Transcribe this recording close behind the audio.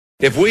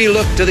If we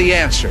look to the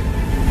answer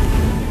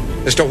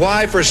as to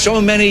why for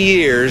so many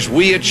years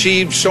we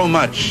achieved so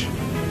much,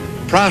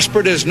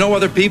 prospered as no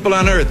other people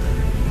on earth,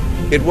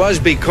 it was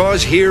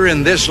because here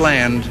in this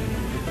land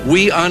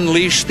we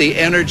unleashed the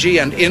energy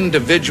and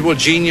individual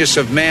genius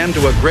of man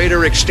to a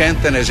greater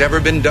extent than has ever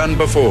been done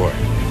before.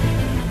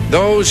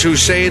 Those who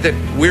say that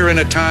we're in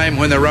a time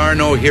when there are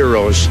no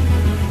heroes,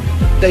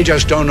 they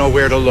just don't know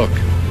where to look.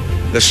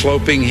 The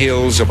sloping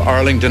hills of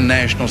Arlington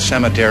National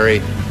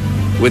Cemetery,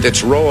 with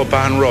its row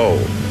upon row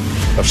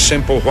of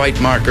simple white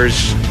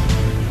markers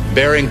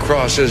bearing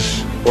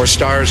crosses or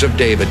stars of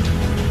David,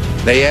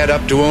 they add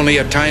up to only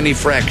a tiny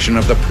fraction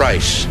of the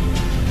price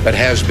that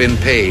has been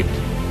paid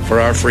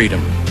for our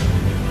freedom.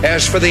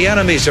 As for the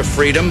enemies of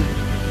freedom,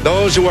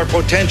 those who are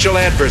potential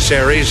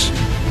adversaries,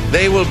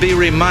 they will be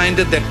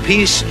reminded that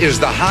peace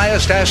is the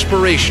highest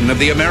aspiration of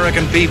the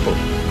American people.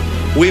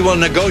 We will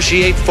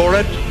negotiate for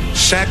it,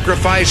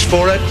 sacrifice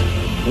for it.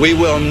 We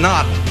will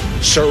not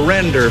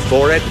surrender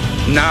for it,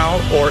 now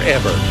or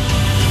ever.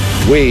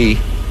 We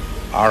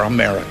are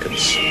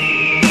Americans.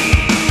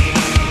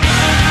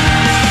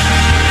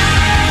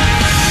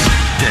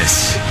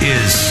 This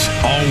is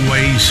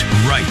Always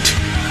Right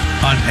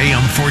on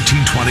AM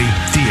 1420,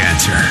 The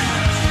Answer.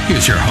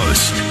 Here's your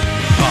host,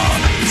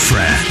 Bob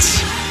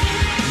France.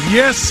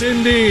 Yes,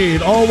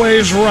 indeed.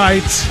 Always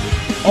right.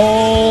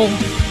 All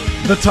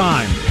the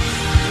time.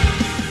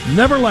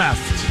 Never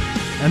left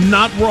and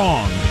not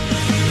wrong.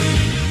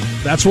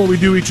 That's what we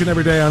do each and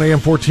every day on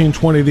AM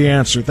 1420, The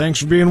Answer. Thanks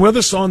for being with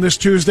us on this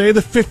Tuesday, the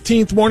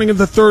 15th morning of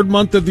the third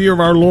month of the year of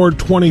our Lord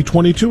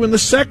 2022, and the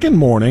second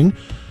morning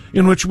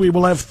in which we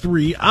will have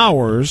 3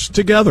 hours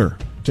together,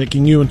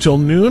 taking you until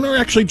noon, or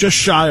actually just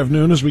shy of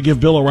noon, as we give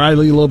Bill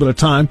O'Reilly a little bit of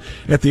time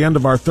at the end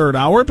of our third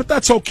hour, but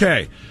that's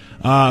okay.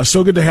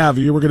 So good to have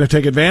you. We're going to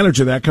take advantage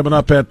of that coming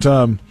up at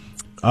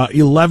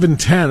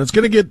 11:10. It's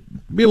going to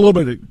be a little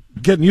bit of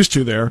getting used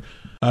to there.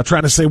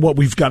 Trying to say what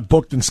we've got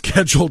booked and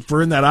scheduled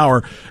for in that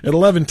hour. At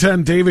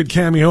 11:10, David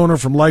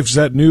Kamioner from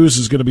Lifezette News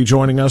is going to be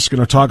joining us,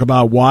 going to talk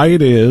about why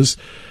it is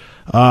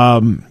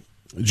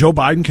Joe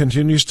Biden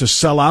continues to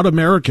sell out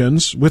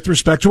Americans with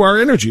respect to our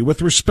energy,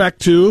 with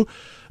respect to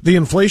the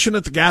inflation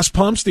at the gas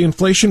pumps, the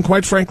inflation,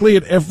 quite frankly,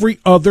 at every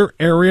other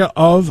area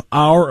of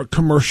our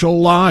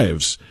commercial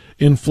lives.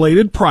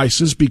 Inflated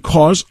prices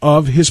because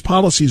of his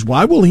policies.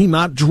 Why will he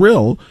not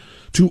drill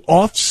to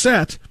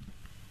offset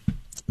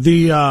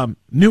the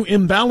new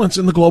imbalance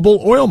in the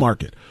global oil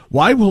market?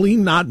 Why will he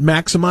not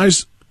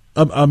maximize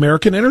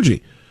American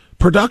energy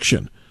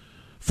production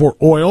for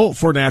oil,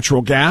 for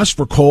natural gas,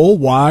 for coal?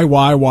 Why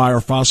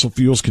are fossil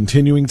fuels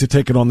continuing to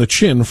take it on the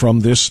chin from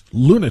this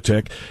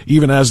lunatic,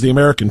 even as the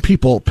American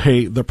people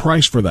pay the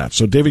price for that?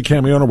 So David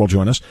Kamioner will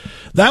join us.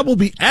 That will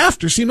be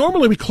after. See,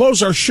 normally we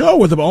close our show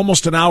with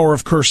almost an hour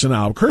of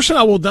Kirsanow.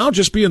 Kirsanow will now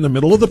just be in the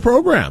middle of the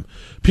program.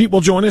 Pete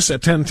will join us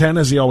at 10:10,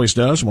 as he always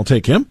does, and we'll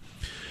take him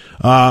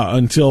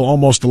until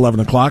almost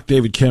 11 o'clock.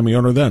 David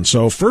Kamioner then.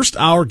 So first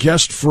hour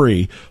guest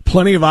free.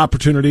 Plenty of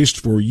opportunities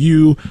for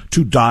you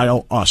to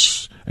dial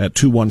us at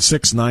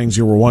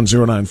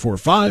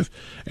 216-901-0945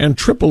 and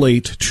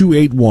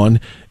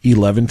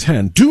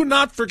 888-281-1110. Do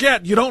not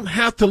forget, you don't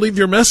have to leave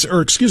your message,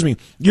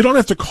 you don't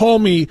have to call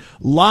me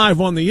live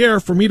on the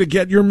air for me to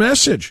get your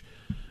message,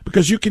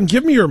 because you can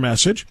give me your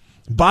message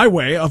by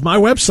way of my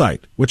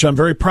website, which I'm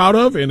very proud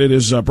of, and it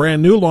is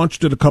brand new,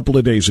 launched it a couple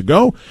of days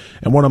ago.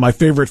 And one of my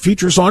favorite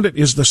features on it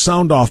is the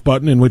sound off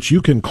button, in which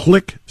you can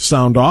click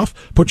sound off,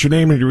 put your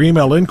name and your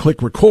email in,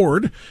 click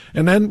record,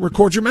 and then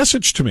record your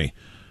message to me.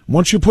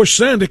 Once you push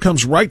send, it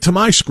comes right to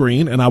my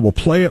screen, and I will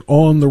play it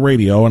on the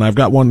radio. And I've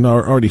got one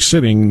already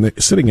sitting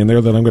in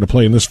there that I'm going to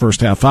play in this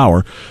first half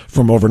hour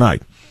from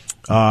overnight.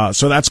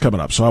 So that's coming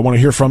up. So I want to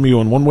hear from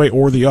you in one way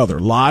or the other,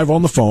 live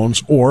on the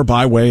phones or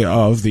by way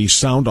of the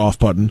sound off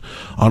button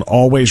on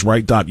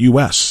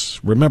alwaysright.us.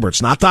 Remember,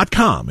 it's not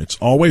 .com. It's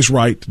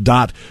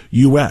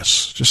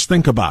alwaysright.us. Just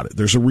think about it.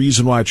 There's a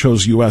reason why I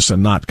chose US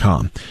and not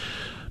 .com,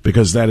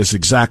 because that is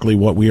exactly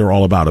what we are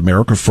all about.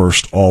 America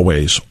first,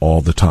 always,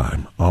 all the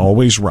time.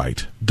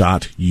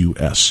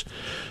 Alwaysright.us.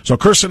 So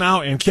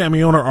Kirsanow and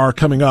Kamioner are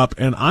coming up,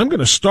 and I'm going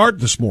to start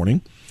this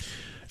morning,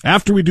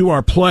 after we do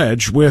our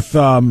pledge, with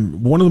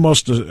one of the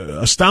most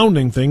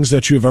astounding things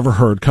that you've ever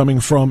heard coming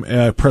from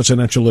a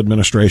presidential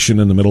administration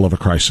in the middle of a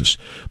crisis.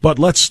 But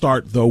let's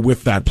start, though,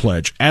 with that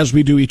pledge. As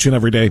we do each and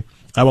every day,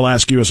 I will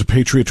ask you as a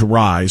patriot to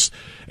rise.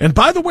 And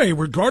by the way,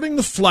 regarding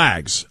the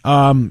flags,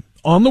 on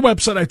the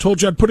website, I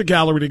told you I'd put a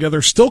gallery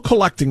together, still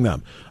collecting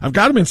them. I've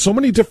got them in so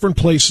many different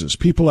places.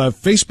 People have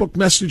Facebook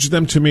messaged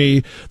them to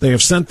me. They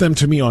have sent them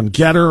to me on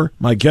Getter,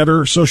 my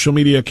Getter social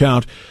media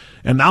account.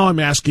 And now I'm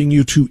asking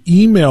you to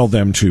email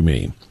them to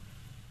me.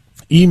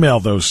 Email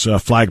those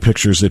flag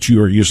pictures that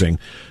you are using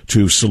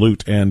to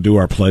salute and do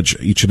our pledge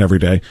each and every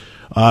day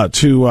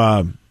to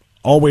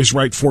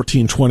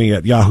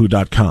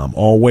alwaysright1420@yahoo.com.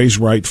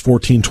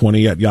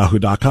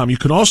 Alwaysright1420@yahoo.com. You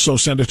can also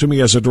send it to me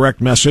as a direct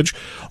message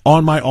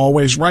on my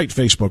Always Right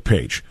Facebook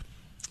page.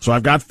 So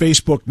I've got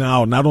Facebook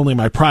now, not only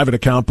my private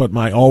account, but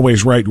my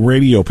Always Right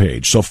radio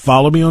page. So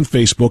follow me on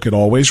Facebook at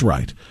Always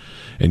Right.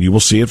 and you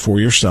will see it for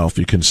yourself.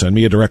 You can send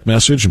me a direct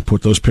message and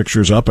put those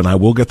pictures up, and I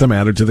will get them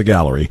added to the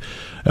gallery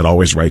at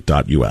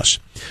alwaysright.us.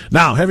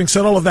 Now, having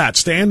said all of that,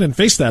 stand and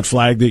face that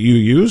flag that you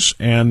use,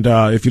 and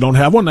if you don't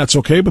have one, that's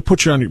okay, but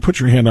put your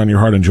hand on your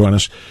heart and join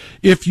us.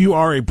 If you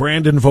are a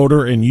Brandon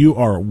voter and you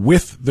are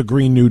with the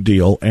Green New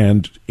Deal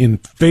and in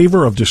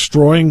favor of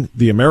destroying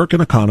the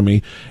American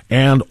economy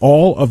and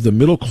all of the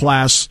middle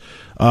class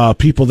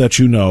people that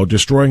you know,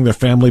 destroying their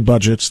family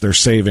budgets, their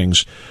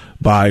savings,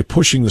 by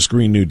pushing this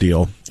Green New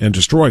Deal and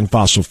destroying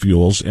fossil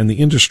fuels and the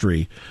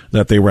industry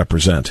that they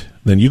represent,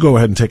 then you go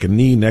ahead and take a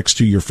knee next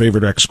to your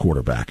favorite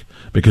ex-quarterback,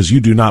 because you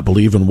do not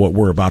believe in what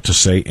we're about to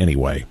say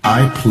anyway.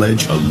 I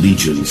pledge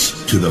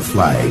allegiance to the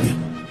flag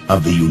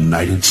of the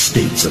United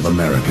States of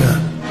America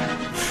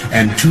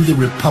and to the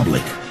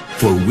republic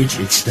for which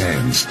it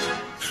stands,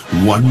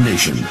 one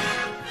nation,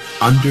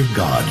 under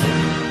God,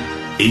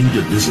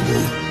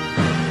 indivisible,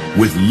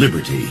 with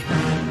liberty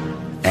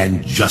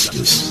and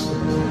justice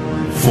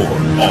for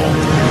all.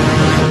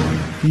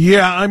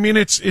 Yeah, I mean,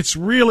 it's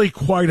really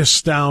quite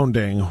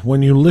astounding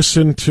when you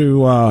listen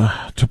to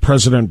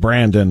President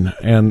Brandon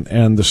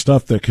and the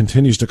stuff that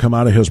continues to come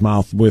out of his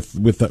mouth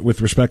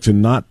with respect to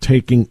not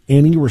taking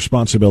any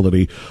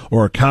responsibility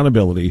or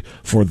accountability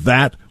for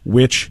that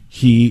which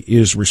he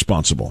is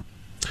responsible.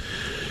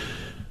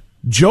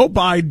 Joe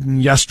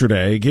Biden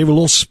yesterday gave a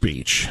little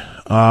speech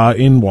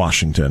in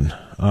Washington,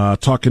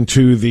 talking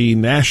to the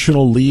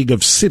National League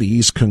of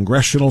Cities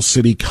Congressional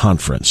City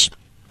Conference.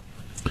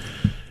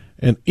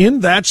 And in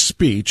that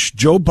speech,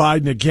 Joe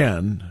Biden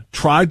again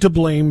tried to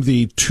blame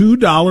the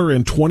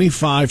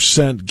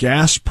 $2.25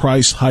 gas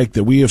price hike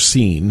that we have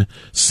seen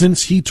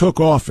since he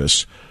took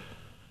office,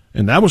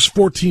 and that was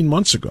 14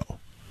 months ago,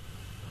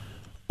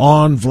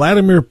 on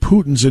Vladimir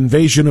Putin's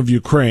invasion of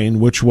Ukraine,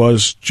 which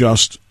was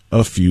just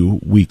a few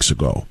weeks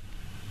ago.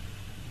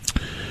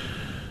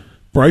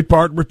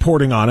 Breitbart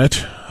reporting on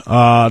it.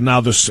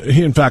 Now,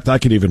 in fact, I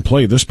could even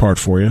play this part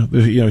for you.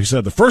 He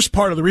said the first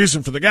part of the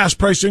reason for the gas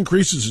price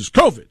increases is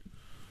COVID.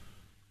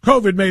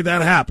 COVID made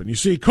that happen. You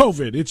see,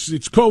 COVID, it's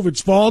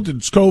COVID's fault, and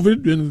it's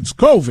COVID, and it's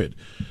COVID.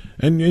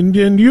 And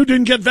you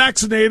didn't get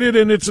vaccinated,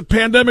 and it's a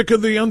pandemic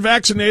of the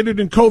unvaccinated,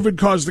 and COVID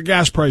caused the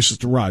gas prices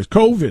to rise.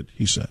 COVID,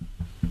 he said.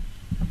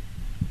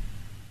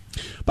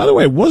 By the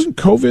way, wasn't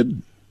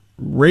COVID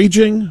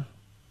raging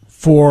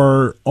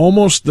for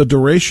almost the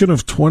duration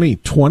of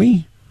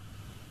 2020?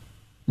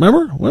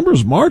 Remember? It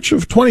was March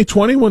of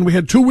 2020 when we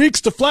had 2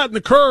 weeks to flatten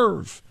the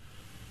curve.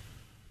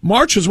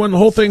 March is when the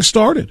whole thing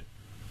started.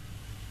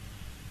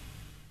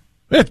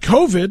 We had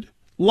COVID,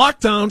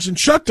 lockdowns and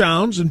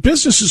shutdowns and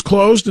businesses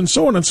closed and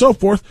so on and so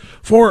forth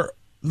for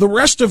the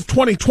rest of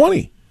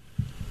 2020.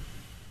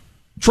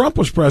 Trump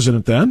was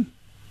president then.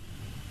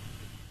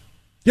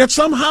 Yet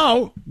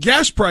somehow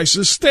gas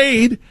prices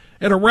stayed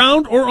at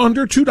around or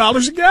under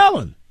 $2 a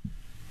gallon.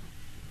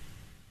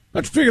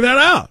 Let's figure that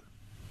out.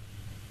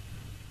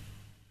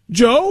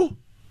 Joe,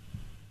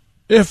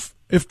 if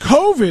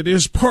COVID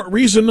is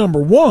reason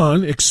number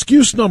one,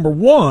 excuse number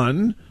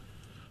one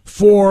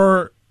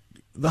for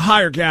the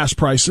higher gas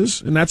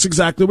prices, and that's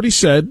exactly what he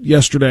said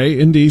yesterday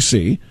in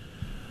D.C.,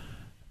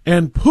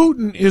 and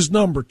Putin is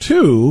number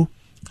two,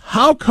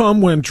 how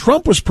come when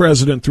Trump was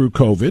president through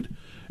COVID,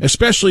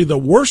 especially the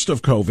worst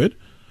of COVID,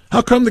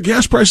 how come the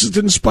gas prices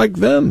didn't spike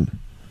then?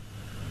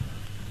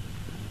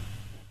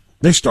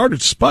 They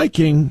started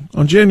spiking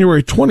on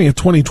January 20th,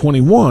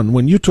 2021,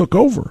 when you took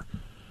over.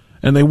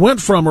 And they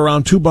went from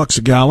around $2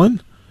 a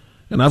gallon,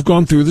 and I've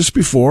gone through this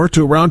before,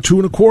 to around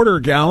 $2.25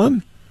 a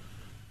gallon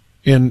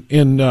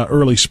in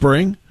early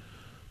spring,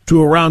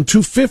 to around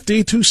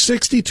 $2.50,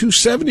 $2.60,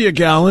 $2.70 a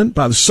gallon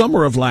by the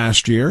summer of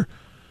last year,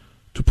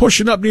 to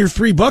pushing up near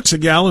 $3 a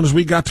gallon as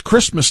we got to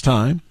Christmas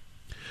time,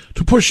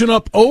 to pushing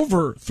up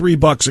over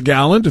 $3 a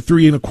gallon to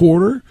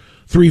 $3.25,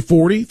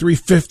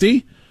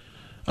 $3.40,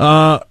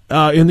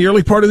 $3.50 in the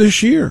early part of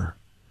this year.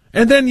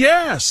 And then,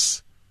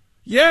 yes,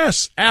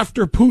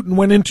 after Putin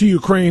went into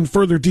Ukraine,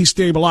 further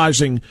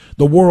destabilizing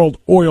the world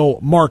oil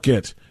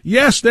market,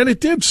 yes, then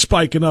it did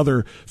spike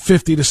another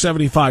 50 to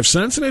 75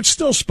 cents, and it's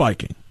still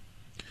spiking.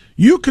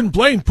 You can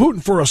blame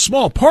Putin for a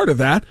small part of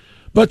that,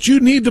 but you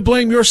need to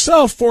blame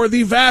yourself for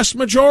the vast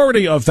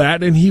majority of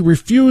that, and he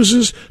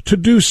refuses to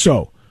do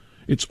so.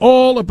 It's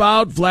all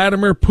about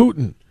Vladimir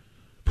Putin.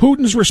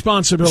 Putin's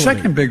responsibility. The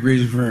second big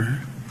reason for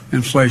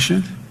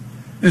inflation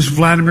is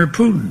Vladimir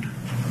Putin.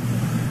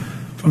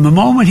 From the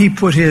moment he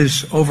put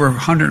his over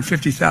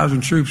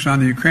 150,000 troops on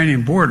the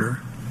Ukrainian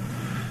border,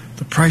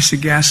 the price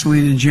of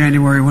gasoline in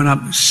January went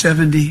up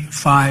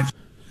 75.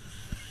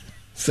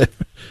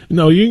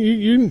 No,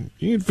 you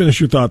can finish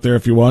your thought there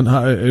if you want.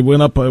 It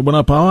went up how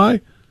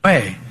high?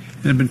 It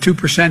had been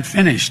 2%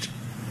 finished.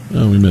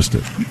 Oh, we missed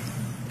it.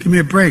 Give me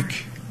a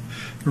break.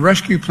 The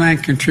rescue plan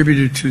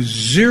contributed to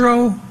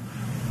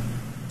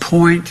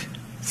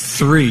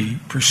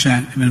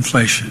 0.3% of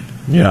inflation.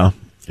 Yeah,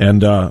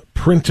 and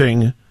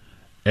printing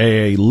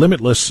a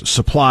limitless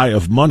supply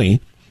of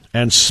money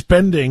and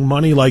spending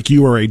money like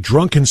you are a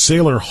drunken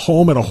sailor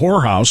home at a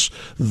whorehouse,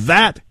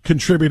 that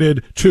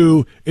contributed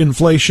to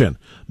inflation.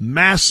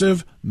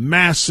 Massive,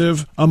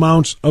 massive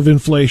amounts of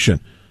inflation.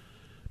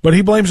 But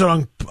he blames it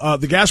on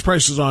the gas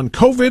prices on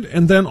COVID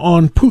and then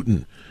on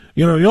Putin.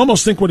 You know, you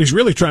almost think what he's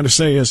really trying to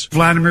say is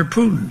Vladimir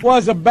Putin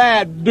was a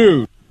bad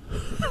dude.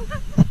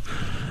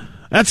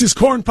 That's his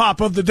corn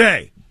pop of the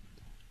day.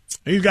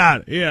 You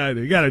got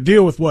to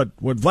deal with what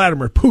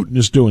Vladimir Putin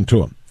is doing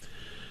to him.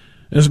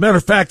 As a matter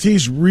of fact,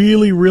 he's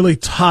really, really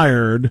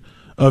tired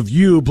of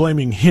you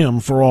blaming him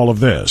for all of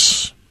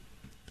this.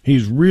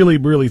 He's really,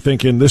 really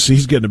thinking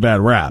he's getting a bad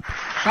rap.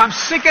 I'm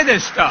sick of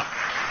this stuff.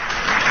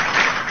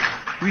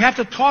 We have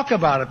to talk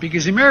about it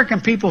because the American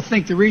people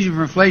think the reason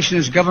for inflation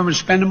is government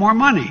spending more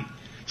money.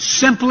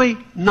 Simply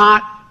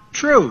not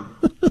true.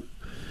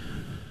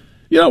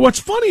 You know, what's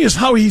funny is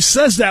how he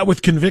says that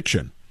with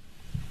conviction.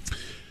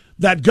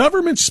 That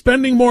government's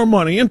spending more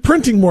money and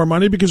printing more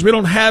money because we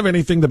don't have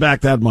anything to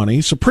back that money.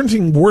 So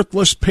printing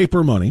worthless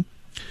paper money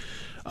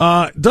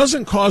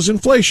doesn't cause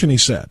inflation, he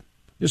said.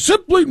 It's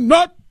simply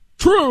not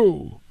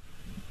true.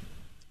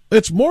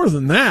 It's more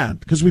than that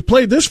because we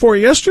played this for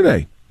you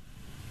yesterday.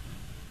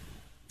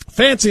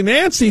 Fancy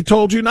Nancy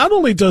told you not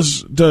only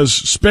does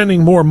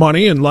spending more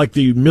money in like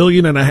the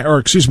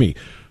 $1.5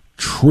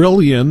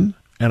 trillion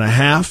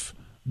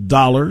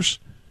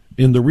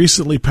in the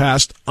recently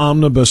passed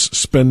omnibus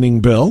spending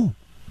bill.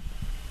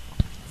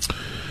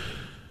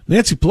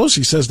 Nancy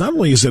Pelosi says not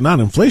only is it not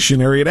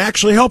inflationary, it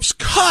actually helps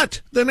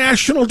cut the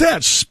national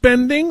debt.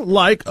 Spending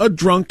like a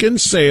drunken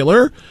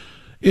sailor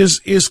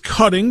is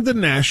cutting the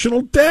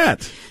national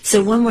debt.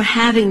 So when we're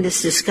having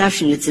this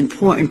discussion, it's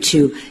important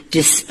to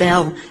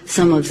dispel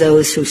some of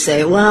those who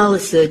say, well,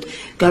 it's the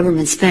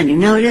government spending.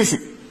 No, it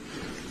isn't.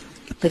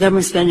 The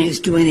government spending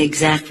is doing the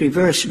exact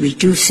reverse,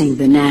 reducing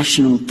the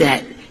national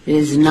debt. It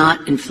is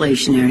not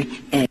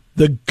inflationary.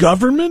 The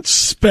government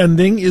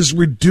spending is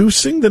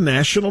reducing the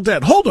national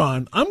debt. Hold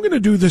on. I'm going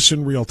to do this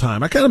in real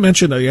time. I kind of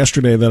mentioned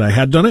yesterday that I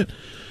had done it,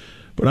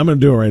 but I'm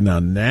going to do it right now.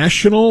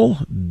 National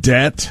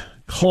debt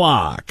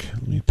clock.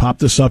 Let me pop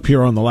this up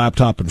here on the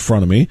laptop in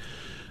front of me.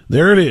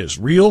 There it is,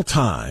 real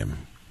time.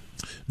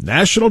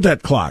 National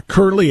debt clock,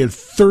 currently at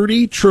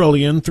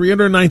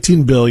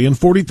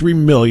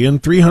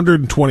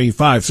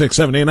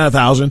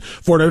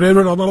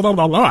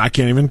 $30,319,425,675,678,9,000. I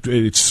can't even,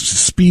 it's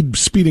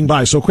speeding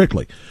by so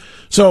quickly.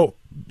 So,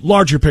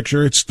 larger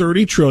picture, it's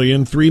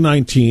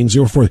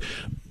 $30,319,040.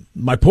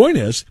 My point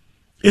is,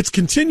 it's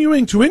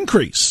continuing to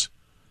increase.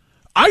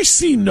 I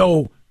see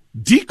no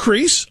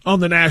decrease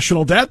on the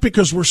national debt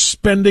because we're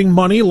spending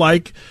money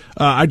like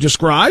I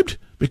described,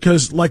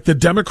 because like the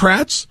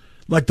Democrats,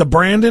 like the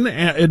Brandon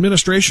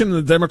administration and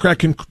the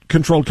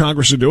Democrat-controlled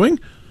Congress are doing.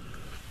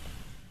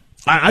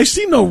 I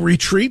see no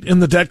retreat in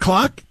the debt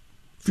clock.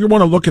 If you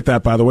want to look at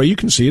that, by the way, you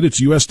can see it.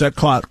 It's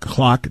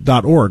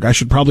usdebtclock.org. I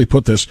should probably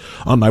put this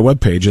on my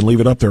webpage and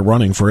leave it up there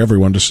running for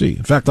everyone to see.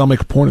 In fact, I'll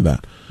make a point of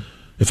that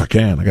if I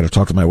can. I got to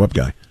talk to my web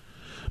guy.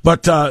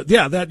 But,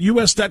 yeah, that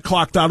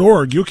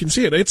usdebtclock.org, you can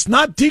see it. It's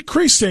not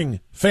decreasing,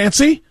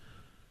 Fancy.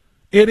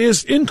 It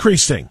is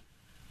increasing.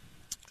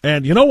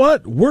 And you know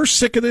what? We're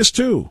sick of this,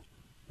 too.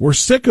 We're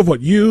sick of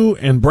what you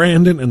and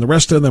Brandon and the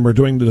rest of them are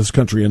doing to this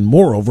country. And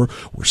moreover,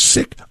 we're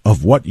sick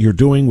of what you're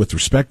doing with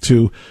respect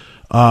to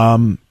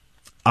our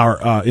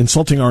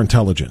insulting our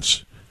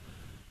intelligence.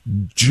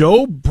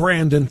 Joe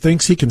Brandon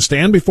thinks he can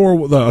stand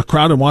before a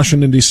crowd in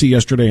Washington, D.C.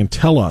 yesterday and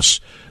tell us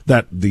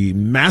that the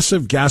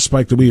massive gas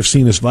spike that we have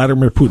seen is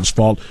Vladimir Putin's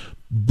fault.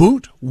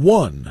 Boot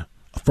 1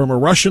 from a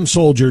Russian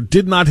soldier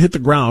did not hit the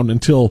ground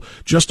until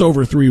just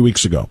over 3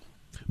 weeks ago.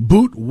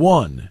 Boot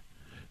 1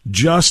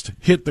 just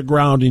hit the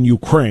ground in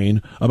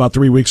Ukraine about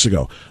 3 weeks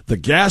ago. The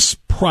gas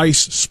price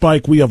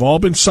spike we have all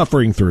been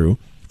suffering through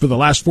for the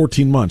last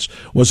 14 months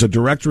was a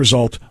direct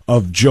result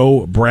of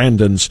Joe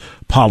Brandon's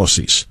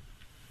policies.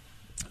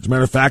 As a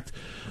matter of fact,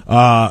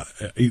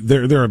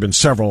 there have been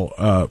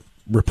several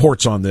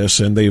reports on this,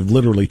 and they've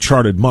literally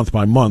charted month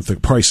by month the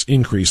price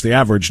increase, the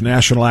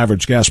national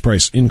average gas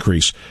price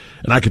increase,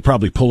 and I could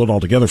probably pull it all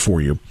together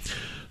for you. As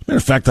a matter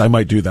of fact, I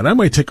might do that. I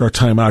might take our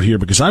time out here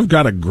because I've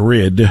got a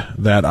grid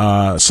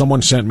that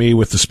someone sent me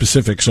with the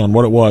specifics on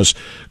what it was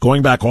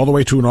going back all the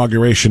way to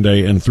Inauguration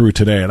Day and through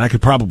today, and I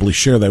could probably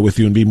share that with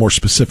you and be more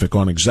specific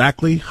on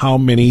exactly how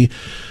many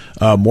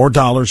more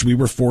dollars we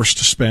were forced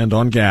to spend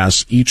on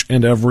gas each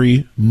and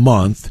every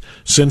month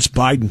since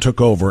Biden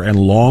took over and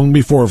long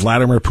before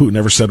Vladimir Putin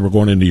ever said we're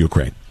going into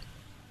Ukraine.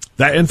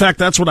 In fact,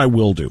 that's what I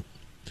will do.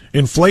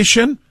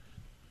 Inflation,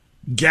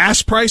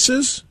 gas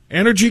prices,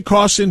 energy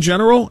costs in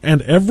general,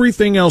 and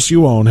everything else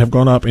you own have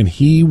gone up, and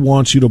he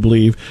wants you to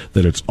believe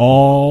that it's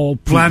all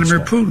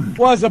Vladimir Putin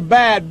was a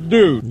bad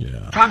dude.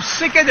 Yeah. I'm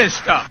sick of this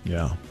stuff.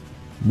 Yeah,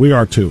 we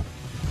are too.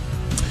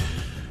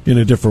 In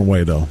a different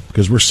way, though,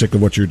 because we're sick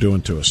of what you're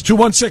doing to us.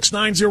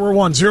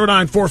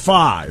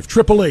 216-901-0945,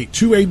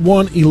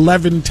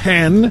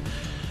 888-281-1110.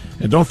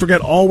 And don't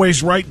forget,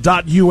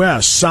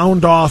 alwaysright.us.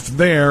 Sound off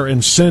there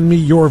and send me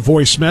your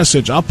voice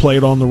message. I'll play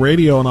it on the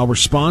radio, and I'll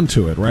respond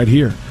to it right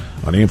here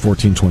on AM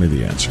 1420,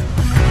 The Answer.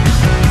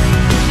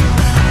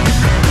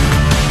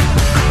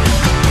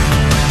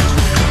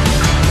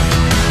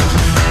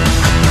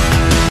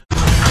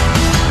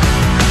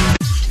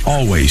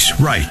 always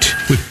right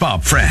with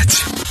Bob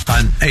France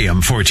on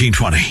AM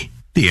 1420.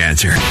 The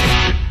Answer.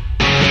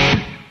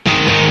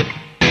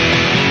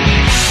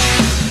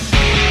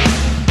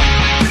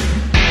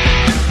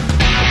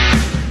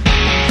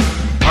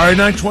 All right,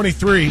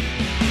 923.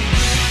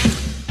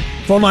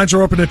 Phone lines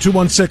are open at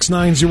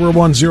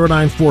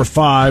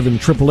 216-901-0945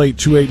 and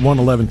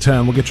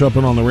 888-281-1110. We'll get you up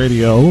and on the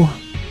radio.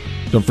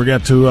 Don't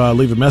forget to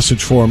leave a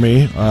message for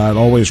me at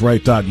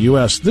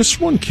alwaysright.us. This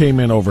one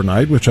came in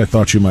overnight, which I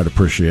thought you might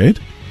appreciate.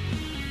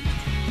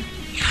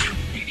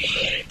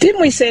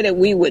 Didn't we say that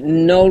we would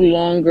no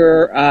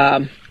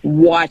longer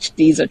watch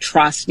these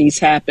atrocities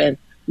happen?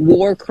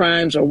 War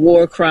crimes are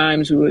war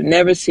crimes. We would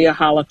never see a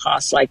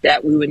Holocaust like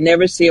that. We would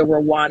never see a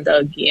Rwanda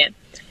again.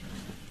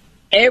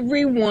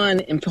 Everyone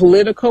in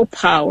political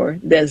power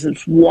that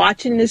is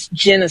watching this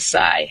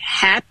genocide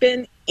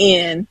happen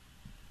in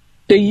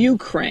the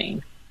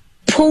Ukraine,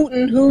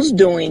 Putin who's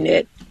doing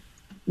it,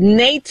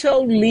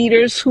 NATO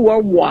leaders who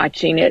are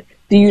watching it,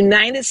 the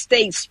United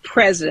States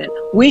president,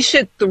 we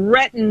should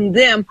threaten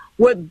them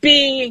with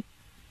being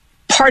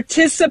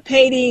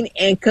participating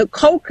and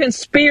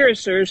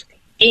co-conspirators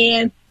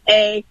in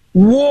a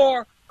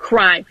war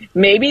crime.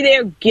 Maybe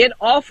they'll get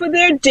off of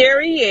their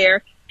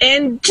derriere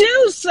and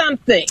do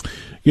something.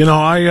 You know,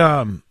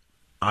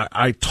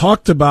 I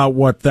talked about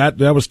what that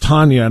was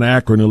Tanya in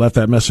Akron who left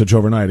that message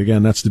overnight.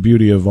 Again, that's the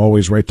beauty of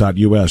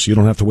alwaysright.us. You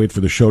don't have to wait for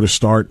the show to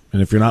start.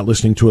 And if you're not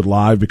listening to it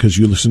live because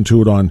you listen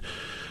to it on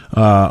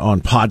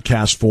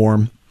podcast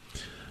form,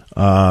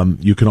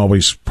 you can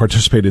always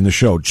participate in the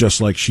show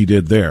just like she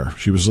did there.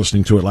 She was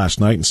listening to it last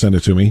night and sent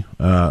it to me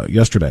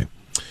yesterday.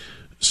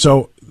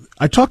 So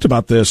I talked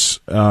about this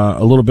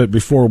a little bit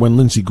before when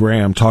Lindsey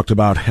Graham talked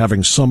about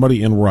having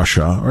somebody in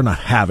Russia, or not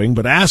having,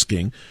 but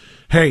asking,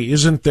 hey,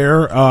 isn't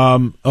there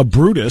a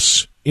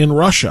Brutus in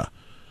Russia?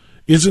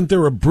 Isn't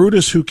there a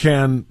Brutus who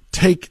can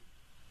take,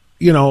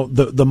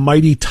 the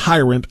mighty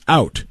tyrant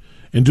out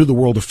and do the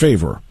world a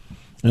favor?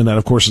 And that,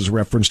 of course, is a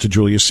reference to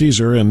Julius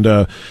Caesar and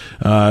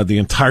the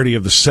entirety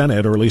of the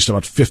Senate, or at least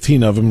about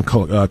 15 of them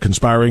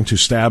conspiring to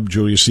stab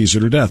Julius Caesar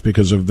to death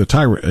because of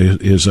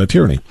his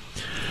tyranny.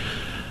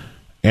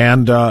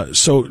 And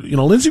so,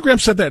 Lindsey Graham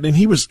said that, and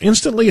he was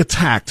instantly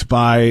attacked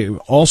by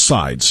all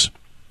sides.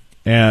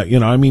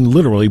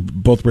 Literally,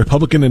 both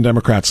Republican and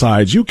Democrat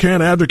sides. You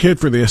can't advocate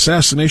for the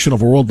assassination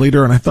of a world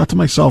leader. And I thought to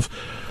myself,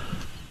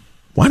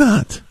 why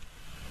not?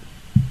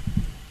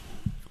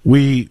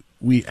 We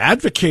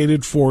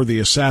advocated for the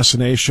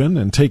assassination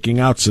and taking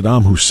out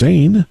Saddam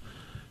Hussein.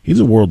 He's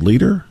a world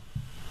leader.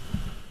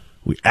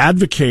 We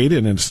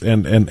advocated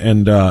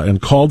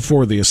and called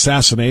for the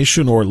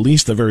assassination, or at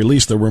the very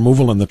least, the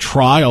removal and the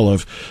trial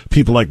of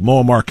people like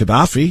Muammar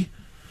Gaddafi.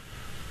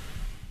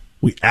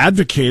 We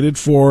advocated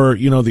for,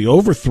 the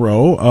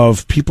overthrow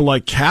of people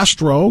like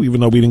Castro, even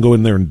though we didn't go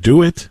in there and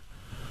do it.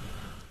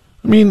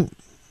 I mean,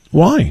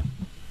 why?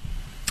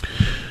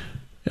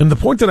 And the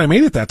point that I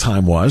made at that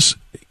time was,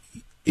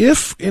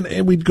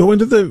 and we'd go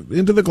into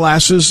the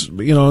glasses,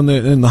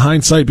 in the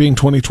hindsight being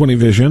 20/20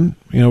 vision,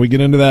 we get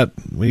into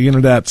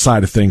that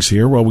side of things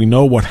here. Well, we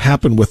know what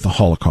happened with the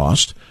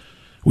Holocaust.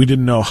 We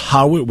didn't know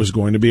how it was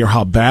going to be or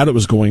how bad it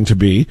was going to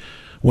be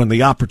when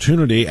the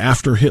opportunity,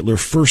 after Hitler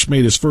first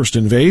made his first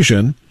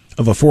invasion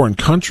of a foreign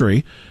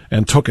country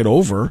and took it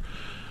over,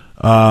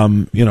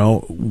 the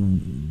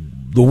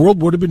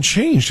world would have been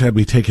changed had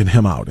we taken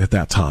him out at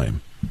that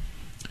time.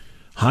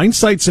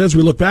 Hindsight says,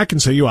 we look back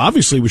and say,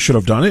 obviously we should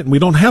have done it, and we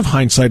don't have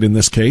hindsight in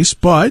this case,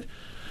 but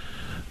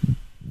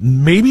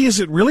maybe is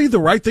it really the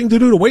right thing to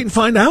do to wait and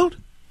find out?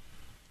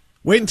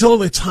 Wait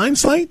until it's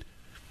hindsight?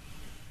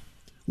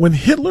 When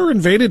Hitler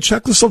invaded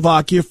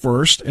Czechoslovakia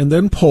first and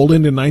then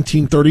Poland in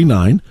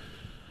 1939,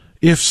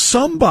 if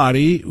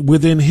somebody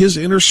within his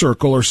inner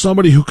circle or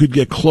somebody who could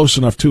get close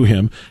enough to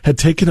him had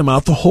taken him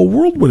out, the whole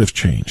world would have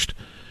changed.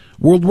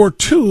 World War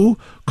II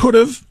could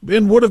have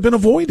and would have been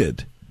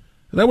avoided.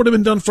 That would have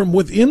been done from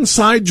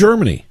inside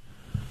Germany.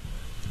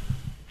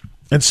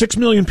 And 6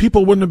 million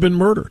people wouldn't have been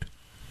murdered.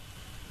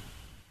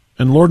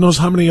 And Lord knows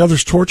how many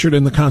others tortured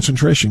in the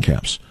concentration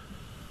camps.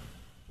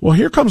 Well,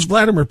 here comes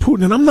Vladimir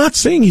Putin, and I'm not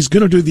saying he's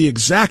going to do the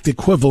exact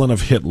equivalent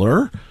of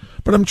Hitler,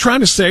 but I'm trying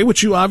to say,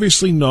 which you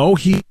obviously know,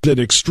 he's an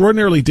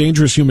extraordinarily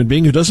dangerous human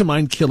being who doesn't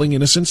mind killing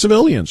innocent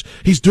civilians.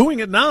 He's doing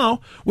it now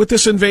with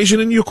this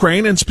invasion in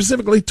Ukraine and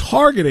specifically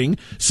targeting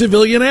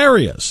civilian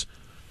areas.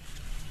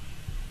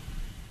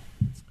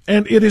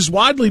 And it is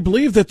widely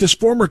believed that this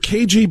former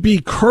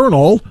KGB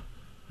colonel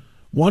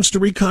wants to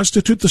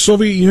reconstitute the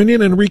Soviet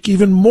Union and wreak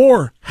even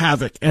more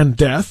havoc and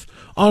death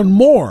on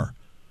more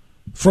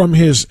from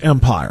his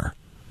empire.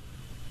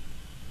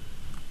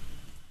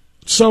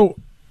 So,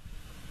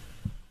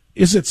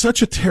 is it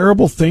such a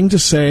terrible thing to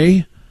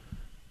say,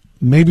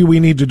 maybe we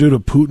need to do to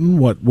Putin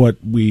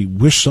what we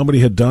wish somebody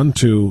had done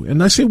to,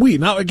 and I say we,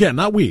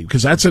 not we,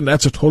 because that's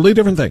a totally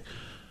different thing.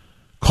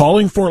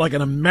 Calling for like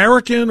an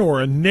American or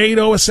a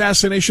NATO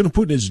assassination of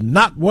Putin is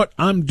not what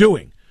I'm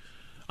doing.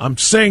 I'm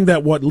saying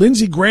that what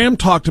Lindsey Graham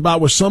talked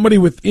about was somebody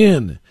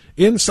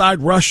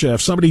inside Russia.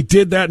 If somebody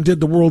did that and did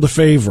the world a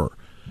favor,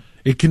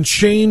 It can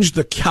change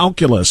the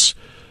calculus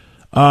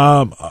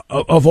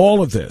of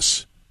all of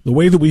this, the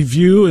way that we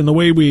view and the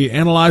way we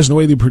analyze and the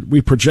way that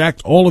we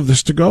project all of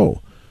this to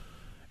go.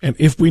 And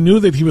if we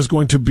knew that he was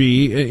going to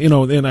be,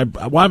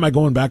 why am I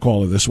going back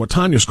all of this? What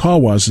Tanya's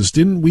call was,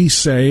 didn't we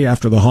say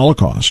after the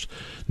Holocaust,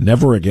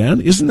 never again?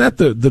 Isn't that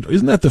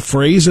the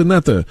phrase? Isn't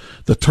that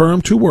the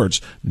term? 2 words.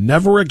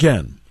 Never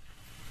again.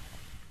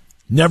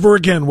 Never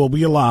again will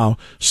we allow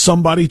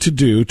somebody to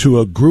do to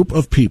a group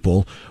of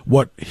people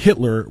what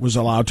Hitler was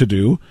allowed to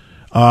do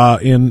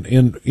in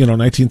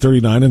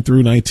 1939 and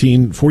through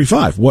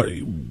 1945.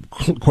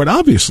 Quite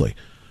obviously,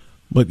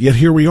 but yet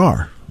here we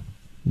are,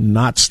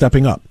 not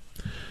stepping up.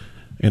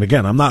 And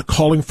again, I'm not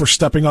calling for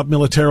stepping up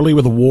militarily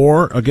with a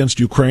war against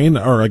Ukraine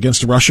or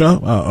against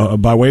Russia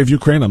by way of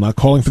Ukraine. I'm not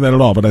calling for that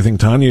at all. But I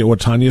think what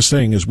Tanya is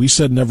saying is, we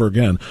said never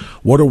again.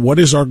 What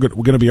is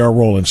going to be our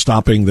role in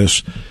stopping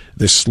this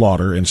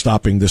slaughter and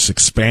stopping this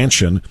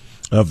expansion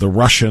of the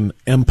Russian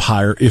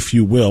Empire, if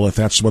you will, if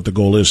that's what the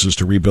goal is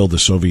to rebuild the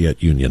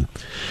Soviet Union.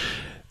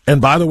 And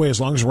by the way, as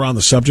long as we're on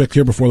the subject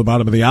here before the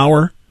bottom of the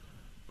hour,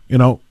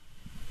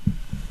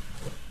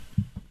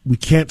 we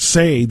can't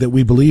say that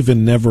we believe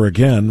in never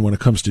again when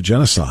it comes to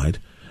genocide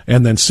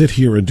and then sit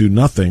here and do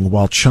nothing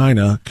while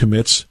China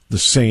commits the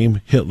same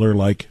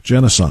Hitler-like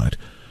genocide.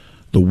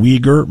 The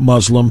Uyghur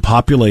Muslim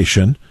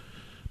population,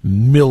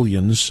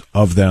 millions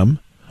of them,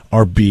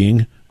 are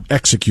being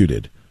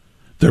executed.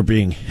 They're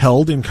being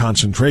held in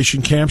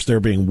concentration camps, they're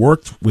being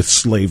worked with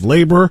slave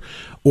labor,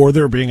 or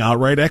they're being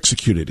outright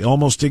executed.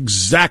 Almost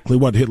exactly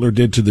what Hitler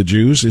did to the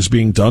Jews is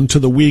being done to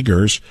the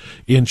Uyghurs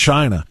in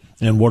China.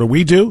 And what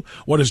do?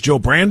 What does Joe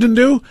Brandon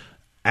do?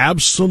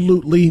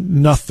 Absolutely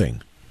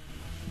nothing.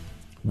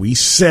 We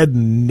said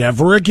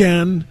never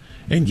again,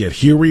 and yet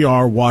here we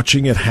are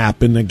watching it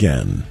happen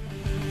again.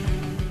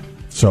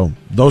 So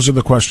those are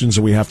the questions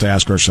that we have to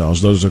ask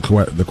ourselves. Those are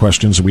the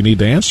questions that we need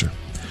to answer.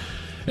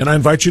 And I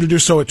invite you to do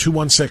so at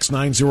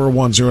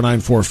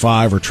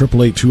 216-901-0945 or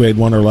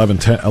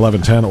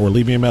 888-281-1110, or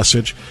leave me a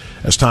message,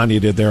 as Tanya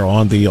did there,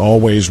 on the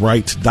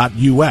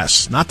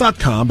alwaysright.us, not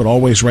 .com, but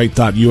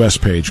alwaysright.us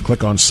page.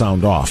 Click on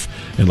Sound Off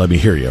and let me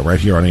hear you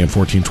right here on AM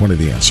 1420,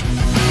 The Answer.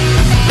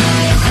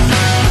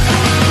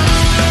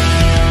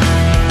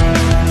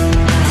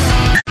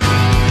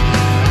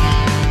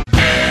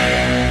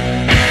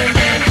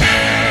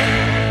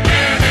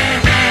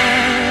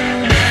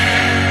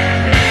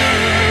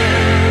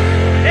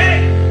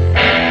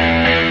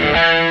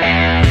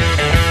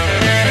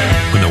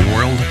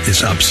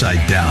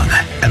 Upside down,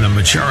 and the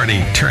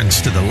majority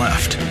turns to the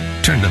left.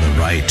 Turn to the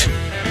right.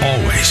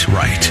 Always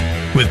right.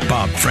 With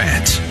Bob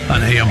France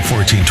on AM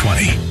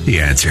 1420. The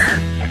Answer.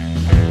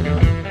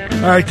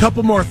 All right,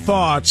 couple more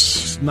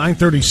thoughts.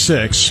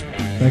 9:36.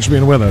 Thanks for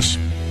being with us.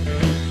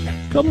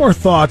 Couple more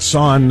thoughts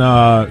on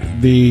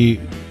the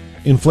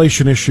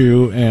inflation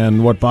issue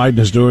and what Biden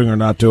is doing or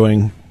not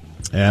doing,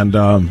 and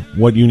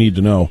what you need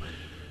to know.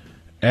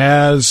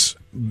 As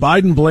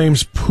Biden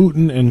blames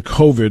Putin and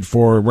COVID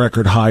for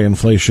record high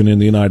inflation in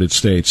the United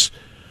States,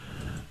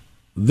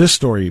 this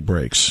story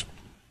breaks.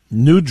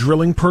 New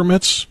drilling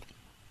permits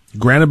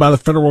granted by the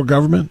federal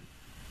government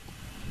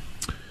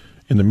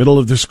in the middle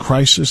of this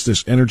crisis,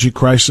 this energy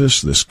crisis,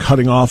 this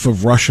cutting off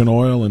of Russian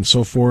oil and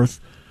so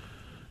forth.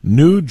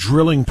 New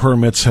drilling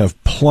permits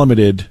have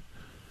plummeted,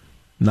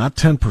 not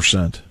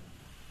 10%,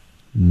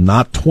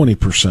 not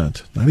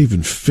 20%, not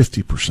even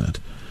 50%.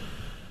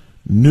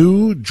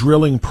 New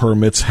drilling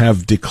permits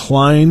have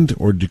declined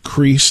or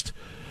decreased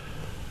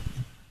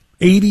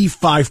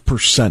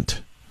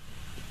 85%,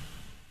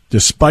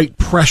 despite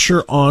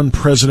pressure on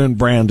President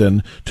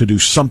Brandon to do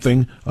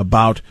something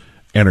about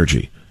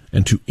energy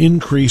and to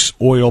increase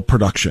oil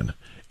production.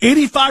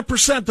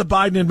 85%, the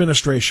Biden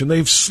administration.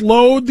 They've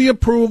slowed the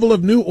approval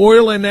of new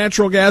oil and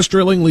natural gas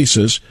drilling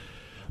leases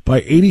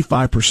by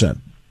 85%.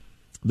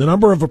 The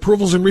number of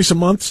approvals in recent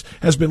months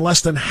has been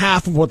less than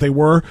half of what they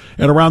were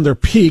at around their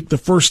peak the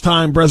first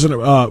time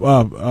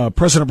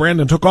President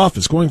Brandon took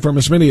office, going from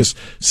as many as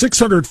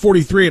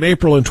 643 in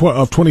April of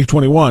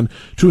 2021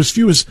 to as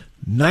few as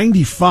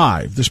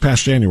 95 this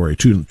past January,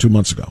 two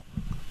months ago.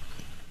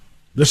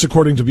 This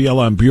according to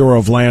BLM, Bureau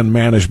of Land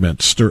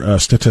Management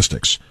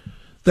statistics.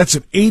 That's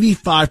an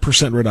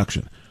 85%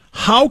 reduction.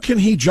 How can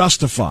he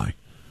justify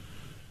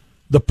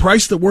the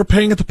price that we're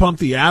paying at the pump?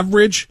 The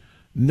average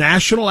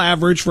national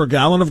average for a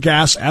gallon of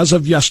gas as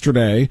of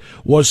yesterday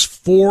was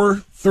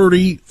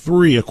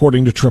 $4.33,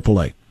 according to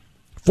AAA.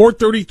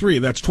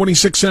 $4.33. That's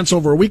 26 cents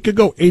over a week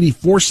ago,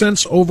 84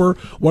 cents over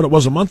what it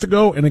was a month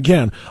ago, and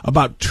again,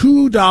 about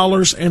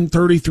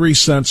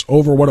 $2.33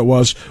 over what it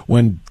was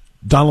when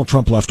Donald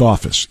Trump left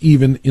office,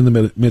 even in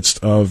the midst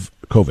of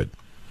COVID.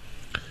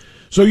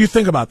 So you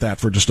think about that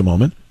for just a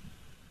moment,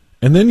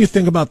 and then you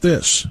think about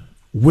this.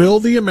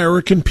 Will the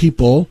American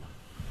people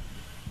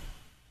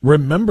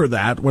remember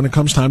that when it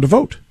comes time to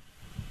vote?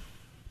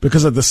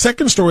 Because of the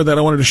second story that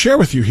I wanted to share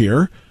with you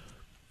here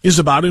is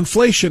about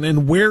inflation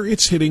and where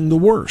it's hitting the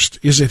worst.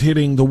 Is it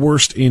hitting the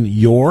worst in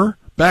your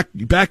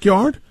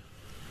backyard?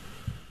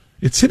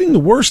 It's hitting the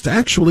worst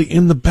actually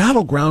in the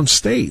battleground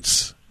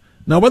states.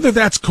 Now, whether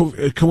that's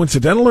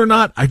coincidental or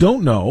not, I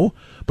don't know.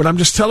 But I'm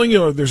just telling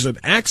you, there's an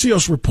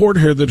Axios report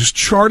here that is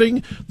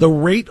charting the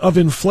rate of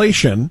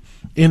inflation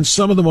in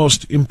some of the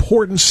most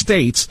important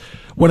states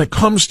when it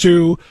comes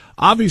to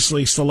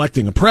obviously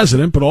selecting a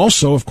president, but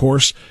also, of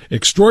course,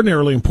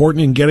 extraordinarily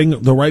important in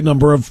getting the right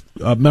number of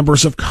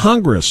members of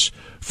Congress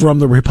from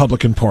the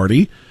Republican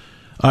Party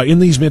in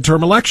these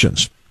midterm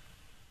elections.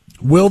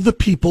 Will the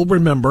people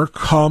remember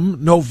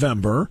come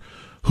November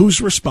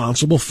who's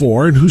responsible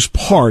for and whose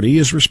party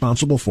is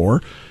responsible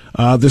for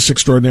this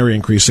extraordinary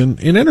increase in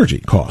energy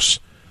costs?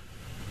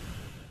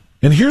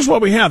 And here's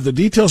what we have. The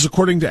details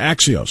according to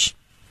Axios.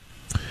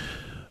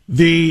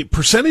 The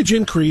percentage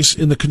increase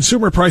in the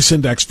consumer price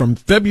index from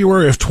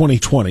February of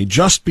 2020,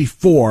 just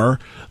before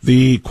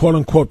the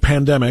quote-unquote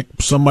pandemic,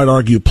 some might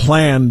argue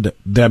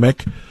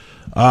planned-demic,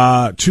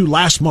 to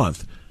last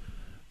month,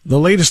 the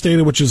latest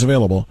data which is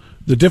available,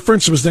 the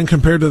difference was then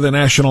compared to the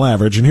national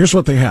average. And here's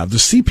what they have. The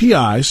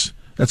CPI's,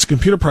 that's the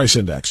Computer Price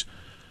Index,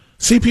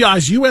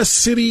 CPI's U.S.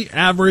 city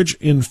average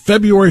in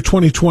February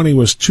 2020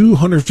 was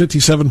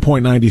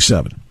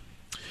 257.97.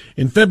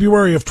 In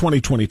February of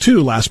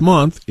 2022, last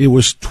month, it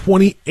was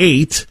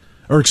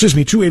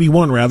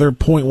 281 rather,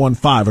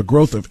 0.15, a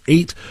growth of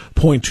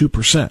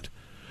 8.2%.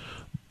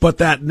 But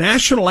that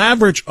national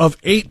average of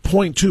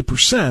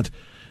 8.2%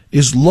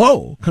 is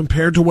low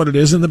compared to what it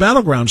is in the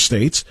battleground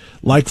states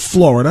like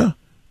Florida,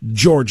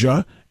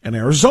 Georgia, and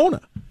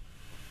Arizona.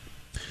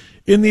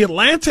 In the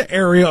Atlanta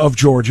area of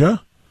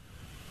Georgia,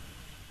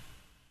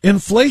 the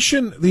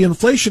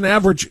inflation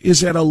average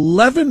is at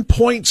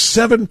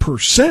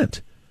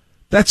 11.7%.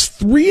 That's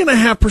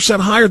 3.5%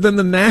 higher than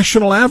the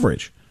national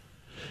average.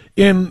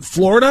 In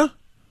Florida,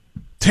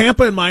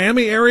 Tampa and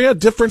Miami area,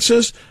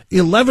 differences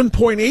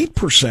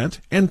 11.8%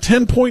 and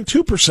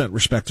 10.2%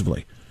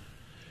 respectively.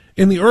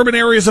 In the urban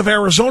areas of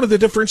Arizona, the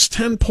difference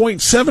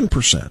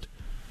 10.7%.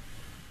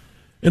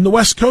 In the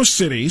West Coast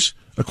cities,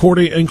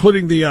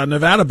 including the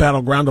Nevada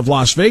battleground of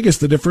Las Vegas,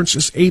 the difference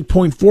is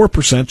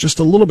 8.4%, just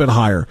a little bit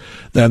higher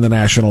than the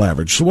national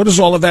average. So what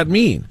does all of that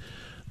mean?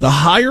 The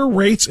higher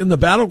rates in the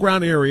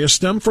battleground area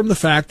stem from the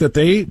fact that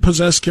they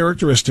possess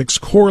characteristics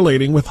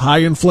correlating with high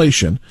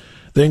inflation.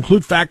 They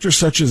include factors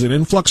such as an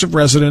influx of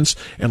residents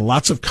and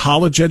lots of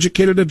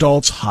college-educated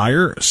adults,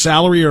 higher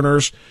salary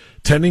earners,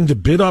 tending to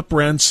bid up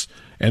rents,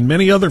 and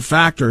many other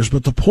factors.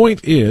 But the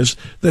point is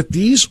that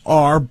these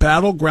are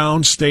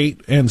battleground state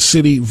and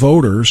city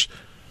voters,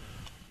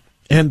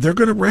 and they're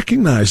going to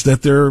recognize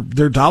that their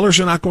dollars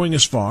are not going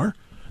as far.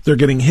 They're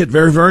getting hit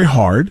very, very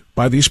hard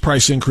by these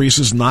price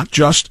increases, not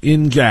just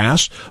in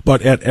gas,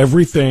 but at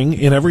everything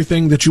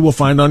that you will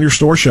find on your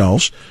store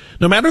shelves,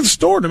 no matter the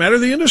store, no matter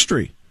the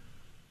industry,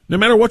 no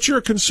matter what you're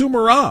a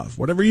consumer of,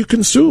 whatever you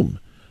consume.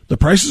 The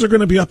prices are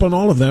going to be up on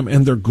all of them,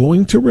 and they're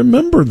going to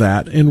remember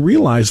that and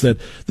realize that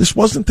this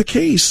wasn't the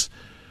case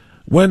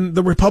when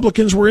the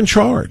Republicans were in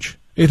charge.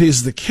 It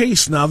is the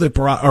case now that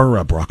Joe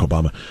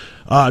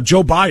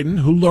Biden,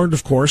 who learned,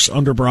 of course,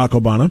 under Barack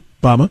Obama,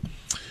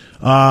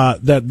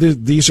 that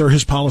these are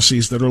his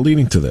policies that are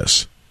leading to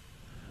this.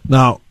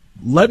 Now,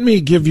 let me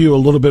give you a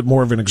little bit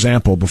more of an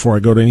example before I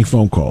go to any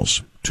phone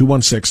calls.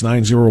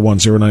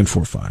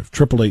 216-901-0945,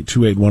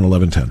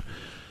 888-281-1110.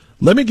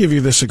 Let me give you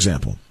this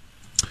example,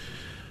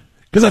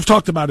 because I've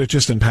talked about it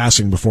just in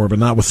passing before, but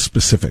not with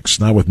specifics,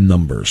 not with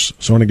numbers.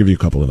 So I want to give you a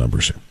couple of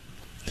numbers here.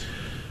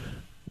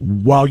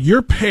 While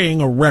you're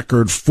paying a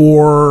record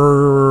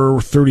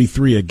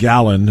 $4.33 a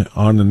gallon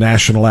on the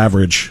national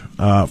average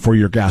for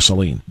your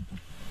gasoline,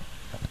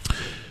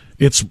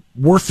 it's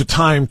worth the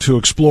time to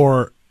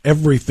explore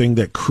everything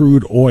that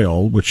crude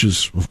oil, which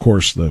is, of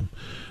course, the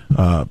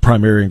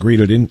primary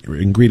ingredient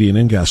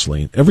in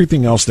gasoline,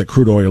 everything else that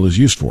crude oil is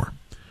used for.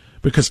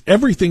 Because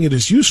everything it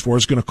is used for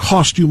is going to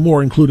cost you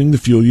more, including the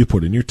fuel you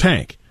put in your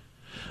tank.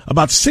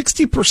 About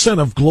 60%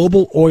 of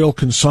global oil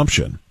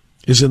consumption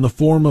is in the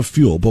form of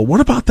fuel. But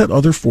what about that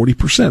other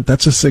 40%?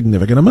 That's a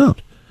significant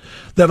amount.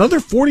 That other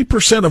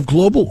 40% of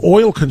global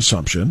oil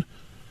consumption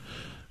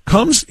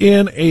comes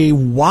in a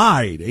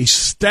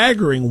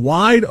staggering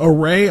wide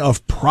array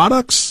of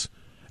products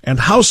and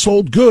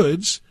household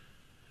goods,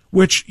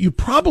 which you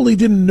probably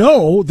didn't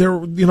know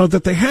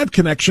that they had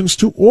connections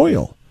to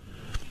oil.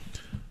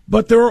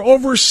 But there are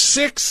over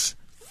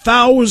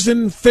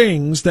 6,000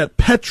 things that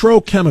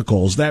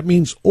petrochemicals, that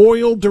means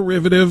oil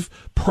derivative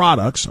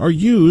products, are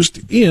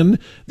used in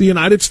the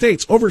United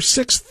States. Over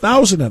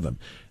 6,000 of them.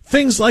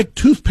 Things like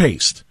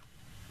toothpaste,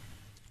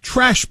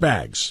 trash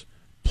bags,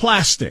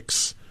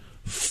 plastics,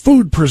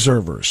 food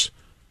preservers,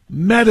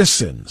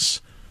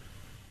 medicines.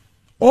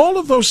 All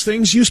of those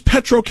things use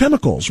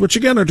petrochemicals, which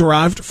again are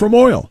derived from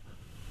oil.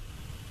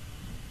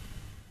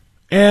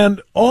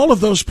 And all of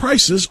those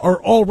prices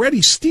are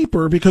already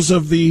steeper because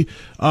of the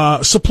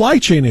supply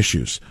chain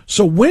issues.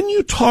 So when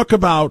you talk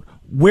about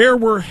where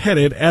we're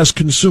headed as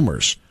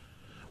consumers,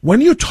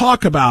 when you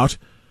talk about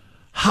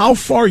how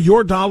far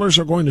your dollars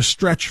are going to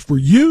stretch for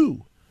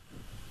you,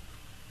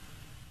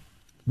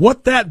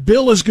 what that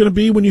bill is going to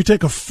be when you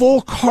take a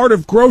full cart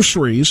of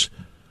groceries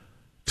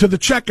to the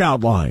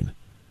checkout line,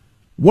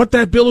 what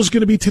that bill is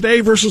going to be today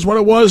versus what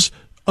it was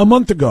a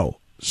month ago,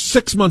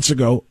 6 months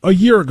ago, a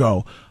year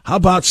ago. How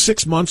about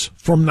 6 months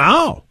from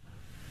now?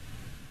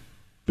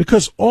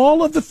 Because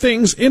all of the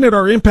things in it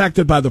are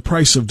impacted by the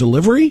price of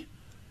delivery,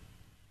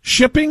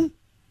 shipping,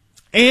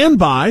 and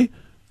by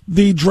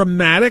the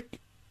dramatic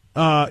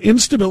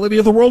instability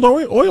of the world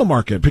oil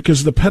market,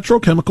 because the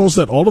petrochemicals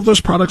that all of those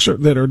products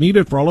that are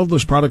needed for all of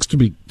those products to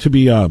be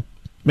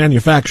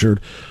manufactured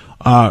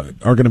are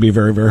going to be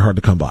very, very hard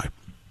to come by.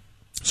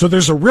 So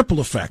there's a ripple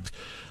effect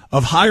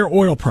of higher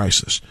oil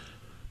prices.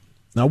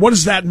 Now, what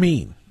does that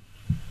mean?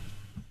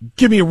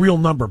 Give me a real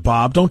number,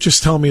 Bob. Don't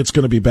just tell me it's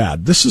going to be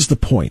bad. This is the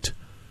point.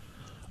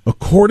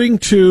 According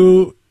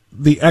to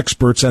the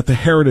experts at the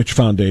Heritage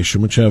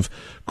Foundation, which have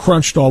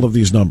crunched all of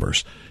these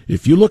numbers,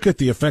 if you look at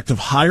the effect of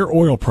higher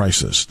oil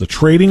prices, the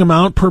trading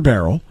amount per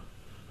barrel,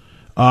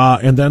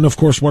 and then, of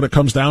course, what it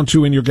comes down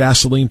to in your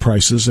gasoline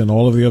prices and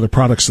all of the other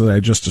products that I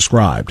just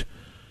described,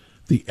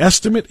 the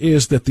estimate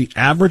is that the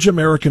average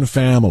American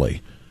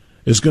family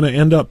is going to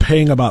end up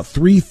paying about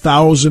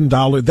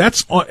 $3,000.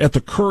 That's at the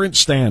current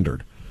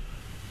standard.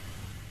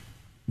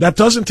 That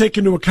doesn't take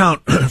into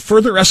account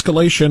further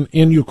escalation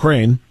in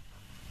Ukraine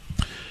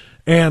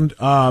and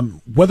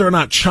whether or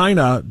not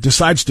China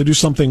decides to do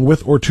something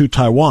with or to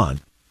Taiwan.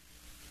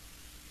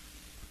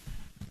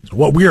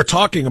 What we are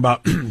talking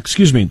about,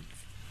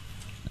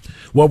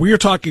 what we are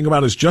talking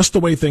about is just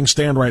the way things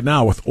stand right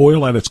now with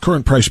oil at its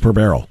current price per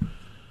barrel.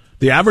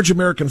 The average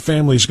American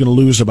family is going to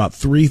lose about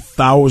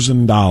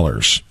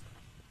 $3,000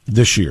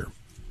 this year.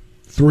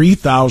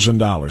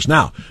 $3,000.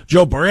 Now,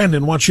 Joe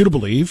Brandon wants you to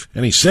believe,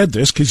 and he said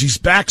this because he's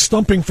back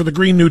stumping for the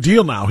Green New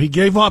Deal now. He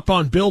gave up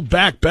on Build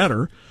Back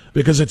Better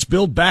because it's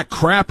Build Back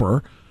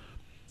Crapper.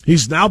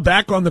 He's now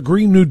back on the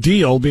Green New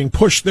Deal, being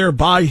pushed there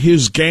by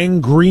his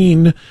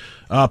gangrene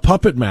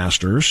puppet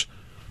masters.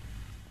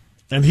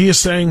 And he is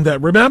saying that,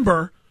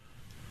 remember,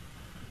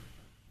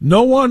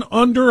 no one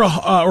under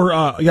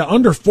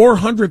under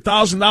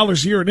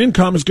 $400,000 a year in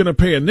income is going to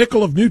pay a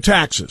nickel of new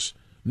taxes.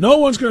 No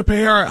one's going to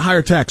pay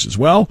higher taxes.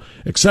 Well,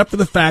 except for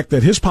the fact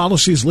that his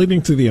policies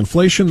leading to the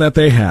inflation that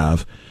they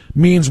have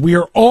means we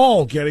are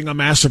all getting a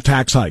massive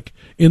tax hike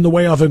in the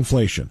way of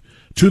inflation,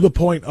 to the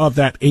point of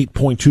that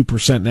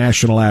 8.2%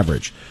 national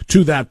average,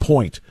 to that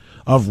point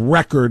of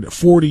record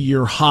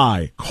 40-year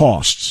high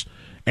costs.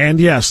 And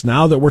yes,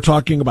 now that we're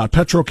talking about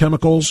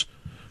petrochemicals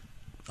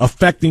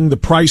affecting the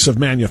price of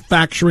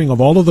manufacturing of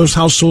all of those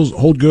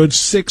household goods,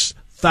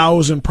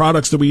 6,000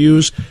 products that we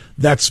use,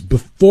 that's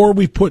before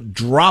we put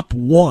drop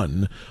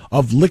one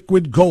of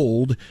liquid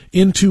gold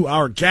into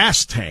our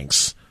gas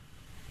tanks.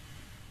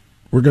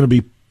 We're going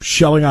to be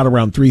shelling out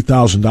around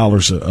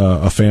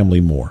 $3,000 a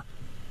family more.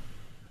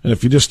 And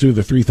if you just do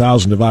the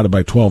 3,000 divided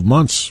by 12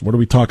 months, what are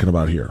we talking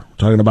about here? We're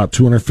talking about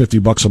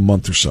 $250 a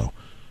month or so.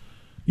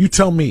 You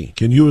tell me,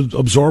 can you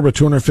absorb a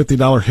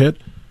 $250 hit?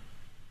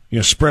 You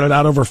know, spread it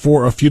out over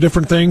a few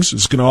different things.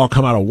 It's going to all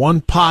come out of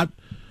one pot.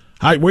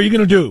 What are you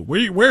going to do?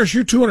 Where's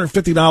your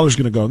 $250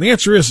 going to go? And the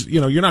answer is,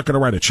 you're not going to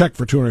write a check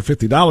for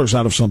 $250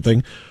 out of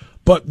something,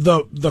 but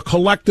the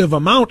collective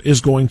amount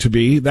is going to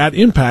be that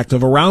impact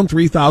of around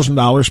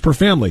 $3,000 per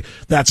family.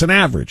 That's an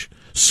average.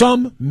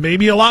 Some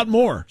maybe a lot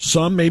more.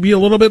 Some maybe a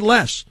little bit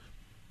less.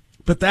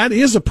 But that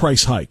is a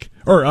price hike,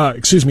 or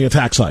a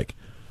tax hike.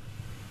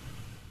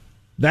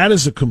 That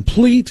is a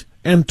complete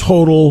and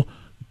total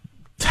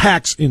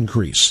tax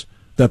increase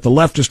that the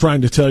left is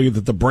trying to tell you,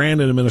 that the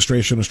Brandon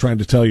administration is trying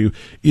to tell you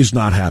is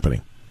not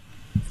happening.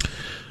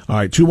 All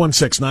right,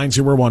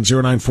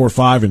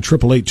 216-901-0945 and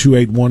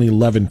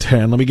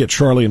 888-281-1110. Let me get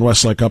Charlie and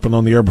Westlake up and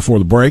on the air before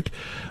the break,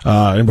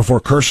 and before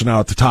Kirsanow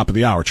at the top of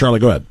the hour. Charlie,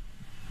 go ahead.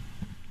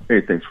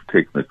 Hey, thanks for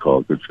taking the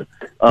call. Good job.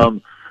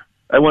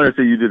 I want to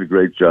say you did a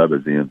great job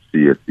as the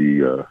MC at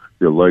the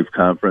Life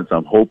Conference.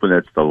 I'm hoping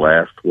that's the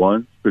last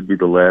one. Could be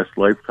the last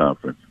Life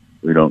Conference.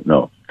 We don't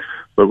know.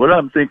 But what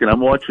I'm thinking, I'm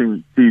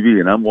watching TV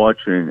and I'm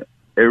watching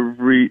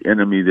every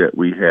enemy that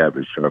we have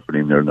is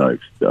sharpening their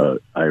knives.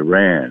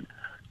 Iran,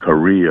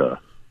 Korea,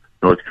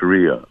 North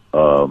Korea,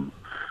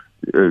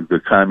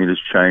 the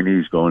communist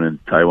Chinese going in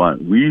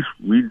Taiwan. They've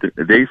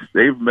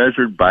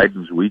measured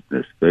Biden's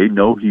weakness. They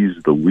know he's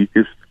the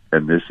weakest,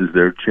 and this is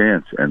their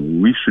chance.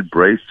 And we should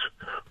brace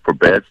for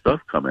bad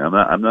stuff coming.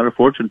 I'm not a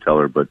fortune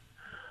teller, but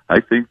I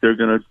think they're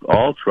going to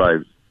all try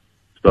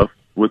stuff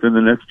within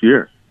the next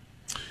year.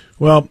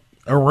 Well,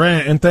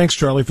 Iran, and thanks,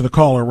 Charlie, for the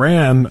call.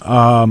 Iran,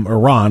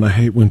 I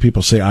hate when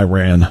people say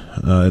Iran.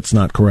 It's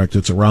not correct.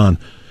 It's Iran.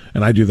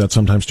 And I do that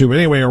sometimes, too. But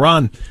anyway,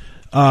 Iran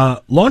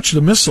launched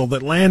a missile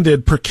that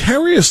landed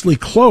precariously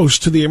close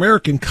to the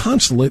American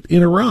consulate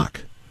in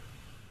Iraq.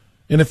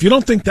 And if you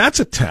don't think that's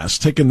a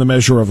test, taking the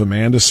measure of a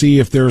man to see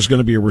if there's going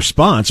to be a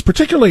response,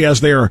 particularly as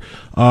they're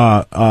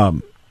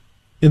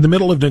in the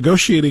middle of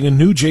negotiating a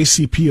new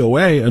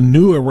JCPOA, a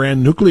new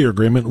Iran nuclear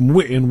agreement,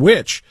 in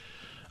which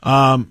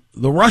the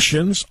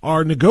Russians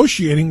are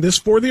negotiating this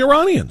for the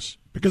Iranians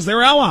because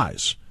they're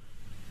allies.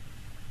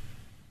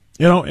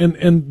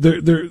 And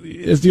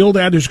as the old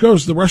adage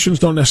goes, the Russians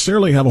don't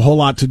necessarily have a whole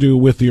lot to do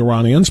with the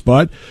Iranians,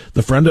 but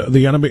the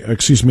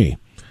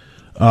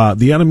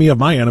The enemy of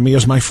my enemy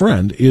is my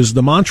friend is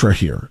the mantra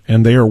here.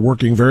 And they are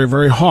working very,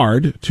 very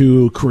hard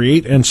to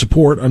create and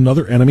support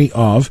another enemy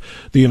of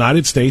the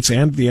United States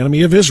and the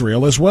enemy of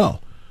Israel as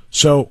well.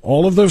 So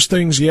all of those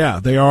things, yeah,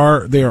 they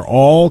are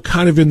all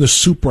kind of in the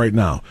soup right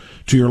now.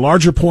 To your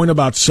larger point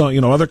about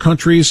other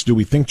countries, do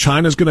we think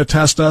China's going to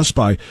test us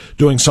by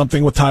doing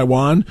something with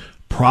Taiwan?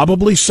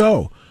 Probably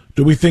so.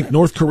 Do we think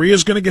North Korea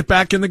is going to get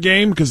back in the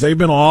game? Because they've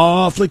been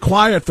awfully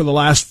quiet for the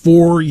last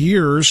 4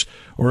 years,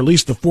 or at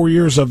least the 4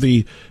 years of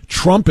the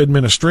Trump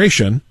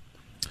administration.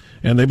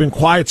 And they've been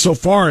quiet so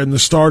far in the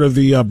start of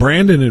the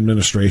Brandon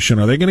administration.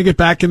 Are they going to get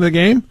back in the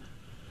game?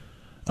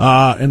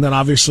 And then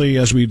obviously,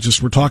 as we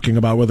just were talking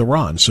about with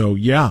Iran. So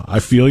yeah, I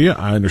feel you.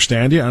 I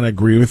understand you and I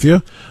agree with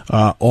you.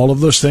 All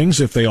of those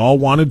things, if they all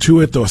wanted to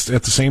at the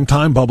same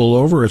time bubble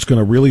over, it's going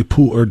to really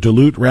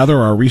dilute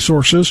our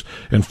resources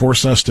and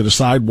force us to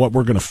decide what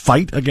we're going to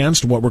fight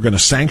against, what we're going to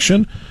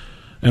sanction,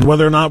 and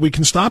whether or not we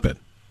can stop it,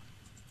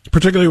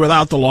 particularly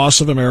without the loss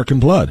of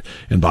American blood.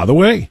 And by the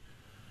way,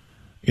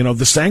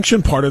 the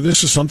sanction part of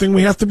this is something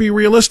we have to be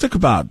realistic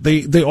about.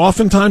 They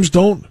oftentimes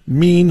don't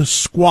mean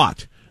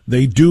squat.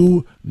 They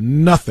do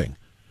nothing.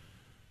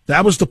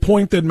 That was the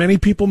point that many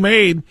people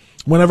made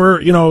whenever,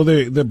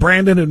 the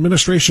Brandon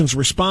administration's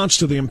response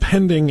to the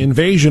impending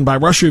invasion by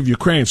Russia of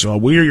Ukraine. So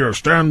we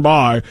stand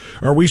by,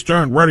 or we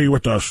stand ready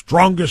with the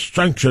strongest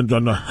sanctions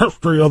in the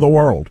history of the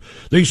world.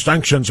 These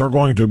sanctions are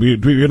going to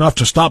be enough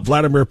to stop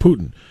Vladimir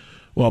Putin.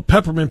 Well,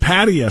 Peppermint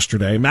Patty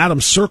yesterday, Madam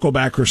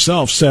Circleback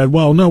herself said,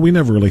 well, no, we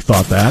never really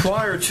thought that.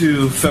 Prior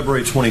to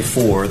February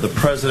 24, the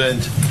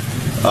President,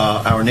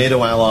 our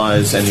NATO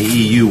allies, and the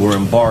EU were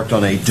embarked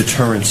on a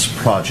deterrence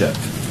project.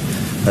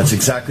 That's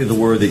exactly the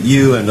word that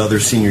you and other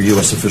senior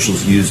U.S.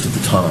 officials used at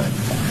the time.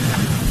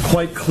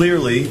 Quite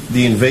clearly,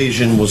 the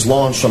invasion was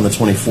launched on the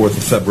 24th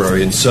of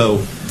February, and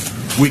so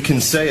we can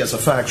say as a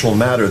factual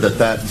matter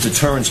that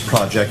deterrence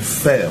project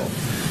failed.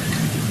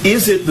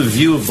 Is it the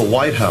view of the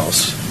White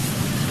House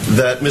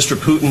that Mr.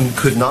 Putin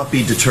could not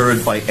be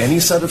deterred by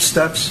any set of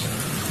steps?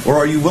 Or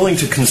are you willing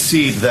to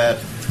concede that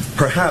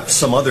perhaps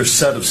some other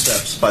set of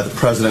steps by the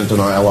President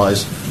and our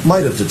allies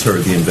might have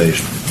deterred the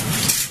invasion?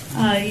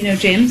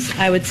 James,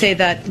 I would say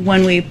that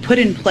when we put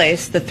in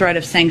place the threat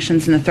of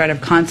sanctions and the threat of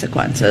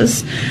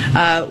consequences,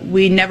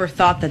 we never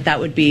thought that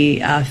would be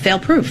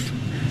fail-proof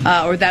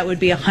or that would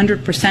be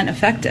 100%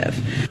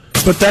 effective.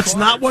 But that's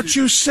not what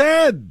you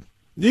said.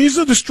 These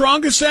are the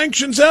strongest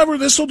sanctions ever.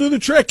 This will do the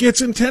trick.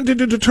 It's intended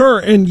to deter.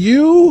 And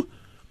you,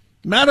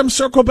 Madam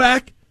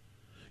Circleback,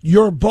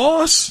 your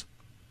boss,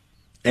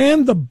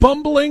 and the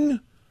bumbling,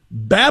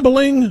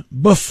 babbling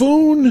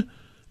buffoon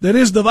that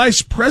is the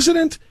vice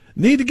president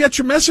need to get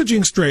your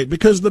messaging straight,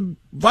 because the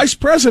vice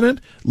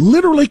president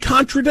literally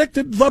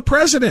contradicted the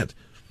president.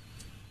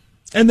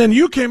 And then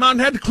you came out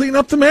and had to clean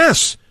up the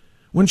mess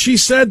when she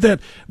said that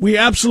we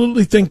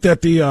absolutely think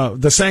that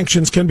the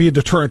sanctions can be a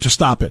deterrent to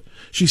stop it.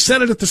 She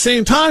said it at the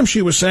same time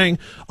she was saying,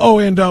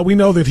 we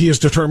know that he is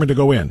determined to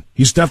go in.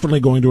 He's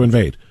definitely going to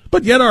invade.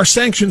 But yet our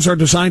sanctions are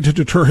designed to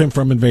deter him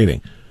from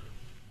invading.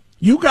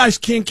 You guys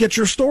can't get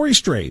your story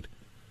straight.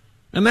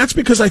 And that's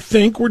because I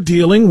think we're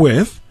dealing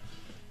with,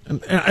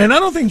 and I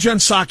don't think Jen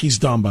Psaki's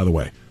dumb, by the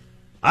way.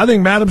 I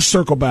think Madam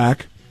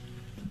Circleback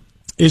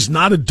is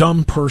not a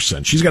dumb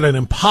person. She's got an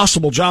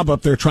impossible job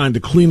up there trying to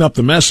clean up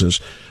the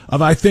messes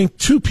of, I think,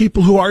 two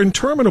people who are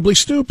interminably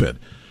stupid.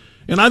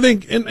 And I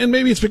think, and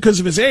maybe it's because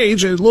of his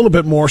age, a little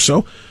bit more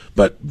so,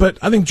 but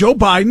I think Joe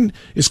Biden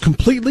is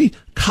completely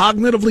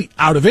cognitively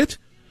out of it,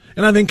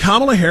 and I think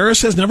Kamala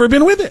Harris has never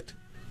been with it.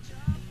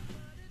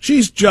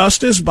 She's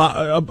just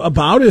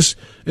about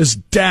as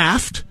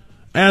daft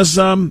as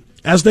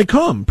they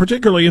come,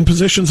 particularly in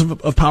positions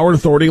of power and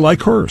authority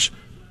like hers.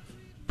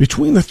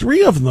 Between the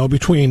three of them, though,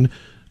 between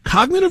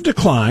cognitive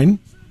decline,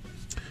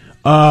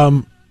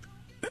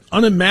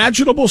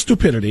 unimaginable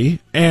stupidity,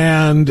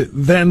 and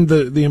then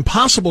the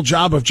impossible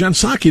job of Jen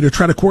Psaki to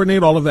try to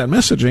coordinate all of that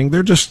messaging,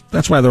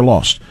 that's why they're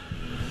lost.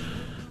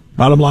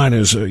 Bottom line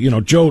is,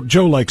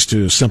 Joe likes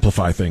to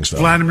simplify things, though.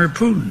 Vladimir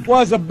Putin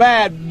was a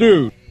bad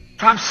dude.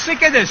 I'm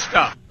sick of this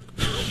stuff.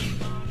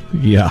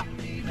 Yeah.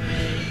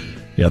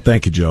 Yeah,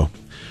 thank you, Joe.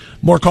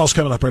 More calls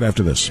coming up right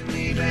after this.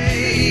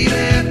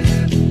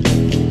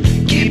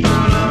 Keep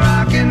on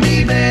rocking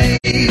me,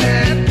 baby.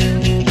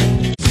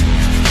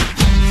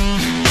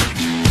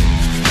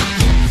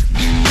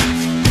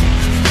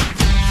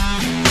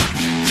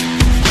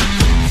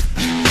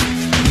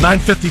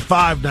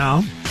 9:55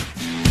 now.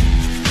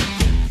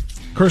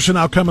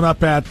 Kirsanow coming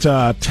up at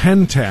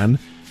 10:10.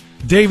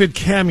 David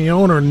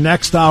Kamioner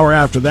next hour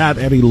after that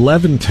at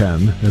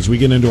 11:10 as we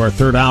get into our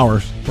third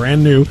hour.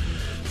 Brand new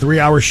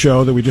 3-hour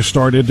show that we just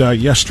started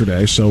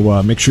yesterday.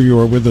 So make sure you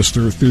are with us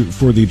through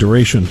for the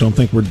duration. Don't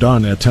think we're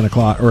done at 10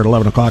 o'clock or at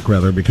 11 o'clock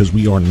rather, because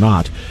we are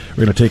not.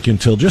 We're going to take you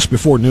until just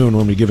before noon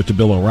when we give it to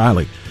Bill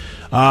O'Reilly.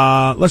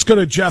 Let's go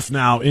to Jeff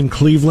now in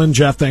Cleveland.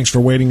 Jeff, thanks for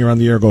waiting. You're on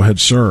the air. Go ahead,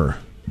 sir.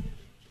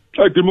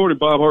 Hi, good morning,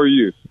 Bob. How are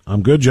you?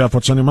 I'm good, Jeff.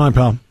 What's on your mind,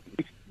 pal?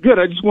 Good.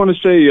 I just want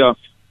to say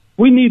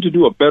we need to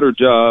do a better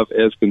job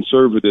as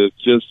conservatives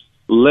just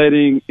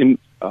letting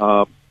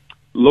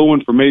low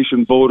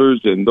information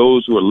voters and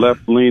those who are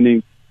left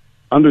leaning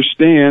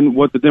understand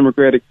what the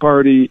Democratic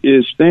Party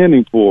is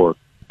standing for,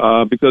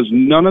 because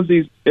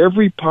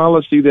every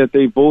policy that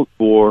they vote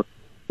for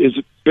is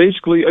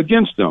basically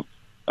against them.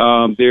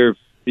 They're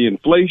the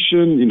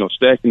inflation,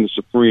 stacking the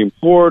Supreme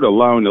Court,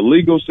 allowing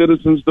illegal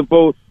citizens to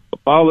vote,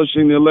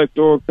 abolishing the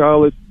Electoral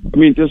College. I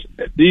mean, just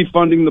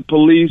defunding the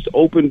police,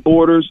 open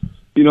borders.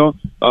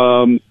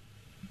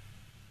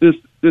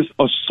 This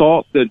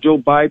assault that Joe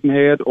Biden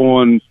had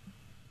on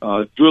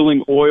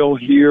drilling oil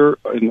here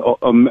and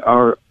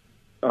our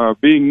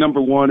being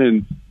number one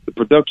in the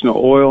production of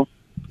oil.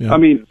 Yeah. I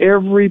mean,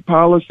 every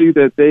policy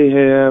that they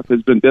have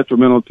has been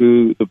detrimental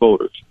to the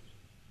voters.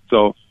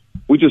 So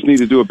we just need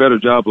to do a better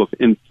job of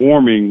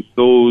informing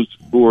those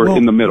who are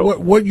in the middle.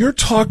 What you're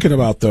talking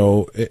about,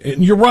 though,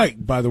 and you're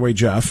right, by the way,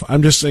 Jeff,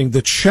 I'm just saying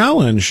the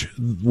challenge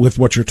with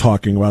what you're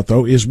talking about,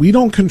 though, is we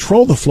don't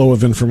control the flow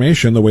of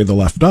information the way the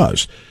left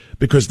does,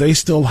 because they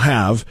still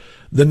have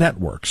the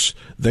networks.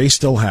 They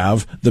still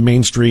have the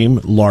mainstream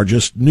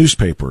largest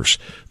newspapers.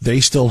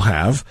 They still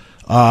have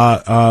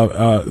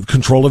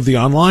control of the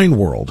online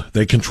world.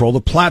 They control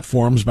the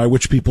platforms by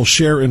which people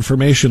share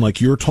information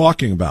like you're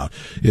talking about.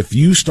 If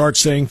you start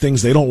saying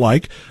things they don't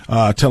like,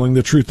 telling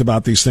the truth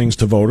about these things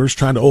to voters,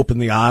 trying to open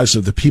the eyes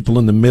of the people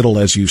in the middle,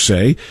 as you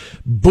say,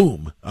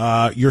 boom,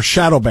 you're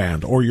shadow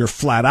banned, or you're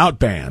flat out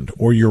banned,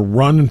 or you're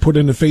run and put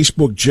into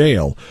Facebook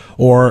jail,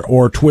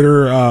 or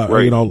Twitter,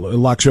 right.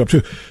 Locks you up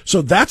too.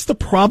 So that's the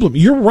problem.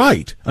 You're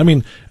right. I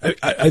mean,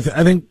 I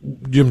think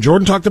Jim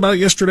Jordan talked about it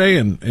yesterday,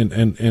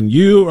 and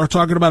you are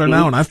talking about it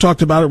now, and I've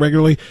talked about it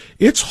regularly.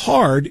 It's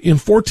hard in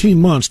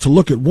 14 months to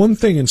look at one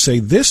thing and say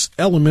this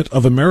element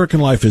of American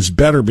life is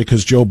better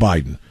because Joe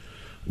Biden.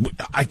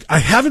 I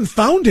haven't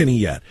found any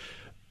yet,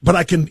 but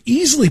I can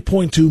easily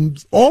point to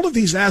all of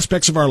these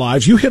aspects of our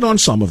lives. You hit on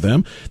some of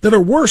them that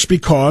are worse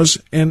because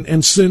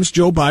and since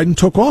Joe Biden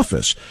took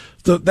office.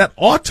 That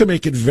ought to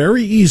make it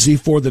very easy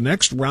for the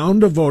next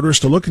round of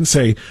voters to look and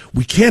say,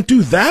 we can't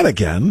do that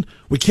again.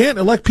 We can't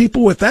elect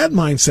people with that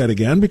mindset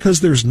again because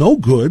there's no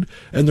good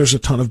and there's a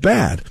ton of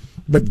bad.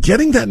 But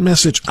getting that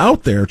message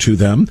out there to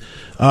them,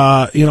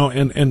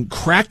 and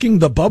cracking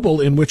the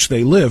bubble in which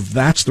they live,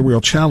 that's the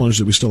real challenge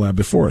that we still have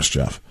before us,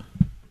 Jeff.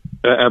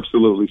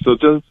 Absolutely. So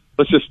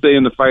let's just stay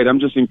in the fight. I'm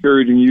just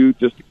encouraging you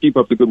just to keep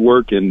up the good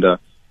work, and I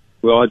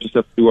just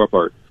have to do our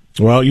part.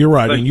 Well, you're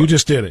right, and you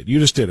just did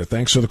it.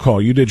 Thanks for the call.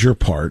 You did your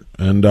part,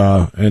 and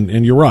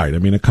you're right. I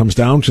mean, it comes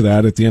down to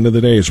that at the end of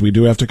the day. Is we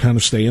do have to kind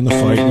of stay in the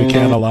fight. We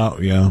can't allow.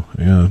 Yeah.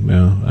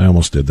 I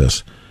almost did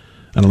this.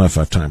 I don't know if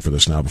I have time for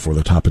this now before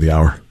the top of the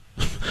hour.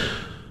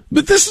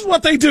 But this is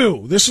what they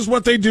do. This is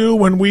what they do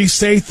when we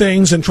say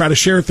things and try to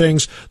share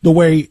things the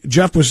way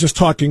Jeff was just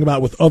talking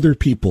about with other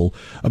people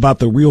about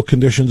the real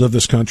conditions of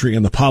this country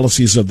and the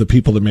policies of the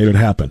people that made it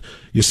happen.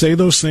 You say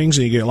those things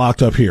and you get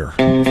locked up here.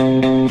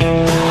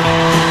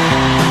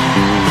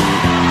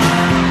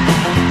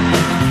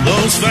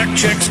 Those fact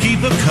checks keep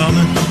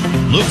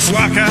a-coming. Looks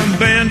like I'm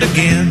banned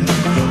again.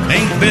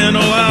 Ain't been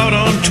allowed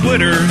on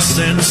Twitter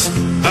since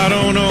I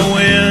don't know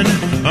when.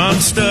 I'm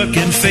stuck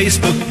in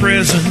Facebook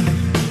prison.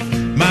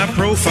 My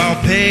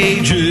profile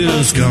page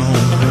is gone.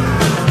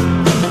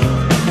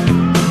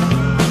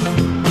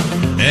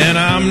 And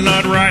I'm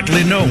not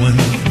rightly knowing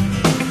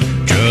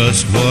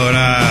just what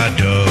I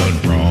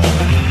done wrong.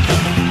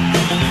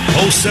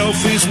 Post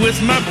selfies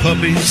with my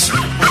puppies,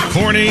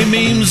 corny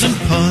memes and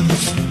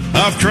puns.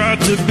 I've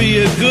tried to be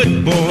a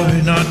good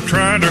boy, not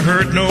trying to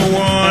hurt no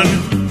one.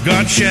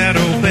 Got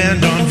shadow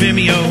banned on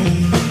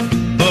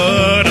Vimeo,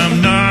 but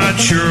I'm not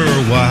sure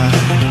why.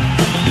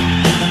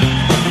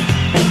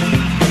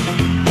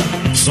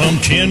 Some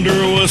tender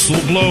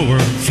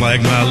whistleblower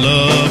flagged my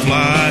love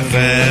life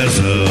as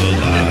a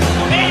lie.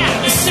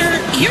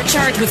 Sir, you're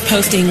charged with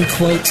posting,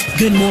 quote,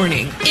 good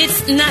morning.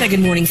 It's not a good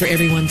morning for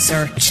everyone,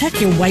 sir. Check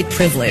your white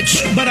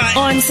privilege. But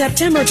On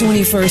September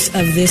 21st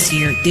of this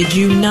year, did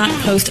you not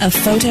post a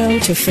photo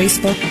to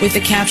Facebook with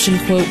the caption,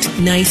 quote,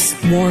 nice,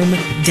 warm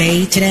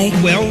day today?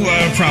 Well,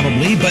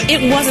 probably, but...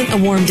 It wasn't a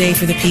warm day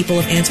for the people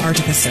of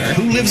Antarctica, sir.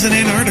 Who lives in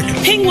Antarctica?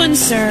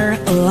 Penguins,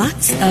 sir.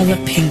 Lots of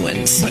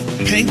penguins.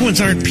 But penguins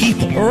aren't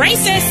people.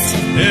 Racist!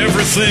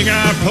 Everything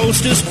I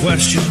post is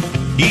questioned.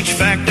 Each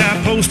fact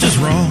I post is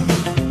wrong.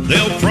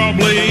 They'll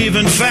probably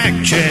even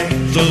fact check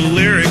the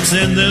lyrics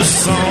in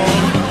this song.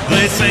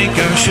 They think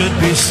I should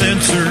be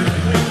censored,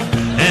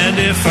 and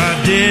if I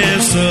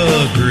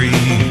disagree,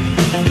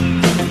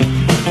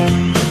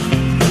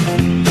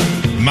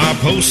 my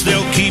posts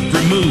they'll keep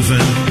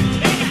removing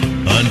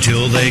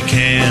until they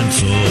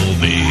cancel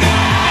me.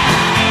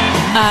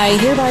 I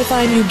hereby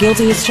find you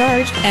guilty as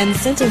charged and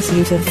sentence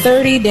you to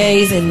 30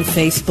 days in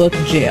Facebook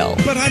jail.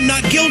 But I'm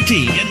not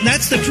guilty, and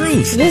that's the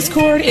truth. This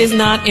court is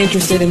not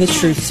interested in the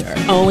truth, sir.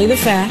 Only the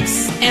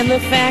facts. And the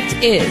fact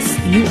is,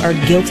 you are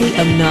guilty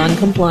of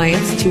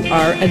non-compliance to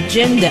our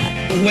agenda.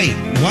 Wait,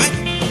 what?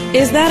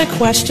 Is that a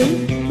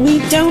question? We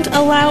don't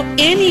allow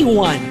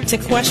anyone to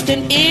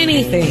question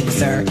anything,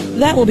 sir.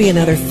 That will be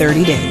another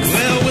 30 days.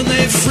 Well, when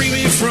they free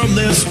me from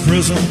this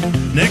prison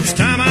next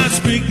time I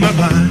speak my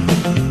mind.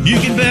 You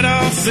can bet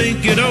I'll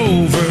think it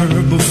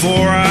over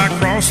before I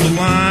cross the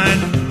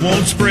line.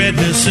 Won't spread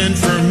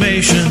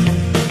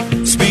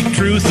misinformation, speak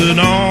truth in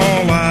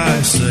all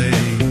I say.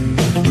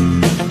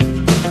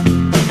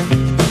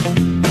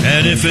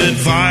 And if it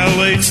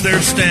violates their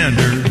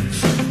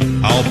standards,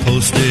 I'll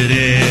post it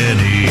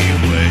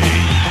anyway.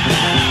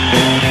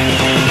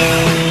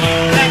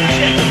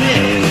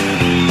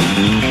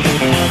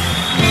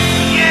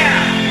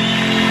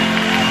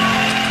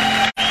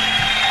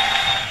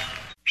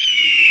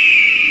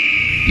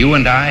 You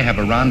and I have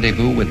a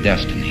rendezvous with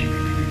destiny.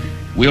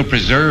 We'll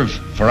preserve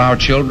for our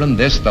children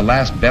this, the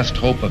last best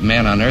hope of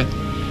man on earth,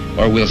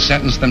 or we'll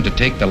sentence them to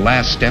take the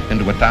last step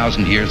into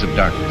 1,000 years of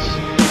darkness.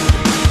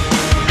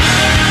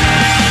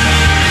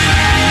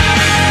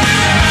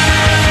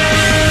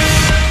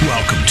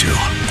 Welcome to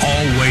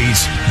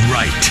Always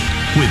Right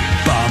with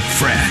Bob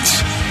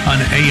France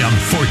on AM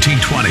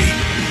 1420.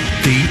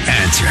 The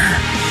Answer.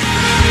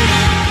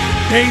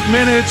 8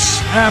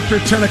 minutes after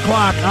 10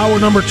 o'clock. Hour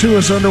number 2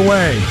 is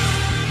underway.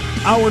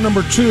 Hour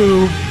number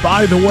 2,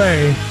 by the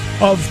way,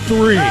 of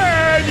 3.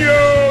 And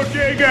you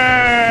dig it!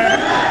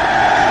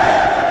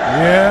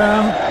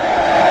 Yeah.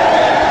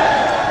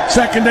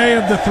 Second day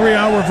of the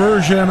 3-hour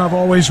version of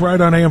Always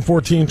Right on AM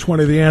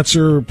 1420. The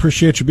Answer.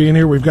 Appreciate you being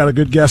here. We've got a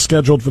good guest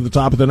scheduled for the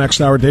top of the next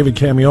hour. David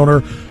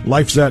Kamioner,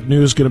 Lifezette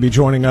News, going to be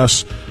joining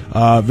us.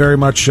 Very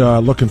much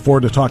looking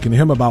forward to talking to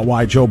him about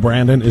why Joe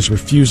Brandon is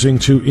refusing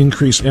to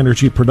increase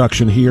energy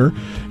production here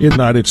in the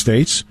United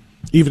States,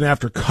 even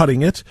after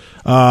cutting it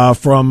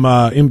from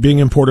being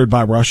imported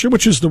by Russia,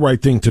 which is the right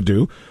thing to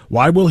do.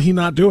 Why will he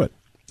not do it?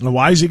 And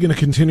why is he going to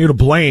continue to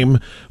blame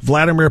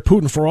Vladimir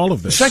Putin for all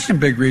of this? The second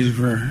big reason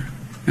for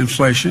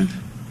inflation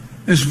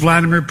is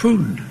Vladimir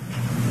Putin.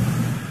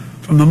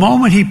 From the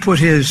moment he put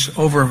his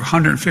over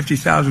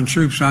 150,000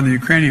 troops on the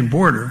Ukrainian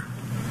border,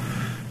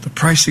 the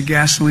price of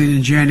gasoline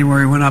in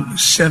January went up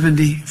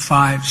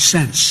 75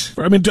 cents.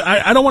 I mean,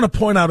 I don't want to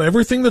point out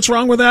everything that's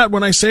wrong with that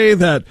when I say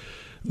that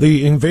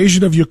the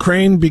invasion of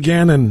Ukraine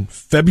began in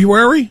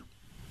February.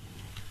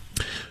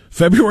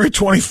 February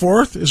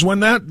 24th is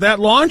when that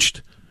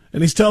launched.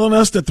 And he's telling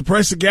us that the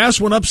price of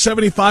gas went up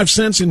 75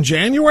 cents in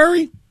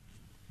January?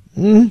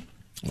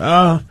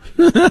 I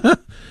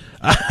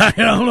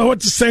don't know what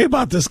to say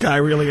about this guy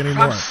really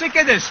anymore. I'm sick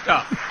of this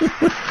stuff.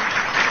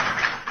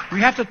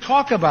 We have to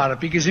talk about it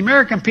because the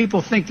American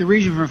people think the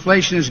reason for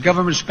inflation is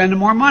government spending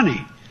more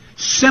money.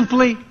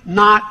 Simply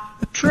not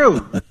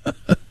true.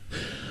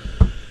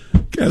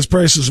 Gas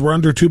prices were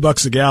under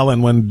 $2 a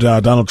gallon when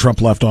Donald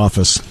Trump left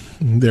office.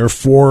 They're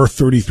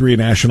 $4.33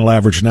 national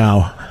average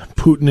now.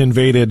 Putin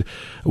invaded,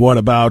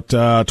 about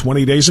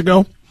 20 days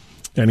ago?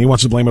 And he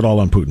wants to blame it all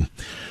on Putin.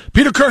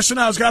 Peter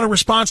Kirsanow has got a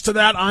response to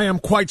that, I am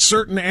quite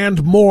certain,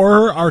 and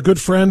more. Our good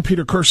friend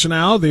Peter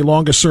Kirsanow, the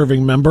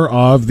longest-serving member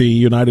of the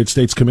United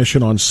States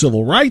Commission on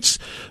Civil Rights,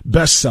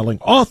 best-selling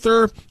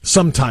author,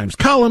 sometimes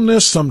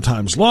columnist,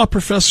 sometimes law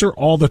professor,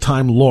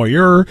 all-the-time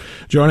lawyer,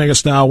 joining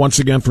us now once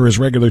again for his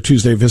regular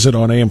Tuesday visit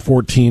on AM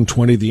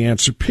 1420, The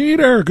Answer.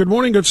 Peter, good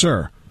morning, good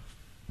sir.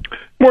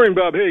 Morning,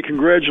 Bob. Hey,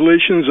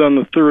 congratulations on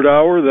the third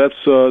hour.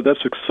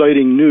 That's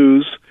exciting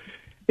news.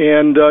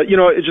 And,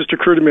 it just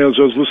occurred to me as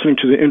I was listening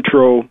to the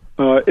intro,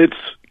 it's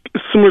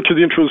similar to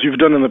the intros you've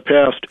done in the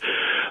past.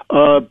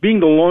 Being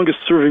the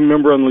longest-serving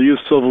member on the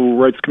U.S. Civil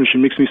Rights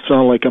Commission makes me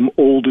sound like I'm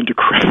old and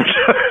decrepit.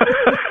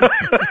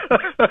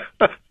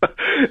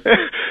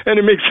 And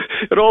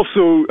it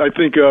also, I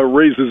think,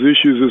 raises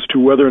issues as to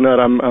whether or not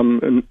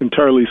I'm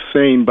entirely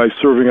sane by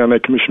serving on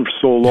that commission for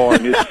so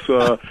long. It's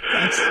the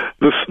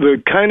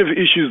kind of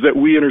issues that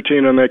we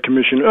entertain on that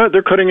commission.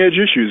 They're cutting-edge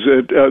issues.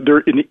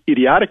 They're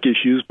idiotic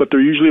issues, but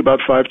they're usually about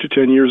 5 to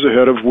 10 years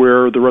ahead of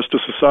where the rest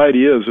of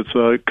society is. It's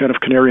a kind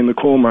of canary in the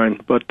coal mine.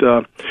 But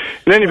in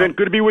any event,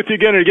 good to be with you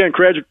again. And again,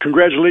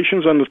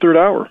 congratulations on the third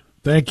hour.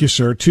 Thank you,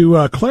 sir.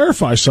 To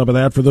clarify some of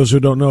that, for those who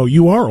don't know,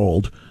 you are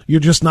old. You're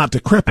just not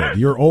decrepit.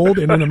 You're old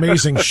and in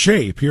amazing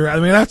shape.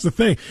 That's the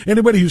thing.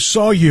 Anybody who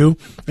saw you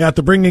at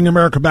the Bringing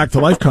America Back to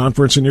Life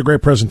conference and your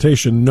great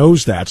presentation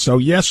knows that. So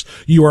yes,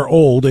 you are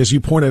old, as you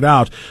pointed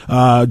out.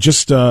 Entered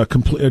your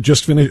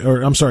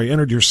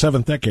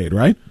 7th decade,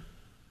 right?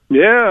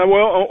 Yeah,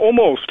 well,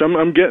 almost.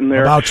 I'm getting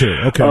there. About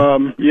to, okay.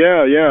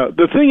 Yeah.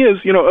 The thing is,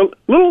 a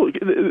little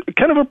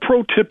kind of a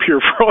pro tip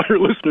here for all your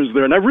listeners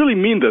there, and I really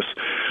mean this.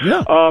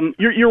 Yeah.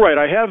 You're right.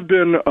 I have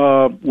been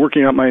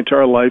working out my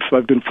entire life.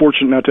 I've been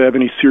fortunate not to have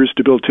any serious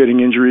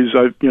debilitating injuries.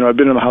 I've been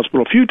in the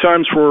hospital a few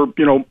times for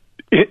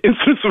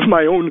incidents of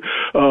my own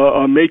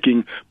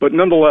making, but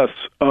nonetheless,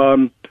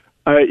 I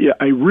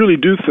really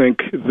do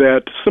think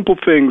that simple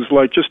things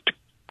like just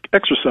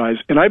exercise,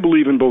 and I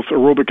believe in both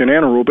aerobic and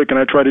anaerobic, and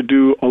I try to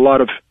do a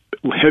lot of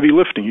heavy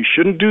lifting. You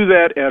shouldn't do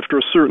that after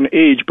a certain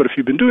age, but if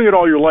you've been doing it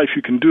all your life,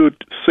 you can do it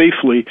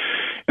safely.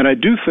 And I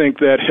do think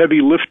that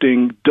heavy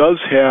lifting does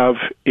have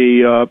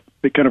a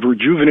kind of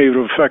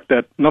rejuvenative effect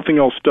that nothing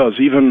else does,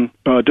 even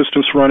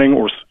distance running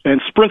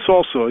and sprints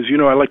also. As you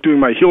know, I like doing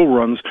my hill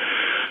runs.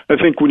 I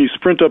think when you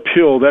sprint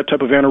uphill, that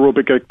type of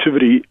anaerobic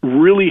activity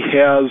really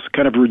has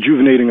kind of a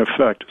rejuvenating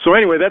effect. So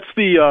anyway, that's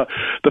the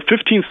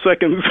 15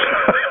 seconds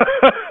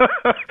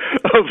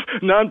of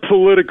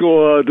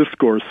non-political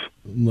discourse.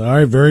 All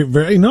right, very,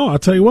 very. No, I'll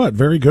tell you what,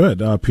 very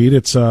good, Pete.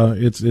 It's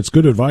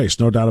good advice,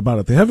 no doubt about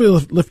it. The heavy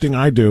lifting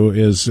I do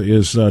is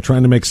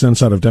trying to make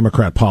sense out of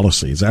Democrat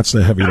policies. That's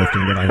the heavy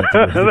lifting that I have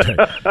to do every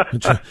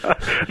day.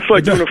 It's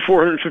like doing a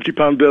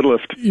 450-pound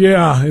deadlift.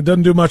 Yeah, it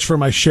doesn't do much for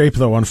my shape,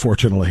 though.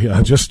 Unfortunately,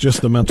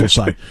 just the mental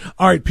side.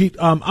 All right, Pete.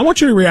 I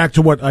want you to react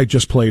to what I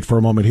just played for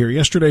a moment here.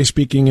 Yesterday,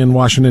 speaking in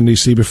Washington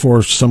D.C.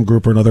 before some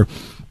group or another,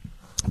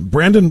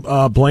 Brandon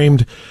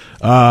blamed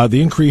the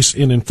increase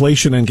in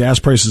inflation and gas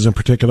prices in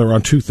particular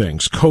on two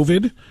things,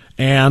 COVID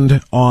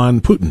and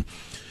on Putin.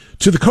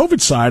 To the COVID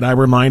side, I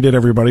reminded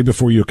everybody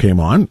before you came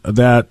on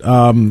that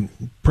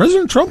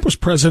President Trump was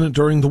president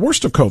during the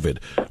worst of COVID.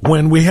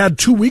 When we had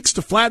 2 weeks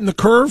to flatten the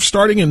curve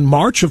starting in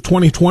March of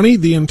 2020,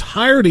 the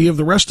entirety of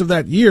the rest of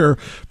that year,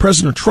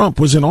 President Trump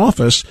was in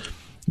office.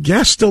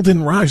 Gas still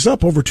didn't rise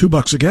up over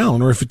 $2 a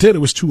gallon, or if it did, it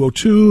was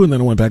 $2.02, and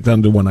then it went back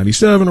down to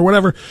 $1.97 or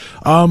whatever.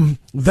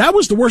 That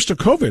was the worst of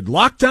COVID.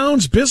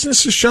 Lockdowns,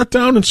 businesses shut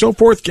down, and so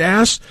forth.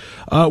 Gas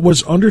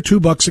was under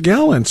 $2 a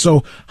gallon.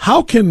 So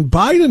how can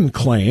Biden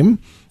claim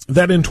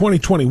that in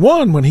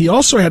 2021, when he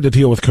also had to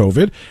deal with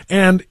COVID,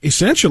 and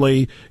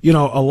essentially,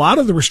 a lot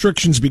of the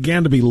restrictions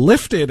began to be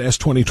lifted as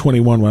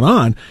 2021 went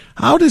on,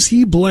 how does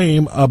he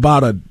blame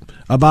about a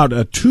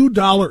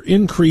 $2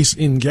 increase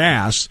in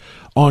gas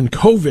on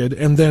COVID,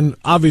 and then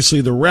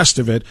obviously the rest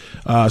of it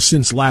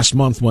since last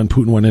month when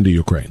Putin went into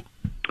Ukraine?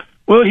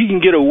 Well, he can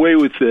get away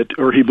with it,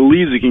 or he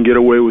believes he can get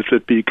away with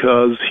it,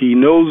 because he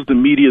knows the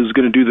media is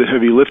going to do the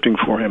heavy lifting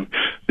for him.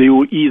 They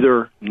will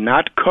either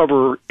not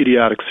cover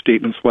idiotic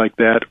statements like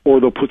that, or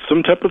they'll put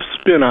some type of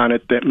spin on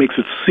it that makes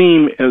it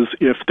seem as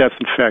if that's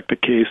in fact the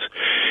case.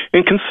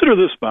 And consider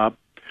this, Bob.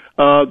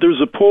 There's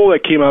a poll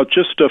that came out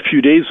just a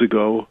few days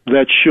ago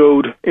that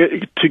showed,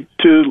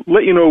 to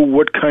let you know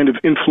what kind of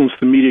influence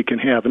the media can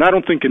have. And I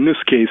don't think in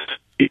this case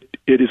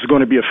it is going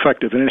to be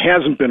effective, and it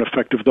hasn't been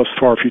effective thus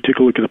far if you take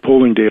a look at the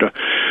polling data.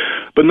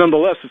 But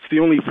nonetheless, it's the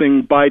only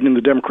thing Biden and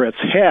the Democrats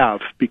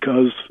have,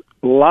 because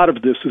a lot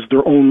of this is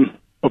their own,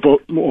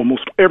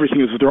 almost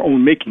everything is their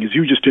own making. As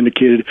you just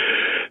indicated,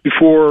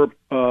 before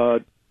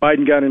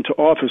Biden got into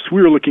office,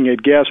 we were looking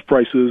at gas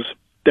prices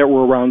that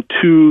were around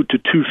 $2 to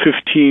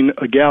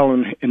 $2.15 a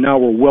gallon, and now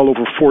we're well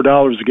over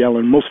 $4 a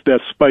gallon. Most of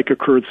that spike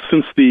occurred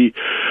since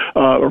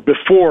or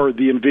before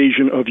the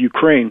invasion of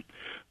Ukraine.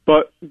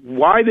 But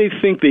why they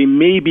think they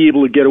may be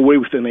able to get away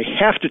with it, and they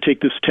have to take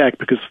this tack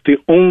because it's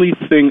the only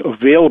thing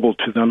available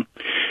to them,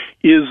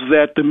 is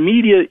that the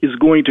media is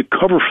going to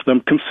cover for them.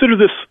 Consider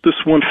this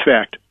one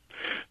fact.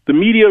 The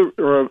media,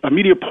 or a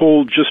media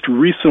poll just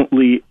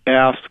recently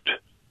asked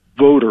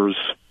voters,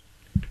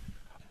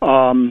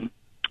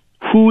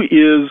 who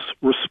is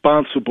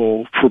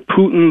responsible for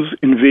Putin's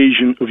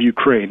invasion of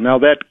Ukraine? Now,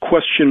 that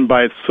question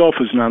by itself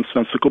is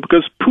nonsensical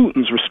because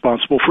Putin's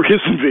responsible for his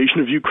invasion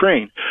of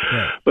Ukraine.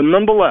 Yeah. But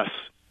nonetheless,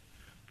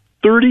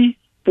 34%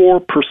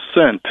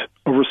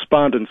 of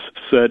respondents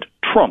said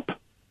Trump.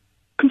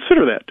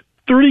 Consider that.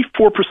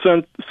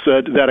 34%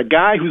 said that a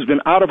guy who's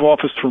been out of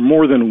office for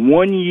more than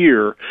 1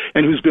 year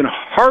and who's been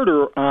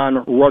harder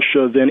on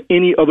Russia than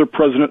any other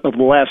president of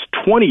the last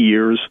 20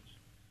 years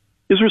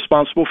is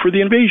responsible for the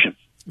invasion.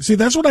 See,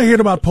 that's what I hate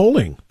about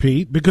polling,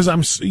 Pete, because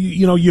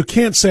you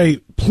can't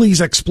say,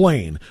 please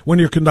explain when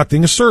you're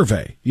conducting a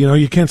survey.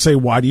 You can't say,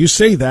 why do you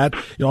say that?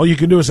 All you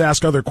can do is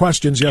ask other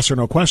questions, yes or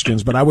no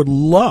questions, but I would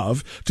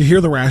love to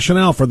hear the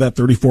rationale for that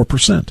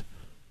 34%.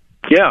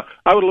 Yeah,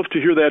 I would love to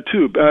hear that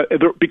too,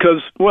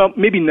 because, well,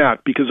 maybe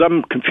not, because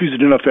I'm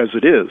confused enough as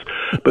it is.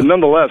 But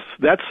nonetheless,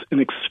 that's an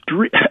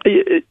extreme.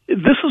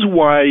 This is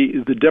why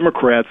the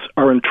Democrats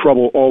are in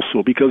trouble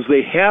also, because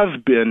they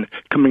have been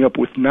coming up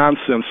with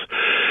nonsense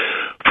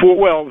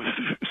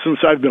since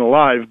I've been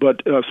alive,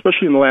 but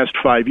especially in the last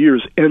 5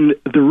 years. And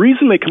the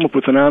reason they come up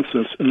with the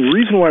nonsense, and the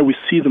reason why we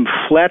see them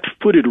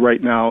flat-footed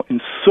right now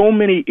in so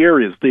many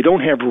areas, they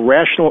don't have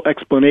rational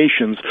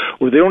explanations,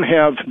 or they don't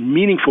have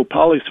meaningful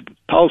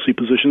policy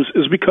positions,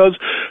 is because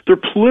their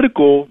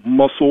political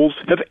muscles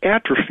have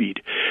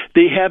atrophied.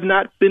 They have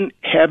not been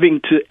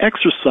having to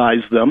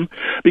exercise them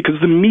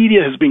because the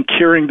media has been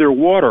carrying their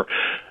water,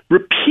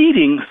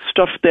 repeating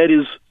stuff that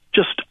is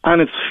just on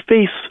its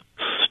face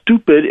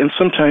stupid and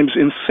sometimes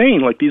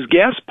insane, like these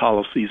gas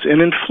policies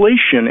and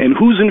inflation and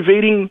who's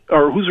invading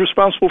or who's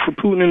responsible for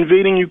Putin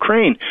invading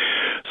Ukraine.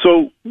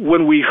 So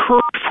when we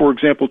heard, for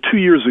example, 2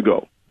 years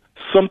ago,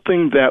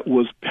 something that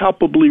was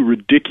palpably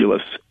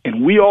ridiculous,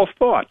 and we all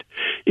thought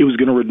it was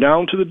going to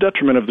redound to the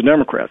detriment of the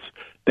Democrats,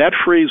 that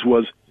phrase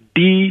was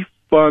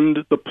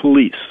defund the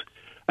police.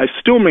 I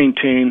still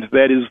maintain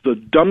that is the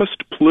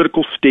dumbest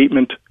political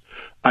statement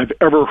I've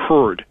ever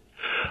heard.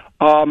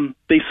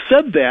 They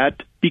said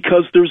that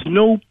because there's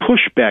no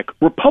pushback.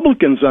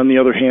 Republicans, on the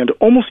other hand,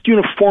 almost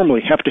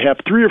uniformly have to have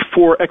 3 or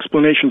 4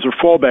 explanations or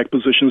fallback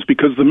positions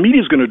because the media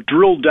is going to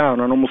drill down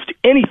on almost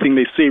anything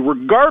they say,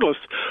 regardless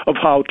of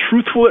how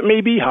truthful it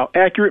may be, how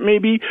accurate it may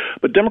be.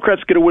 But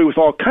Democrats get away with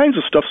all kinds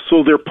of stuff,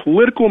 so their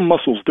political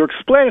muscles, their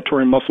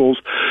explanatory muscles,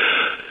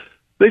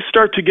 they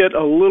start to get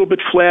a little bit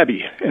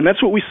flabby. And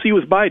that's what we see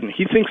with Biden.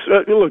 He thinks,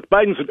 look,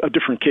 Biden's a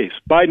different case.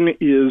 Biden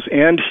is,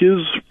 and his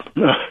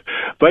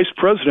vice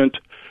president,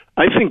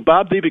 I think,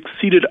 Bob, they've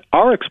exceeded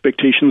our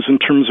expectations in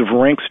terms of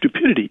rank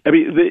stupidity. I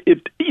mean,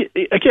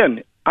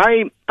 again,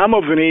 I'm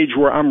of an age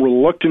where I'm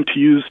reluctant to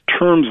use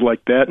terms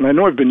like that, and I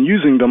know I've been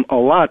using them a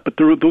lot, but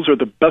those are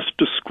the best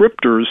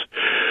descriptors,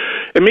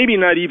 and maybe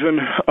not even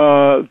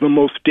the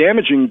most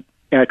damaging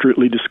accurate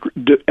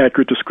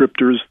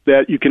descriptors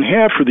that you can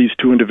have for these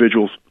two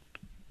individuals.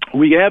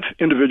 We have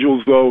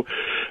individuals, though,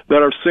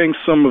 that are saying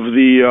some of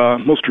the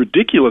most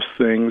ridiculous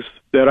things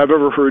that I've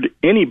ever heard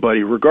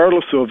anybody,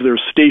 regardless of their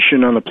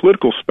station on the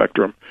political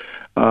spectrum,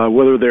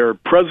 whether they're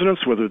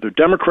presidents, whether they're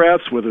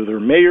Democrats, whether they're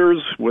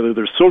mayors, whether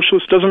they're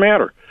socialists, doesn't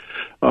matter.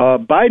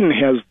 Biden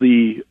has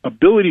the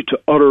ability to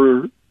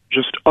utter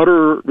just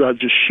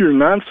sheer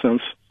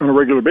nonsense on a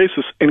regular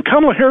basis, and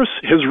Kamala Harris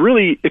has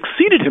really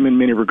exceeded him in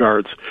many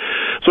regards.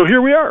 So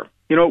here we are.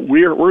 You know,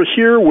 we're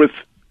here with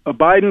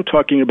Biden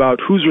talking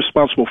about who's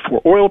responsible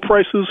for oil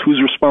prices,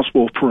 who's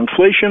responsible for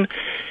inflation,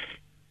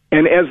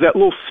 and as that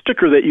little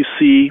sticker that you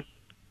see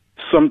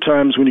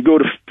sometimes when you go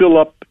to fill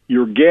up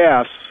your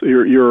gas,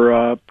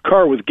 your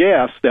car with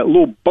gas, that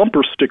little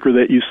bumper sticker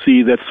that you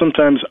see that's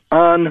sometimes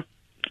on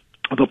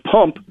the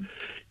pump,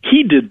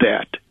 he did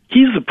that.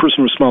 He's the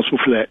person responsible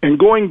for that. And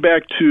going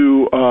back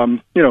to,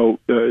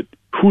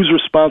 who's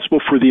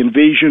responsible for the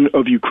invasion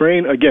of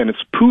Ukraine, again,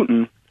 it's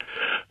Putin,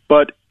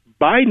 but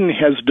Biden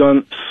has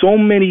done so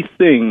many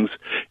things,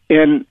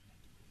 and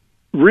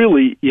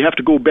really, you have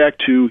to go back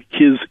to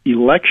his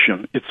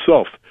election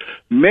itself.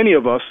 Many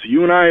of us,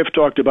 you and I have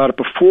talked about it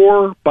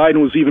before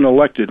Biden was even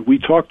elected. We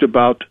talked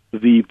about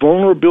the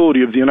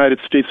vulnerability of the United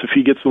States if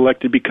he gets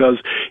elected because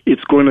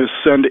it's going to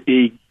send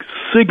a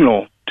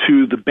signal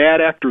to the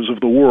bad actors of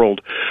the world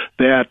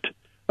that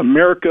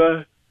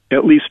America,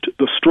 at least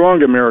the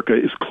strong America,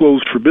 is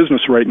closed for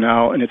business right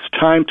now, and it's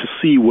time to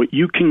see what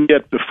you can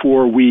get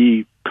before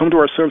we come to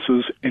our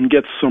senses and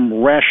get some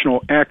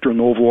rational actor in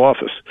the Oval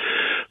Office.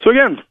 So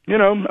again,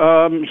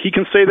 he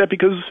can say that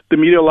because the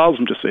media allows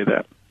him to say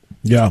that.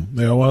 Yeah,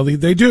 well,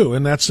 they do,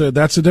 and that's a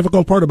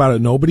difficult part about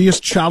it. Nobody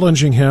is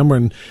challenging him,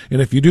 and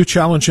if you do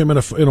challenge him in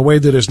a way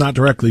that is not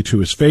directly to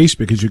his face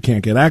because you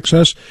can't get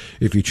access,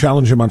 if you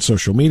challenge him on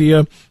social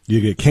media,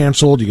 you get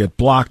canceled, you get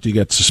blocked, you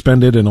get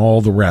suspended, and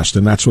all the rest,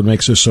 and that's what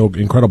makes this so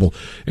incredible,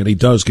 and he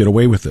does get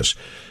away with this.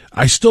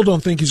 I still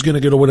don't think he's going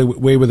to get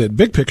away with it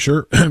big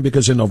picture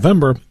because in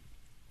November,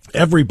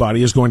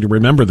 everybody is going to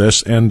remember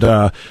this, and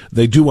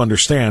they do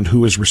understand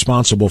who is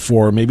responsible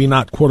for maybe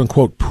not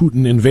quote-unquote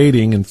Putin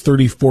invading, and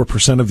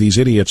 34% of these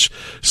idiots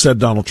said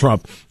Donald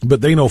Trump, but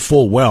they know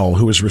full well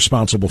who is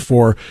responsible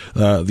for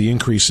the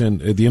increase in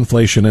the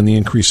inflation and the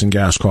increase in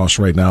gas costs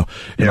right now,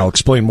 and I'll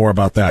explain more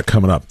about that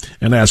coming up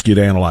and ask you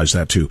to analyze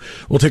that too.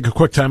 We'll take a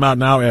quick time out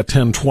now at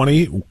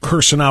 10:20.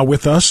 Kirsanow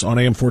with us on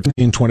AM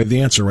 1420.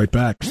 The Answer, right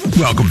back.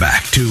 Welcome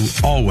back to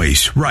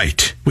Always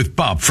Right with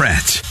Bob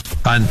France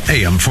on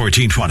AM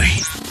 1420.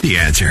 The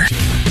Answer.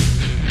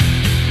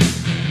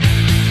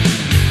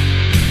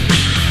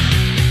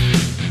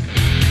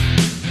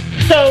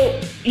 So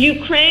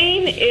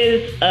Ukraine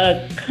is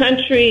a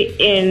country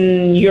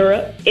in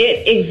Europe.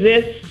 It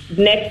exists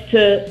next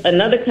to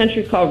another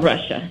country called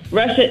Russia.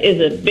 Russia is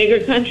a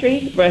bigger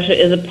country. Russia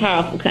is a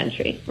powerful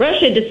country.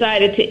 Russia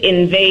decided to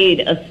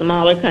invade a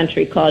smaller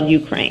country called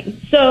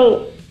Ukraine.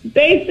 So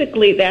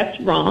basically that's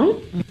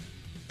wrong.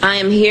 I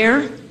am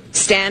here,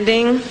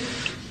 standing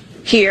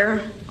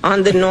here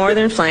on the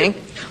northern flank,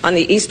 on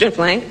the eastern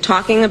flank,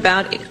 talking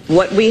about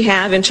what we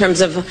have in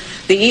terms of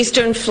the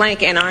eastern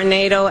flank and our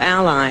NATO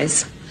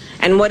allies,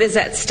 and what is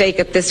at stake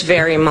at this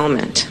very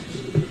moment.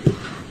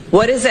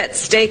 What is at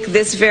stake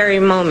this very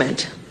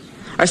moment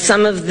are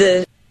some of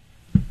the...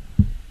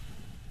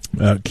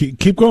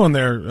 Keep going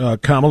there,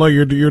 Kamala.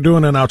 You're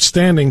doing an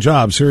outstanding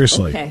job,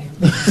 seriously. Okay.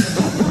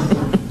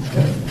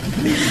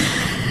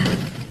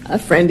 A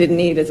friend in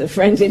need is a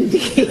friend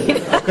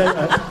indeed.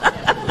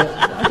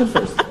 I can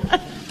first.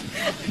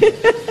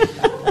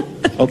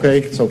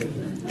 Okay, so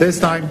this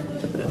time.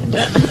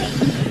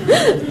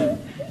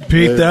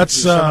 Pete,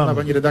 that's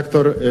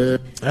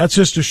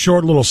just a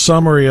short little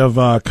summary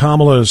of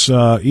Kamala's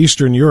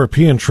Eastern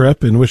European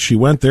trip, in which she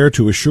went there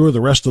to assure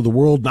the rest of the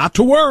world not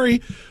to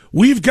worry.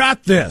 We've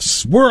got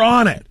this. We're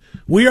on it.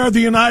 We are the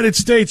United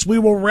States. We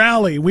will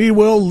rally. We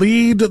will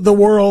lead the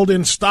world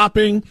in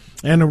stopping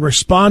and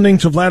responding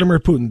to Vladimir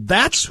Putin.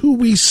 That's who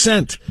we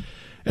sent.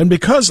 And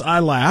because I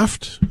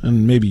laughed,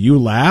 and maybe you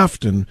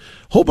laughed, and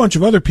whole bunch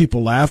of other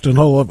people laughed and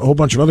a whole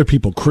bunch of other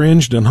people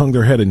cringed and hung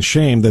their head in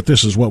shame that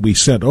this is what we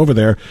said over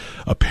there.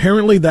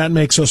 Apparently that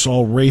makes us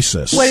all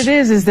racist. What it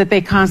is that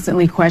they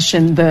constantly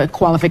question the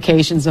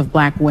qualifications of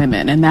black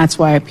women, and that's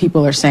why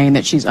people are saying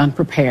that she's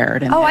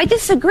unprepared. And I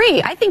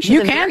disagree. I think she's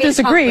You can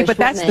disagree, but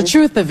that's the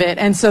truth of it.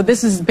 And so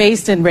this is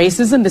based in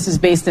racism. This is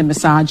based in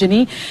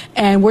misogyny.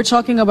 And we're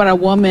talking about a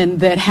woman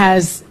that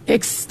has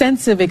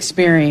extensive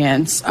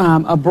experience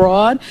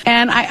abroad.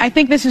 And I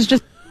think this is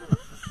just...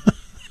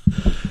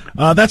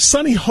 That's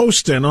Sunny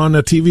Hostin on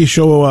a TV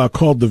show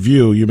called The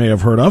View, you may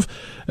have heard of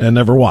and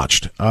never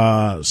watched.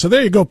 So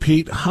there you go,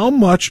 Pete. How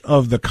much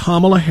of the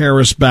Kamala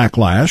Harris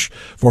backlash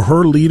for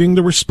her leading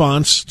the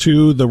response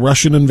to the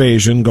Russian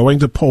invasion, going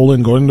to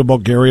Poland, going to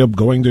Bulgaria,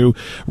 going to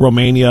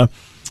Romania,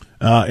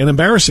 and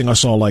embarrassing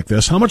us all like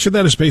this, how much of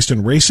that is based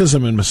in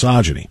racism and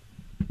misogyny?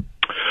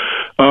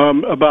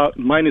 About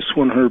minus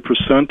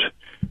 100%.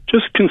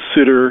 Just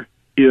consider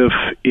if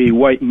a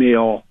white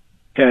male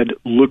had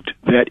looked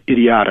that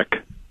idiotic.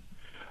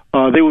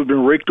 They would have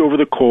been raked over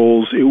the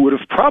coals. It would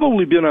have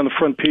probably been on the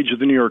front page of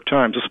the New York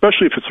Times,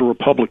 especially if it's a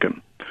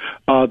Republican.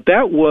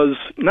 That was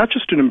not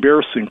just an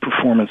embarrassing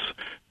performance.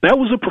 That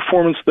was a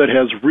performance that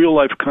has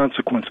real-life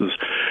consequences.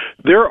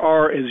 There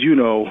are, as you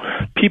know,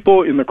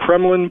 people in the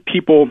Kremlin,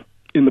 people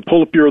in the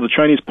Politburo, the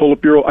Chinese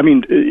Politburo. I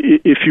mean,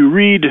 if you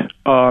read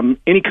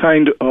any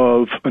kind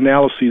of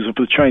analyses of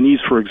the Chinese,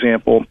 for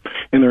example,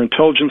 and their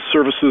intelligence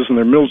services and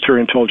their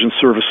military intelligence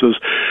services,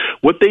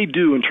 what they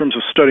do in terms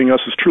of studying us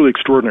is truly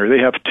extraordinary.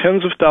 They have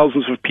tens of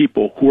thousands of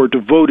people who are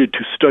devoted to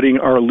studying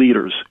our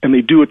leaders, and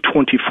they do it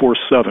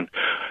 24/7.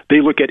 They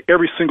look at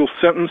every single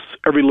sentence,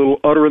 every little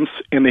utterance,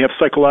 and they have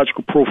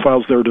psychological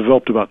profiles that are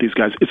developed about these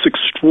guys. It's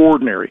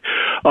extraordinary.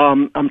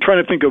 I'm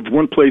trying to think of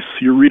one place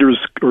your readers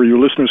or your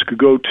listeners could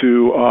go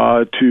to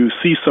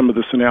see some of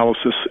this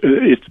analysis.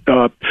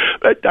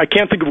 I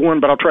can't think of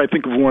one, but I'll try to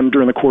think of one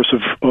during the course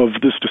of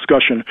this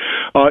discussion.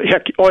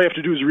 Heck, all you have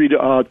to do is read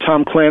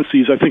Tom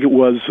Clancy's, I think it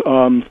was,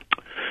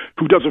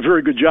 who does a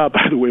very good job,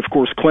 by the way, of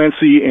course.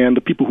 Clancy and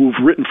the people who've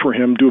written for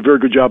him do a very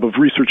good job of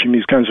researching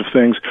these kinds of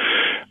things,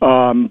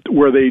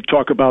 where they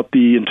talk about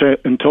the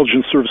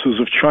intelligence services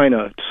of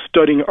China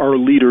studying our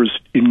leaders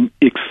in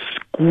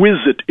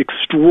exquisite,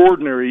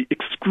 extraordinary,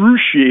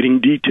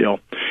 excruciating detail.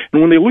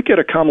 And when they look at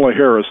a Kamala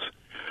Harris,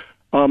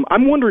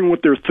 I'm wondering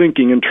what they're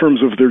thinking in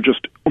terms of their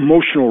just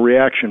emotional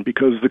reaction,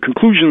 because the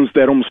conclusions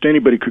that almost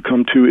anybody could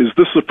come to is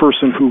this is a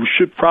person who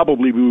should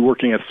probably be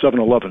working at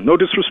 7-Eleven. No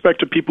disrespect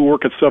to people who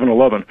work at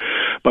 7-Eleven,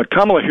 but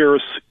Kamala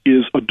Harris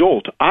is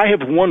adult. I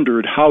have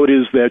wondered how it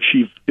is that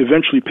she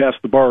eventually passed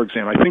the bar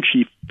exam. I think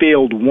she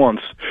failed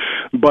once,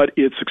 but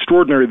it's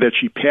extraordinary that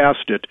she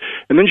passed it.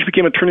 And then she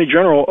became Attorney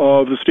General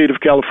of the state of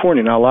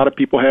California. Now, a lot of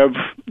people have,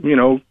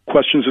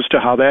 questions as to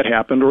how that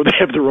happened, or they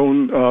have their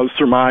own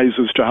surmise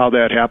as to how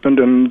that happened.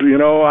 And,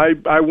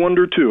 I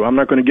wonder, too. I'm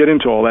not going to get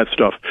into all that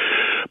stuff.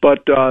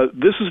 But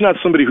this is not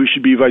somebody who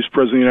should be Vice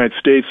President of the United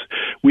States.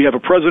 We have a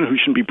president who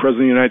shouldn't be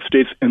President of the United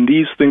States, and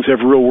these things have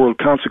real-world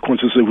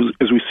consequences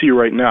as we see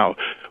right now.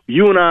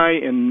 You and I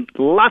and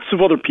lots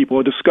of other people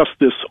have discussed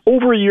this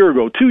over a year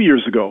ago, 2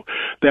 years ago,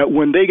 that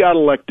when they got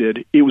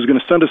elected, it was going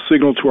to send a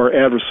signal to our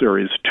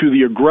adversaries, to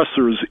the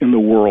aggressors in the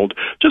world.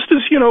 Just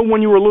as,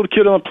 when you were a little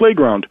kid on the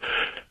playground.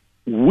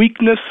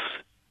 Weakness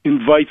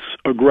invites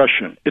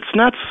aggression. It's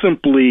not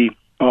simply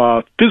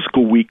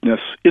physical weakness,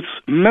 it's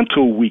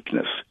mental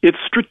weakness, it's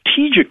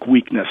strategic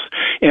weakness,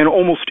 and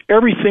almost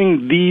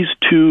everything these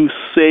two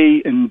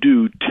say and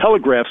do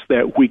telegraphs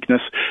that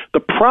weakness.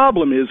 The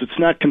problem is it's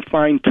not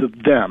confined to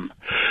them.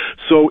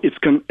 So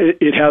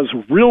it has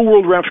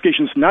real-world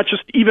ramifications, not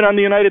just even on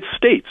the United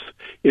States.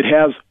 It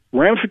has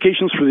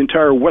ramifications for the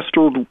entire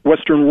Western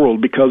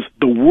world, because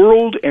the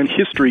world and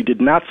history did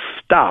not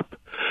stop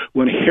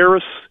when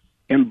Harris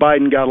and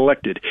Biden got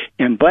elected.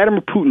 And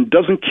Vladimir Putin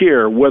doesn't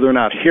care whether or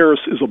not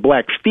Harris is a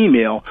black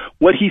female.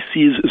 What he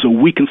sees is a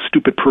weak and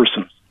stupid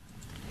person.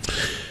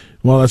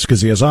 Well, that's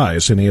because he has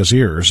eyes and he has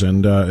ears,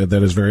 and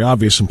that is very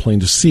obvious and plain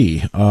to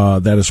see.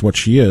 That is what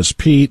she is.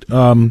 Pete,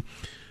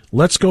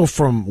 let's go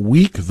from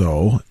weak,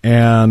 though,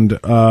 and,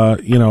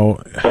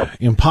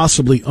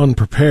 impossibly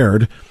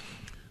unprepared,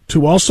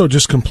 to also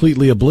just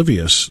completely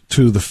oblivious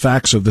to the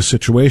facts of the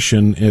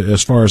situation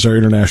as far as our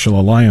international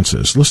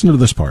alliances. Listen to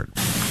this part.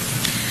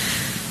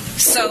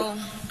 So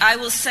I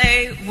will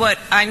say what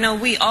I know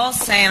we all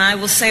say, and I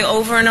will say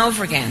over and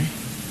over again.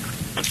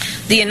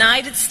 The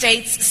United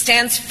States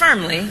stands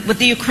firmly with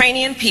the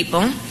Ukrainian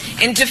people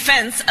in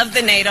defense of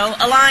the NATO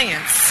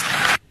alliance.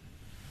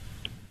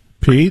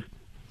 Pete?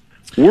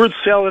 Word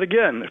salad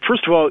again.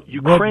 First of all,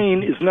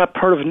 Ukraine is not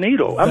part of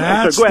NATO.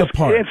 That's the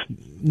part.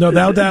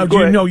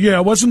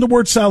 It wasn't the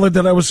word salad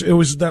it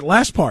was that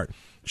last part.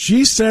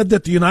 She said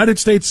that the United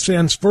States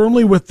stands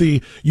firmly with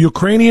the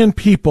Ukrainian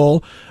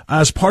people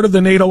as part of the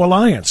NATO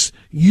alliance.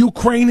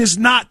 Ukraine is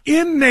not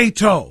in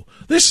NATO.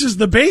 This is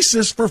the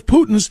basis for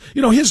Putin's,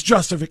 his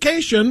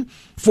justification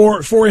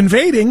for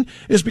invading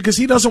is because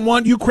he doesn't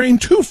want Ukraine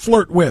to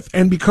flirt with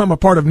and become a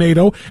part of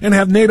NATO and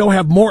have NATO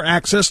have more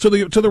access to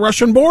the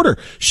Russian border.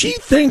 She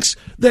thinks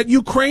that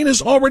Ukraine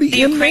is already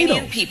in NATO.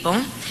 Ukrainian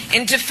people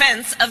in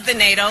defense of the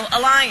NATO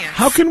alliance.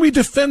 How can we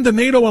defend the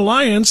NATO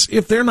alliance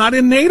if they're not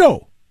in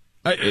NATO?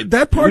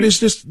 That part is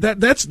just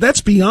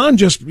that's beyond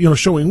just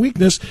showing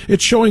weakness.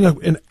 It's showing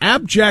an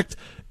abject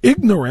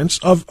ignorance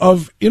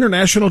of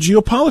international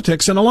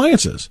geopolitics and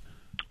alliances.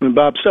 And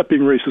Bob, stop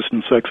being racist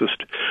and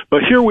sexist.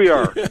 But here we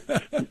are.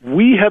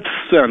 We have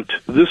sent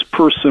this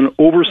person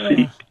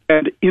overseas,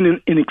 and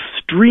in an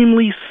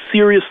extremely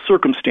serious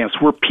circumstance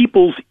where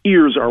people's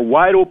ears are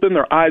wide open,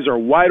 their eyes are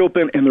wide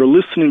open, and they're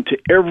listening to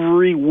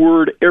every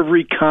word,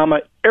 every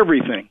comma,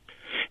 everything.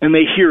 And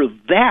they hear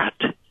that.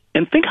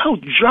 And think how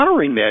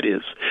jarring that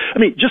is. I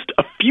mean, just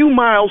a few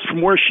miles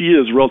from where she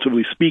is,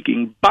 relatively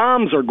speaking,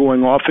 bombs are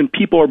going off and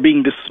people are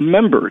being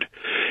dismembered.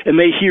 And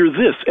they hear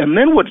this. And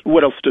then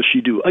what else does she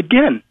do?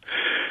 Again,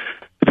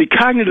 the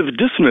cognitive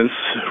dissonance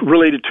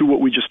related to what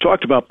we just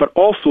talked about, but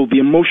also the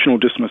emotional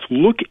dissonance.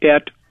 Look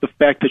at the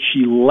fact that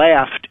she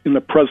laughed in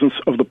the presence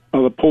of the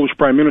Polish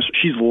prime minister.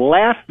 She's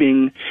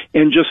laughing,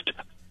 and just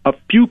a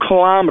few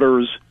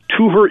kilometers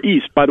to her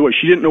east. By the way,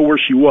 she didn't know where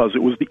she was.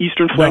 It was the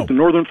eastern flank, the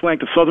northern flank,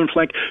 the southern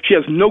flank. She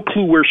has no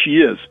clue where she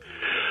is.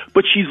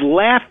 But she's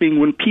laughing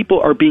when people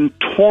are being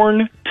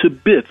torn to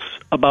bits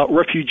about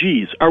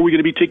refugees. Are we going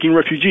to be taking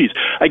refugees?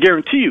 I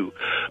guarantee you,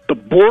 the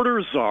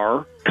border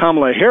czar,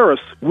 Kamala Harris,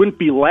 wouldn't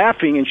be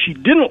laughing, and she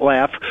didn't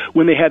laugh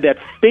when they had that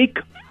fake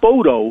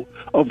photo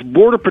of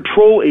Border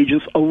Patrol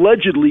agents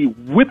allegedly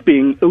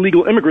whipping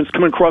illegal immigrants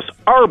coming across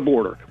our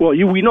border. Well,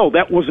 we know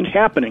that wasn't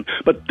happening,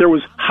 but there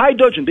was high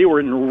dudgeon. They were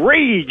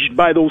enraged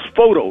by those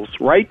photos,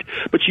 right?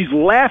 But she's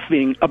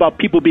laughing about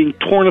people being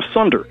torn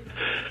asunder.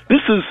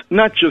 This is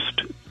not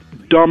just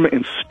dumb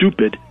and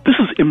stupid. This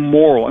is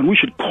immoral, and we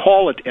should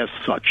call it as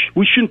such.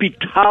 We shouldn't be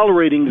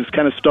tolerating this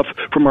kind of stuff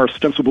from our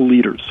ostensible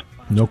leaders.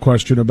 No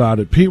question about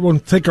it. Pete, we'll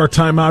take our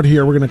time out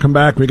here. We're going to come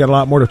back. We got a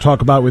lot more to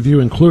talk about with you,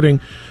 including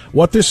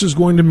what this is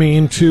going to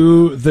mean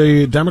to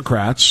the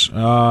Democrats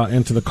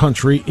and to the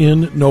country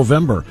in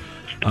November.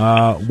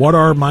 What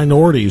are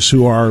minorities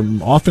who are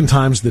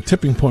oftentimes the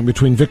tipping point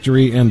between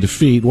victory and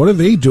defeat? What are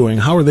they doing?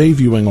 How are they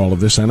viewing all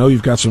of this? I know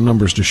you've got some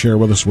numbers to share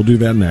with us. We'll do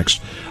that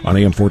next on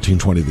AM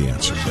 1420, The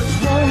Answer.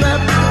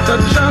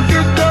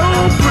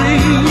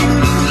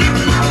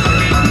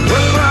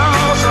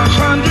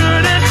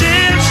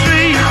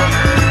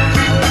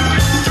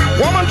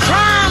 Woman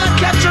trying to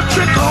catch a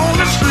trick on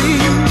the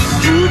stream.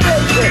 You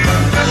baby,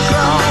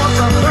 across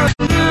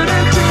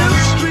 110th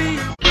Street.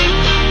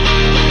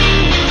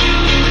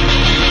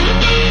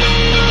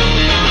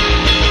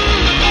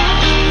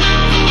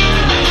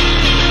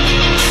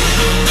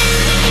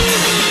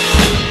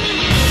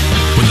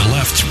 When the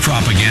left's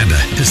propaganda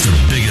is the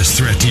biggest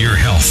threat to your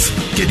health,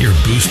 get your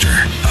booster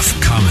of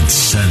common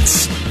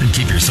sense and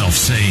keep yourself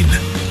sane.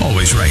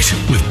 Always right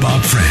with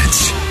Bob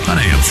France on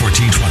AM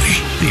 1420,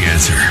 The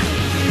Answer.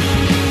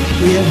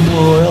 We have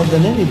more oil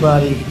than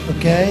anybody,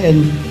 okay?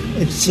 And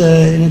it's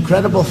an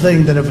incredible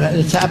thing that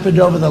it's happened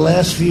over the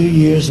last few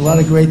years, a lot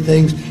of great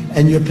things,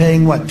 and you're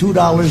paying,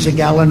 $2 a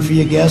gallon for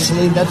your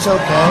gasoline? That's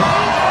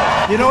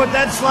okay. You know what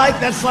that's like?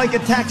 That's like a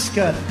tax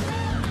cut.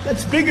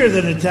 That's bigger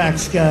than a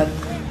tax cut.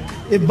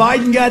 If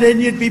Biden got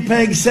in, you'd be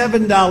paying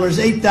 $7,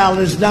 $8,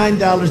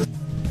 $9.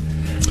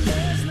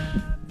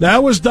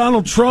 That was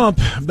Donald Trump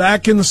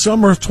back in the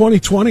summer of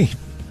 2020.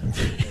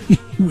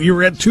 We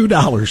were at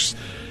 $2.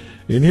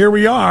 And here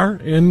we are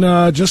in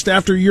just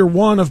after year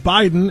one of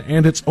Biden,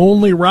 and it's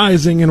only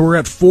rising, and we're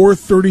at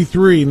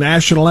 $4.33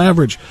 national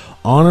average,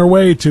 on our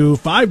way to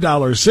 $5,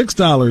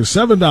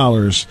 $6,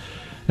 $7,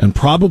 and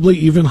probably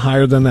even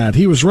higher than that.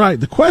 He was right.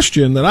 The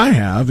question that I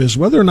have is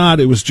whether or not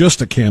it was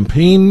just a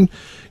campaign,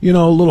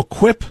 little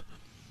quip,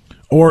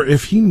 or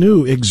if he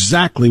knew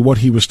exactly what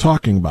he was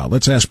talking about.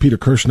 Let's ask Peter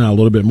Kirsanow a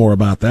little bit more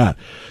about that.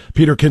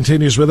 Peter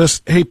continues with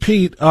us. Hey,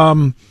 Pete,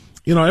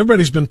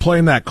 everybody's been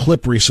playing that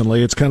clip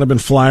recently. It's kind of been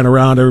flying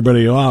around.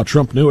 Everybody,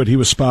 Trump knew it. He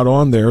was spot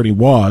on there, and he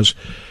was.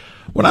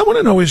 What I want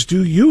to know is,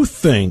 do you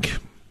think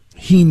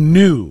he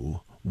knew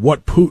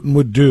what Putin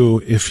would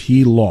do if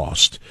he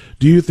lost?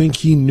 Do you think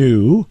he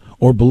knew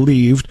or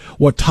believed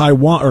what China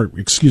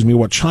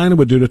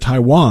would do to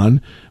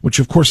Taiwan, which,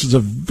 of course, is a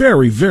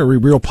very, very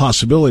real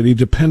possibility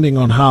depending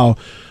on how,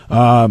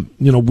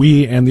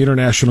 we and the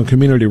international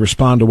community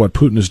respond to what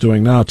Putin is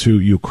doing now to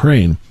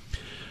Ukraine?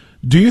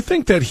 Do you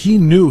think that he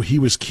knew he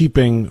was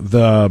keeping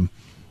the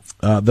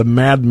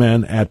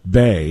madmen at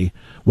bay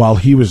while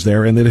he was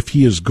there, and that if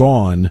he is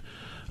gone,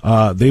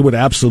 they would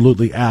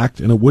absolutely act,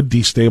 and it would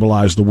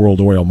destabilize the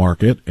world oil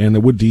market, and it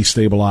would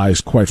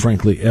destabilize, quite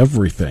frankly,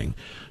 everything?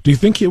 Do you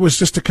think it was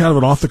just a kind of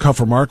an off-the-cuff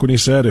remark when he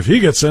said, if he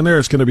gets in there,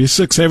 it's going to be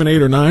 6, 7,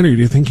 8, or 9, or do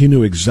you think he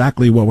knew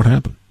exactly what would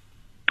happen?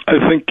 I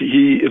think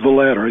the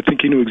latter. I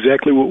think he knew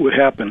exactly what would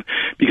happen,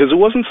 because it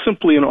wasn't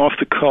simply an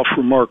off-the-cuff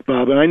remark,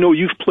 Bob. And I know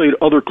you've played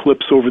other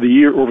clips over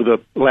the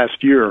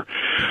last year,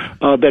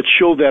 that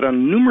show that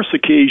on numerous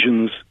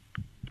occasions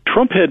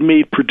Trump had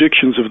made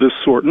predictions of this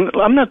sort, and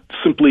I'm not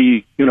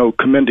simply,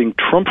 commending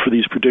Trump for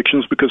these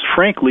predictions, because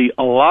frankly,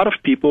 a lot of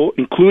people,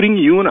 including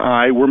you and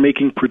I, were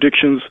making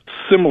predictions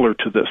similar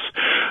to this.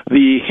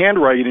 The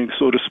handwriting,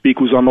 so to speak,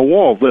 was on the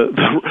wall.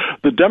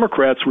 The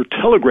Democrats were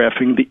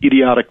telegraphing the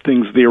idiotic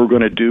things they were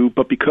going to do,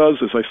 but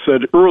because, as I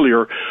said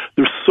earlier,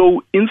 they're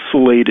so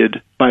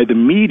insulated by the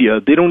media,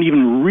 they don't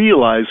even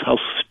realize how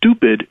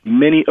stupid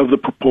many of the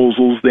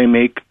proposals they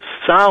make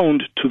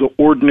sound to the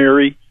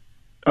ordinary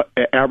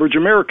average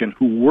American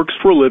who works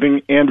for a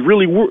living and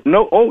really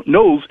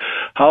knows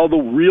how the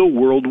real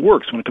world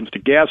works when it comes to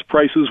gas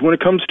prices, when it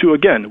comes to,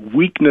 again,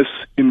 weakness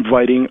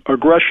inviting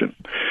aggression.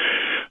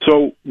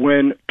 So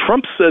when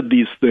Trump said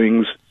these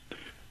things,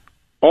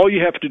 all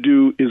you have to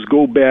do is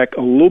go back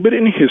a little bit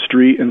in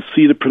history and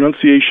see the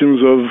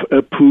pronunciations of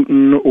a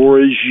Putin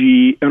or a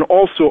Xi, and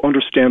also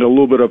understand a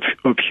little bit of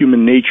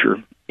human nature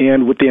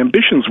and what the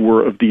ambitions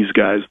were of these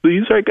guys.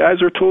 These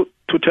guys are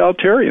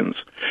totalitarians,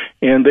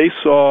 and they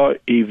saw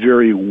a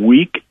very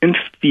weak and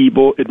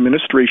feeble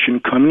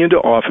administration coming into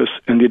office,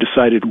 and they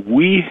decided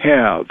we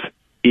have,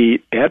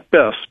 at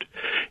best,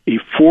 a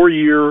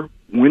 4-year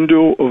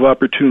window of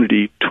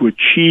opportunity to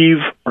achieve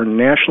our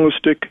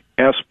nationalistic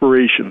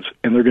aspirations,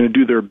 and they're going to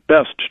do their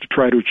best to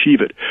try to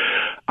achieve it.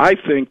 I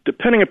think,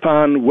 depending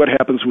upon what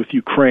happens with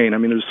Ukraine,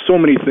 there's so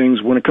many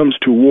things when it comes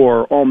to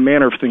war, all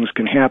manner of things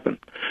can happen.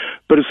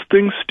 But as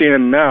things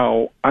stand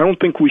now, I don't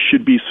think we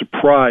should be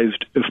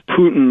surprised if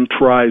Putin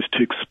tries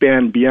to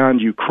expand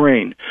beyond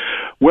Ukraine.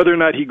 Whether or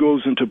not he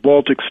goes into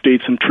Baltic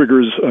states and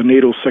triggers a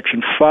NATO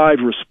Section 5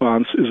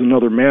 response is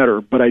another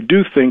matter, but I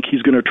do think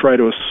he's going to try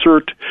to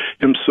assert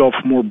himself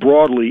more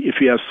broadly if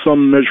he has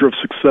some measure of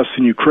success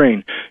in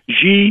Ukraine.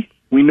 Xi,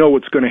 we know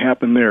what's going to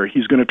happen there.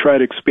 He's going to try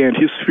to expand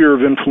his sphere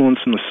of influence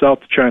in the South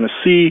China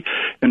Sea,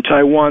 and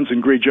Taiwan's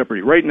in great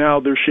jeopardy. Right now,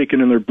 they're shaking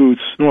in their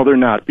boots. Well, they're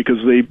not, because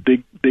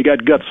they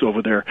got guts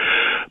over there.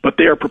 But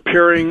they are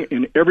preparing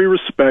in every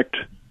respect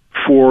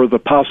for the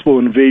possible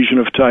invasion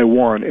of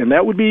Taiwan. And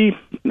that would be,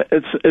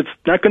 it's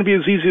not going to be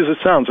as easy as it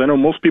sounds. I know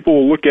most people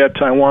will look at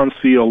Taiwan,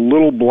 see a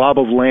little blob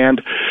of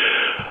land,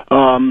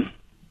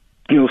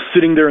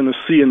 sitting there in the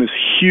sea in this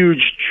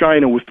huge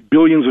China with a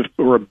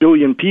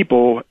billion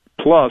people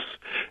plus,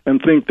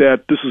 and think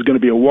that this is going to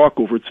be a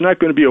walkover. It's not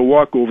going to be a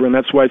walkover, and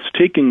that's why it's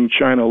taking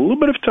China a little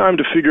bit of time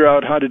to figure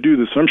out how to do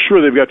this. I'm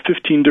sure they've got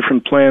 15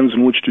 different plans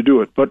in which to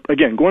do it. But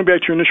again, going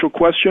back to your initial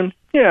question,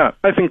 yeah,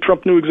 I think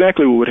Trump knew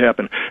exactly what would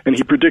happen. And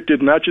he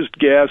predicted not just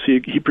gas,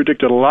 he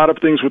predicted a lot of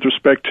things with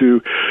respect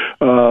to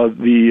a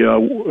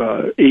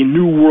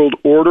new world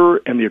order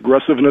and the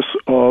aggressiveness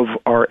of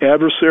our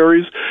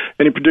adversaries.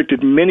 And he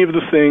predicted many of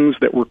the things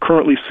that we're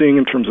currently seeing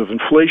in terms of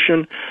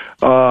inflation.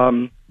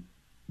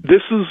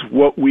 This is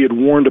what we had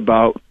warned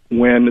about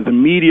when the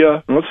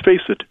media, and let's face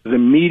it, the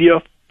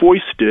media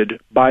foisted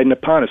Biden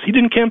upon us. He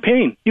didn't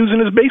campaign. He was in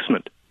his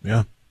basement.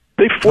 Yeah.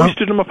 They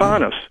foisted him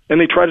upon us,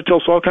 and they tried to tell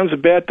us all kinds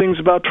of bad things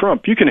about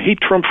Trump. You can hate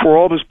Trump for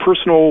all of his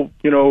personal,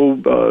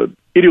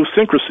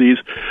 idiosyncrasies,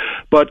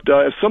 but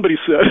as somebody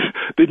said,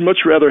 they'd much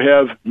rather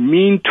have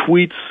mean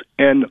tweets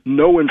and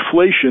no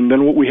inflation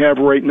than what we have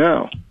right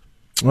now.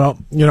 Well,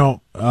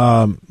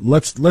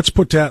 let's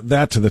put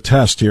that to the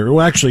test here.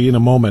 Well, actually, in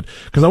a moment,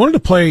 because I wanted to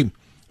play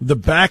the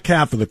back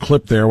half of the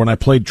clip there when I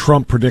played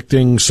Trump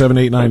predicting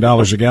 $7, $8,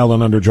 $9 a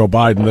gallon under Joe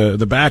Biden.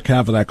 The back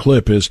half of that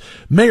clip is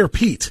Mayor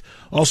Pete,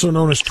 also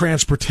known as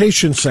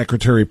Transportation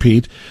Secretary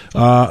Pete,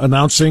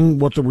 announcing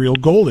what the real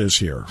goal is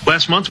here.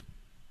 Last month,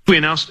 we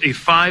announced a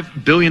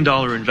 $5 billion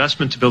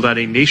investment to build out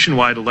a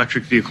nationwide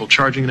electric vehicle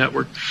charging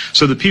network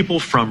so that people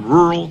from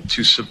rural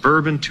to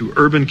suburban to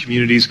urban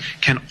communities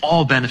can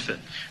all benefit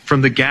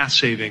from the gas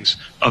savings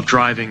of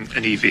driving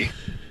an EV.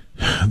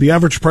 The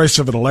average price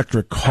of an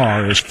electric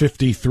car is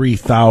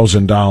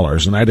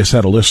 $53,000, and I just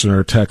had a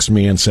listener text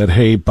me and said,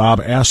 hey, Bob,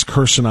 ask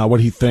Kirsanow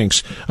what he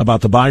thinks about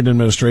the Biden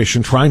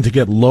administration trying to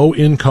get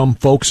low-income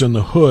folks in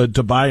the hood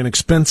to buy an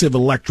expensive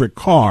electric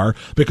car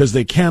because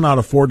they cannot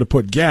afford to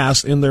put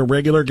gas in their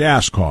regular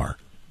gas car.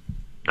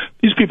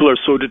 These people are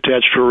so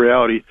detached from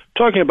reality.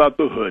 Talking about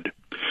the hood,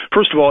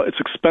 first of all, it's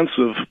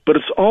expensive, but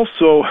it's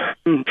also,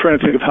 I'm trying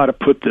to think of how to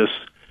put this,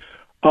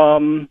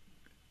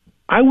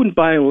 I wouldn't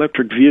buy an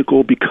electric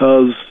vehicle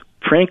because,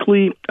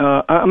 frankly,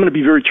 I'm going to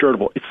be very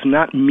charitable. It's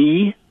not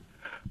me.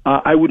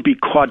 I would be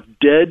caught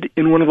dead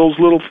in one of those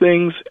little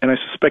things, and I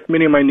suspect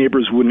many of my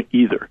neighbors wouldn't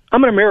either.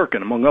 I'm an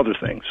American, among other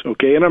things,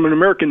 okay? And I'm an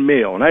American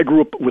male, and I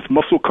grew up with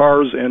muscle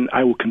cars, and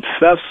I will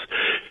confess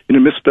in a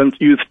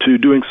misspent youth to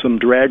doing some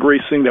drag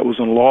racing that was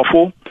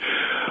unlawful.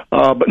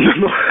 But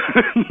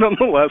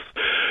nonetheless,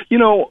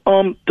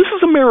 this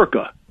is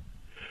America.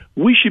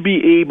 We should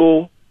be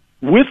able,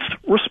 with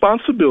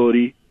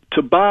responsibility,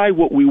 to buy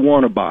what we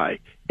want to buy.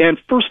 And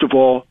first of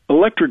all,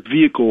 electric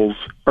vehicles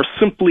are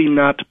simply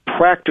not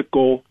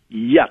practical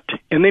yet,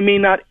 and they may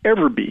not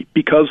ever be,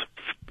 because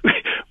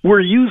we're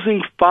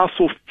using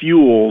fossil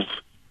fuels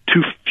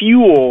to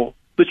fuel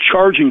the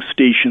charging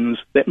stations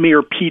that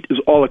Mayor Pete is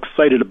all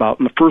excited about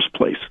in the first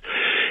place.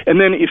 And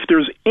then if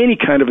there's any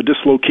kind of a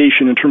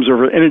dislocation in terms of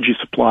our energy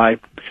supply,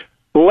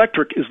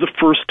 electric is the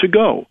first to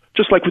go.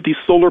 Just like with these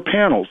solar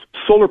panels.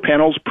 Solar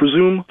panels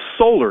presume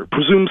solar,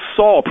 presumes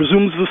sol,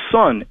 presumes the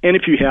sun. And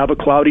if you have a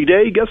cloudy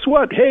day, guess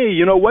what? Hey,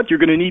 you know what? You're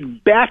going to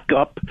need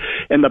backup,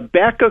 and the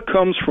backup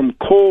comes from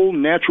coal,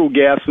 natural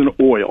gas, and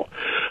oil.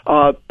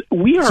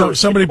 So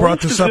somebody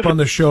brought this up on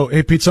the show.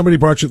 Hey, Pete, somebody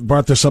brought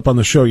this up on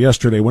the show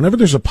yesterday. Whenever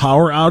there's a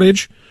power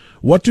outage,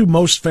 what do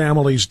most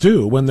families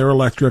do when their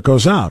electric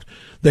goes out?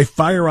 They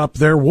fire up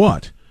their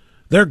what?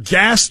 Their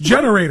gas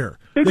generator.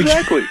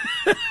 Exactly.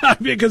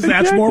 Because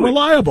that's more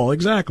reliable.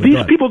 Exactly.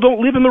 These people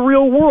don't live in the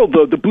real world,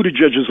 the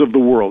Buttigiegs of the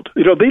world.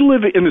 You know, they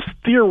live in this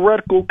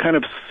theoretical kind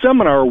of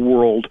seminar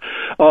world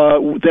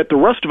that the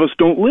rest of us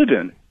don't live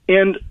in.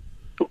 And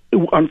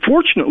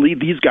unfortunately,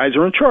 these guys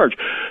are in charge.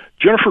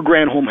 Jennifer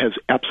Granholm has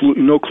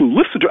absolutely no clue.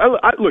 Listen to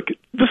look,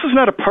 this is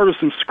not a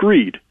partisan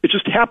screed. It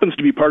just happens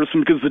to be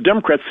partisan because the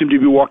Democrats seem to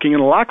be walking in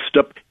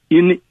lockstep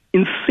in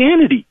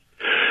insanity.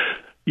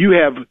 You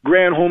have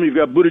Granholm, you've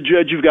got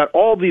Buttigieg, you've got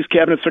all these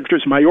cabinet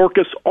secretaries,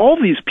 Mayorkas. All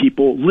these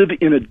people live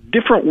in a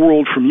different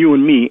world from you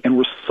and me, and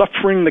we're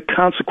suffering the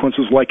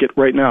consequences like it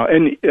right now.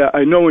 And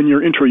I know in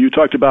your intro you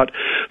talked about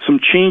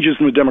some changes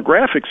in the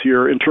demographics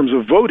here in terms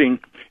of voting.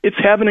 It's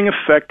having an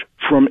effect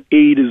from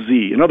A to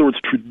Z. In other words,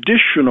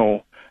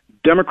 traditional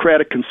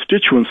Democratic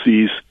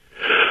constituencies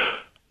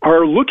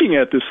are looking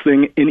at this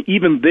thing, and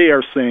even they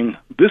are saying,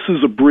 this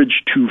is a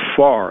bridge too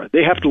far.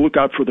 They have to look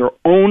out for their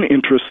own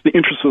interests, the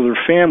interests of their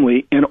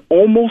family, and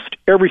almost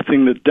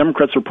everything that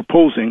Democrats are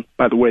proposing,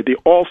 by the way, they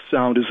all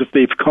sound as if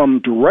they've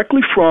come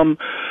directly from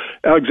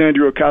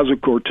Alexandria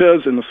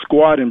Ocasio-Cortez and the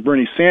Squad and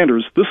Bernie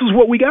Sanders. This is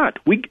what we got.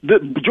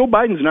 Joe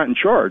Biden's not in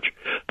charge.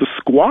 The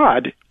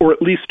Squad, or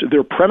at least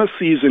their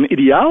premises and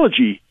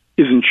ideology,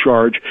 is in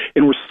charge,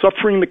 and we're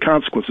suffering the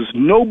consequences.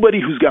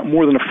 Nobody who's got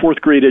more than a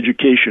fourth-grade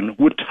education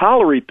would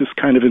tolerate this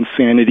kind of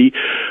insanity,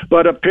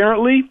 but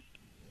apparently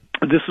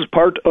this is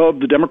part of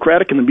the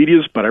Democratic and the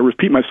media's, but I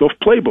repeat myself,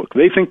 playbook.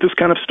 They think this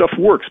kind of stuff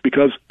works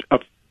because,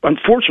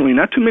 unfortunately,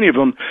 not too many of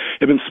them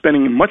have been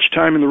spending much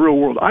time in the real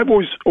world. I've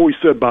always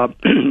said, Bob,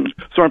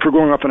 sorry for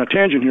going off on a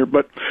tangent here,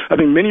 but I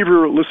think many of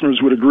your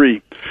listeners would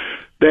agree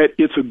that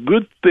it's a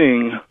good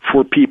thing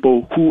for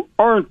people who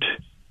aren't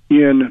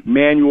in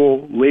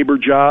manual labor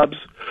jobs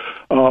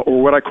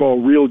or what I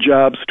call real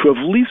jobs to at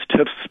least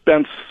have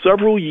spent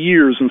several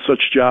years in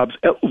such jobs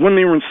when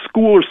they were in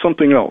school or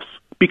something else,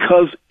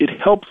 because it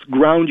helps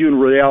ground you in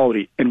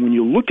reality. And when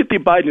you look at the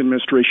Biden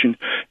administration,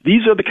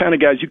 these are the kind of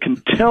guys you can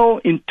tell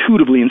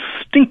intuitively,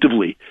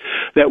 instinctively,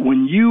 that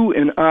when you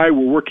and I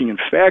were working in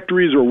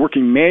factories or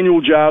working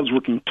manual jobs,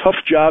 working tough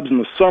jobs in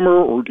the summer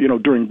or,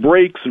 during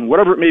breaks and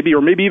whatever it may be,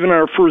 or maybe even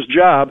our first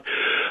job,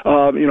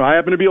 I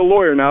happen to be a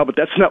lawyer now, but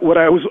that's not what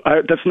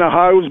that's not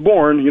how I was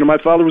born. My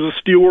father was a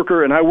steel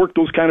worker, and I worked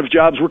those kind of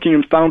jobs working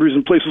in foundries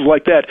and places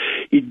like that.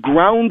 It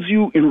grounds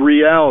you in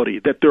reality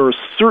that there are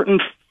certain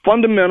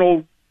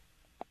fundamental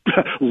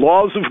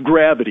laws of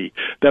gravity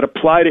that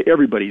apply to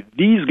everybody.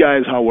 These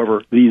guys,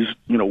 however, these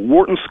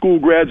Wharton School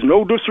grads,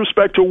 no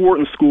disrespect to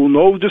Wharton School,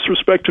 no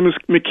disrespect to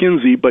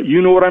McKinsey, but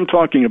you know what I'm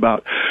talking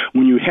about.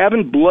 When you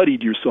haven't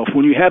bloodied yourself,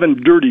 when you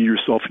haven't dirtied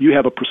yourself, you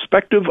have a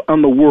perspective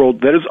on the world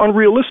that is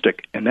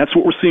unrealistic, and that's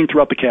what we're seeing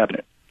throughout the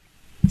cabinet.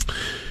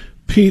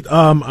 Pete,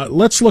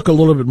 let's look a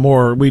little bit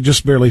more. We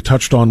just barely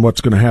touched on what's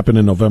going to happen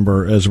in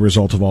November as a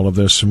result of all of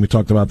this, and we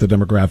talked about the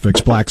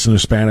demographics, blacks and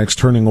Hispanics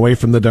turning away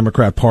from the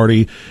Democrat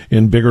Party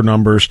in bigger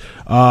numbers.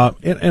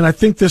 And I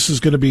think this is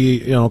going to be,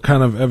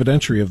 kind of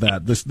evidentiary of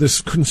that. This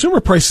consumer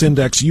price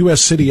index,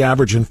 U.S. city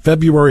average in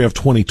February of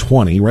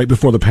 2020, right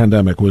before the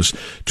pandemic, was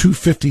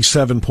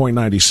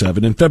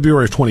 257.97. In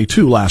February of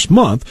 22, last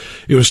month,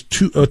 it was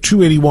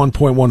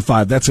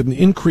 281.15. That's an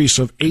increase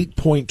of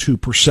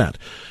 8.2%.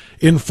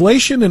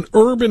 Inflation in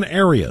urban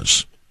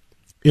areas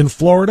in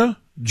Florida,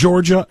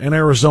 Georgia, and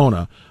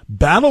Arizona,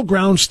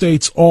 battleground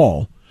states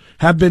all,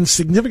 have been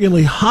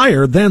significantly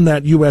higher than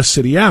that U.S.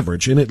 city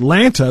average. In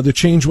Atlanta, the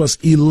change was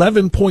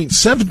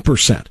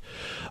 11.7%,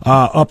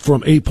 up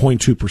from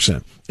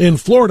 8.2%. In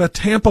Florida,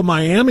 Tampa,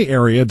 Miami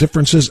area,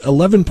 differences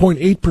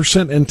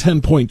 11.8% and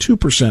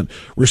 10.2%,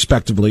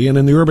 respectively. And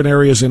in the urban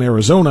areas in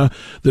Arizona,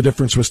 the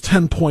difference was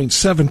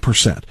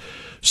 10.7%.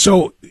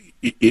 So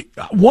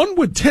one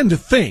would tend to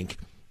think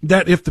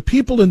that if the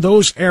people in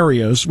those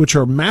areas, which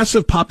are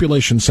massive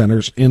population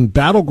centers in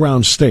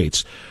battleground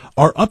states,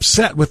 are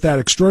upset with that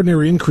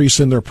extraordinary increase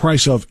in their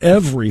price of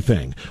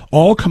everything,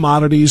 all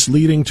commodities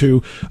leading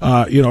to,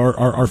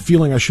 are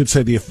feeling, I should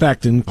say, the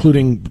effect,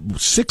 including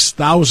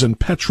 6,000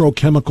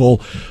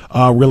 petrochemical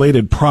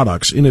related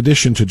products, in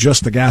addition to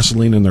just the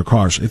gasoline in their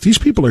cars. If these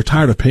people are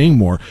tired of paying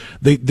more,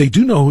 they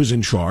do know who's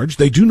in charge.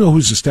 They do know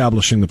who's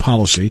establishing the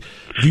policy.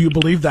 Do you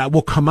believe that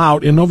will come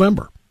out in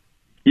November?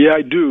 Yeah,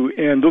 I do,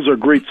 and those are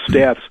great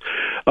stats.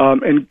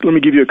 And let me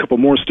give you a couple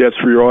more stats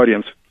for your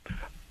audience.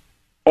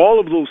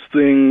 All of those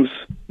things,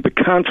 the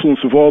confluence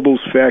of all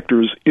those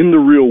factors in the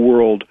real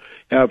world,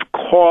 have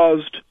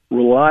caused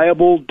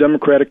reliable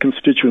Democratic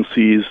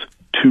constituencies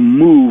to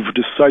move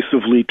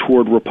decisively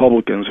toward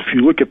Republicans. If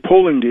you look at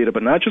polling data,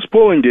 but not just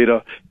polling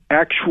data,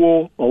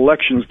 actual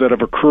elections that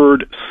have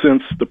occurred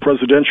since the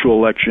presidential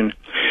election,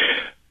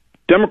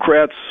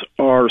 Democrats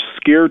are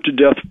scared to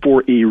death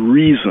for a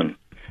reason.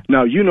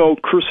 Now, you know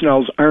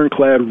Kirsanow's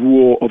ironclad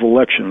rule of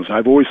elections.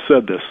 I've always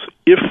said this.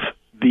 If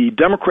the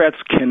Democrats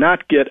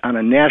cannot get on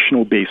a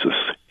national basis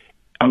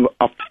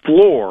a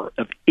floor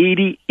of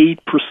 88%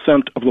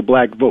 of the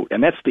black vote,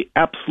 and that's the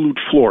absolute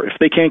floor. If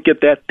they can't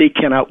get that, they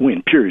cannot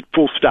win, period,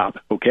 full stop,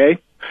 okay?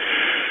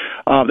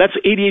 That's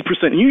 88%.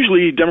 And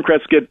usually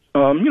Democrats get,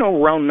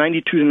 around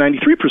 92 to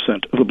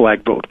 93% of the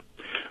black vote.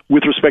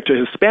 With respect to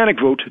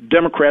Hispanic vote,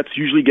 Democrats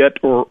usually get,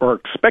 or are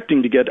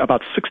expecting to get,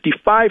 about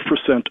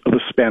 65% of the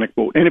Hispanic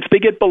vote. And if they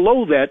get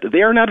below that,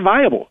 they are not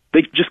viable.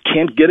 They just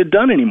can't get it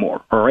done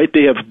anymore, all right?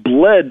 They have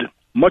bled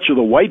much of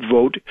the white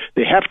vote.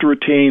 They have to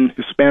retain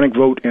Hispanic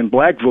vote and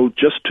black vote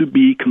just to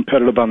be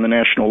competitive on the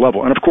national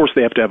level. And, of course,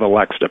 they have to have a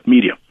lockstep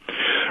media.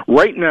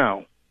 Right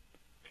now,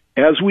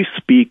 as we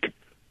speak,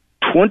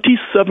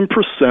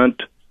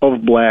 27%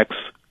 of blacks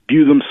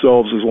view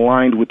themselves as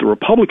aligned with the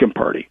Republican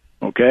Party.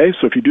 Okay,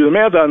 so if you do the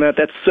math on that,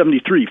 that's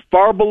 73,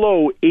 far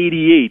below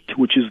 88,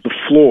 which is the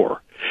floor.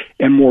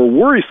 And more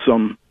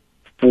worrisome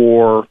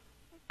for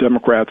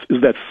Democrats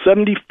is that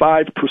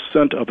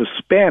 75% of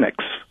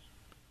Hispanics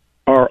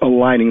are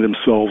aligning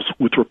themselves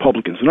with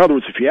Republicans. In other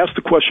words, if you ask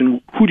the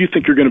question, who do you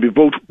think you're going to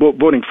be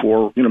voting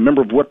for,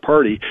 member of what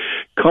party,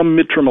 come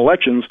midterm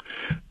elections,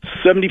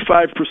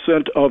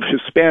 75% of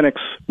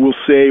Hispanics will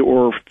say,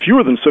 or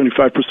fewer than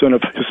 75%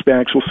 of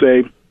Hispanics will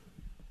say,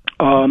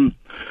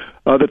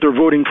 that they're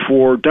voting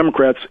for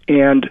Democrats,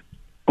 and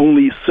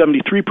only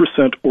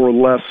 73% or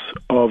less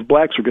of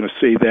blacks are going to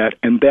say that,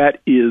 and that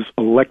is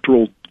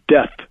electoral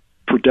death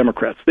for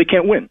Democrats. They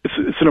can't win.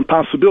 It's an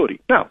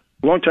impossibility. Now,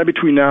 a long time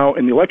between now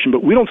and the election,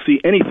 but we don't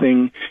see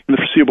anything in the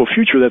foreseeable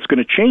future that's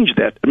going to change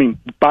that. I mean,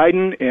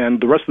 Biden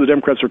and the rest of the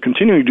Democrats are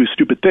continuing to do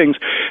stupid things,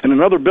 and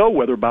another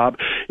bellwether, Bob,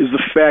 is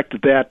the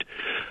fact that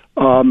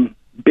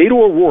Beto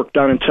O'Rourke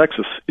down in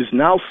Texas is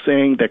now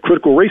saying that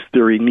critical race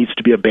theory needs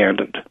to be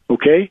abandoned,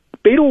 okay?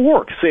 Beto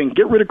O'Rourke saying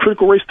get rid of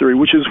critical race theory,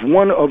 which is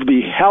one of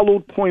the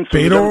hallowed points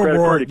of the Democratic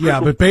Party. Yeah,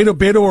 but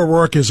Beto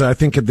O'Rourke is, I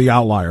think, the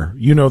outlier.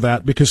 You know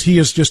that because he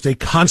is just a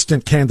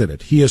constant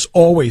candidate. He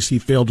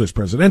failed his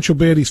presidential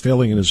bid, he's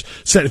failed in his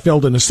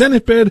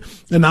Senate bid,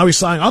 and now he's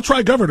saying, I'll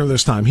try governor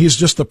this time. He's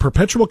just the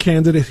perpetual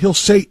candidate. He'll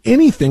say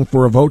anything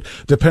for a vote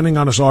depending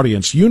on his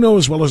audience. You know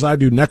as well as I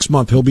do, next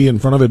month he'll be in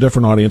front of a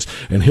different audience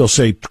and he'll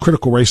say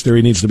critical race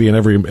theory needs to be in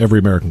every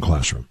American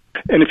classroom.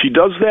 And if he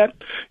does that,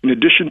 in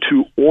addition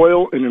to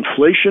oil and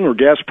inflation, or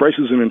gas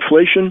prices and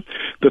inflation,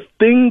 the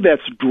thing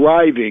that's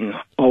driving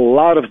a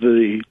lot of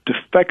the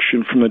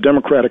defection from the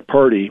Democratic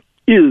Party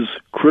is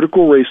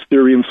critical race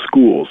theory in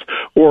schools,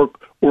 or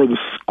the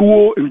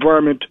school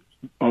environment,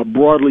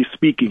 broadly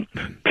speaking.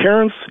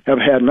 Parents have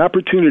had an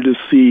opportunity to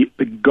see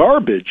the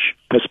garbage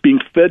that's being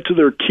fed to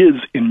their kids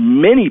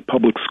in many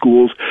public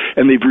schools,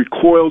 and they've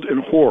recoiled in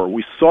horror.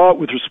 We saw it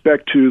with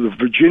respect to the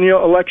Virginia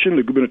election,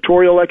 the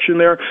gubernatorial election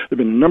there. There have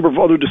been a number of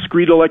other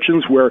discrete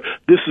elections where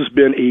this has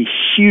been a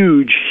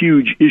huge,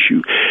 huge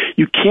issue.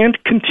 You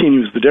can't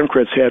continue, as the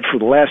Democrats had for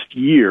the last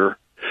year,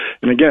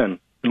 and again,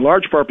 in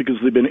large part because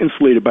they've been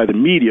insulated by the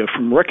media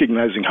from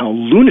recognizing how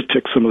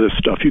lunatic some of this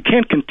stuff. You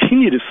can't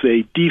continue to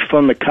say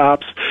defund the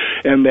cops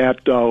and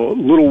that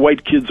little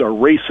white kids are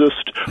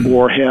racist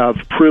or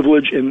have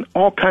privilege and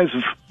all kinds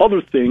of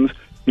other things,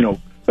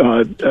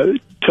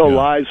 tell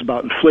lies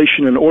about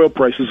inflation and oil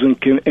prices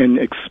and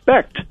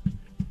expect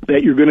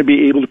that you're going to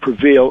be able to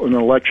prevail in an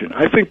election.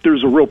 I think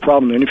there's a real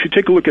problem. And if you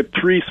take a look at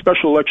 3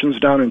 special elections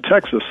down in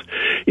Texas,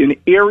 in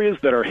areas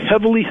that are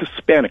heavily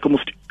Hispanic,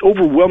 almost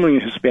overwhelmingly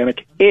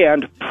Hispanic,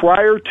 and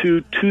prior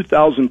to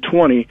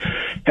 2020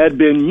 had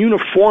been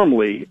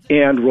uniformly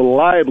and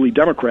reliably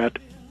Democrat,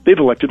 they've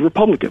elected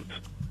Republicans.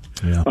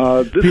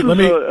 Yeah. This is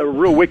a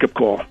real wake-up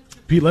call.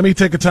 Pete, let me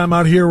take a time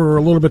out here. We're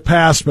a little bit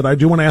past, but I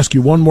do want to ask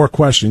you one more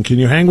question. Can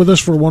you hang with us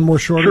for one more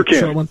short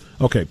one?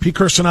 Okay. Pete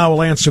Kirsanow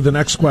will answer the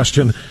next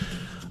question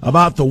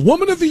about the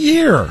Woman of the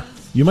Year.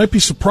 You might be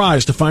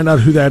surprised to find out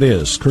who that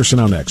is.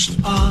 Kirsanow next.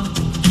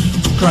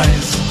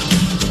 Christ.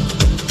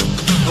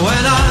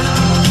 When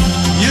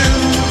you,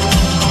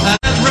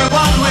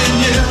 everyone when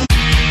you.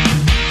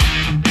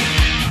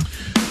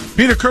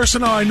 Peter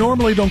Kirsanow, I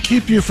normally don't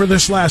keep you for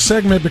this last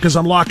segment because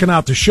I'm locking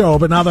out the show,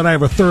 but now that I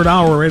have a third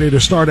hour ready to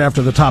start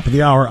after the top of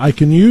the hour, I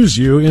can use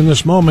you in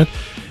this moment,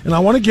 and I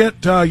want to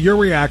get your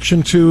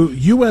reaction to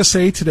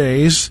USA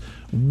Today's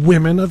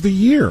Women of the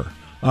Year.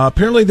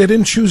 Apparently they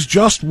didn't choose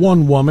just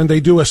one woman.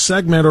 They do a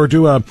segment or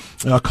do a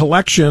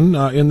collection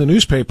in the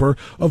newspaper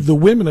of the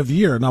women of the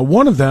year. Now,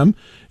 one of them,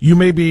 you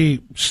may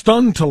be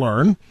stunned to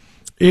learn,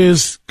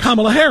 is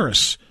Kamala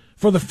Harris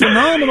for the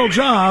phenomenal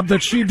job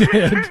that she did.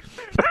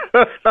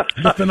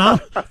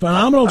 The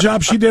phenomenal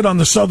job she did on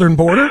the southern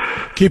border,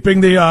 keeping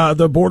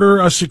the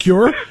border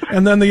secure,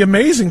 and then the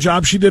amazing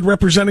job she did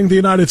representing the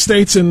United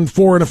States in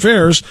foreign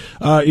affairs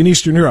in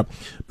Eastern Europe.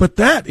 But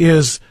that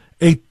is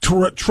a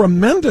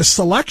tremendous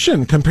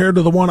selection compared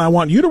to the one I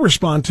want you to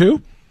respond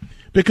to,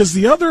 because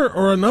the other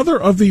or another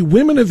of the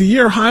Women of the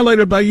Year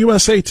highlighted by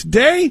USA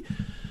Today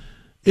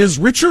is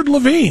Richard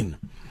Levine,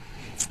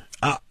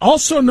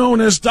 also known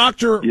as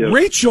Dr.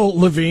 Rachel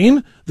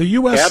Levine, the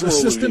U.S. Admiral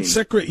Assistant Levine.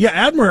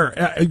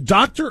 Secretary,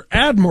 Dr.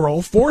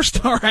 Admiral,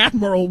 4-star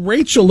Admiral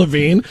Rachel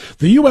Levine,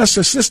 the U.S.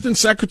 Assistant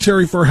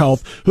Secretary for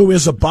Health, who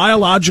is a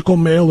biological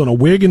male in a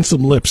wig and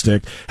some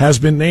lipstick, has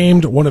been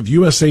named one of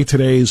USA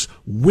Today's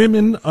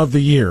Women of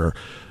the Year.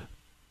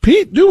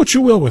 Pete, do what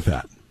you will with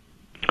that.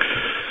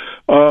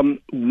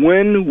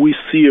 When we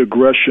see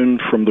aggression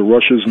from the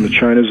Russias and the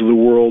Chinas of the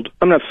world,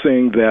 I'm not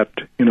saying that,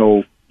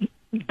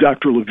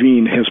 Dr.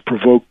 Levine has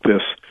provoked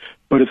this,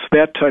 but it's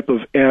that type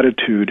of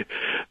attitude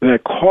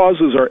that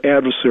causes our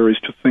adversaries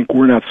to think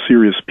we're not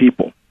serious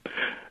people.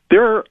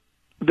 There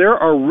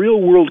are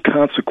real-world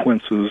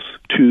consequences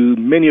to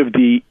many of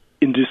the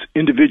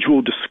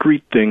individual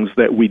discrete things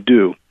that we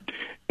do.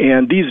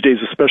 And these days,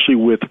 especially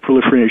with the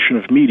proliferation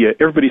of media,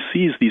 everybody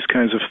sees these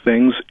kinds of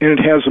things, and it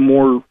has a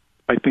more,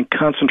 I think,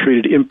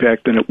 concentrated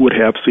impact than it would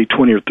have, say,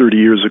 20 or 30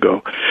 years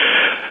ago.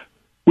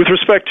 With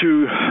respect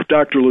to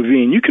Dr.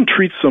 Levine, you can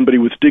treat somebody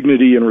with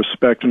dignity and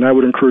respect, and I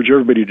would encourage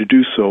everybody to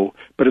do so,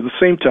 but at the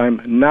same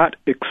time, not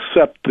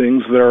accept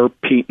things that are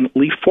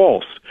patently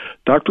false.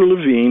 Dr.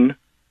 Levine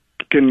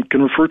can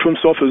refer to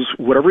himself as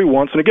whatever he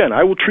wants, and again,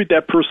 I will treat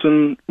that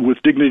person with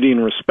dignity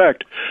and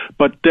respect,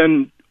 but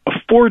then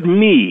afford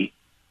me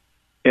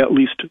at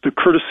least the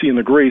courtesy and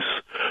the grace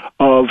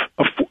of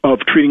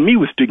treating me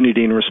with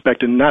dignity and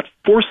respect and not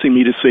forcing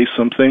me to say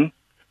something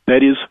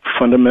that is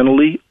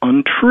fundamentally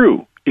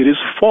untrue. It is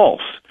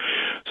false.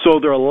 So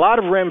there are a lot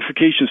of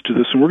ramifications to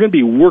this, and we're going to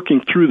be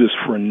working through this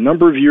for a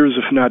number of years,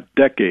 if not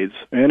decades.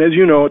 And as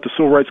you know, at the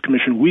Civil Rights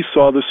Commission, we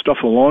saw this stuff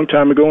a long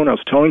time ago, and I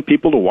was telling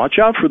people to watch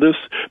out for this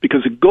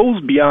because it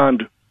goes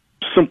beyond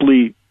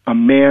simply a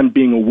man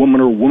being a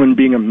woman or a woman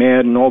being a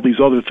man and all these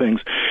other things.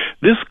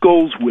 This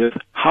goes with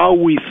how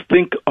we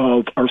think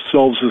of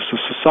ourselves as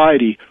a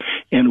society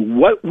and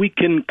what we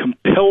can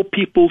compel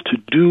people to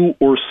do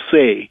or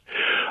say.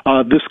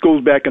 This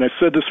goes back, and I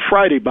said this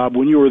Friday, Bob,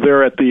 when you were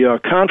there at the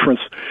conference,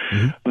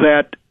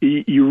 that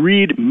you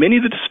read many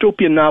of the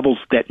dystopian novels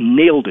that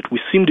nailed it. We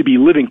seem to be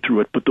living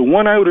through it. But the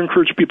one I would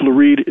encourage people to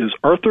read is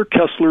Arthur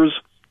Koestler's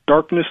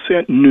Darkness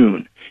at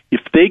Noon. If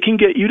they can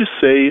get you to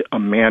say a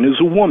man is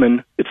a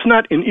woman, it's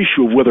not an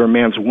issue of whether a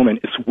man's a woman.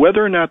 It's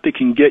whether or not they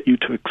can get you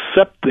to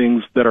accept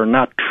things that are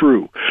not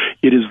true.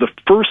 It is the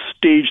first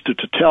stage that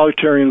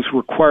totalitarians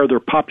require their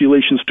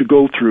populations to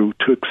go through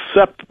to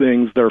accept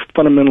things that are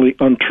fundamentally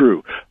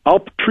untrue.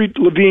 I'll treat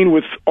Levine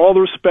with all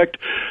the respect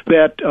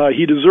that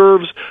he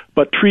deserves,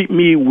 but treat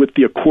me with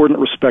the accordant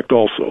respect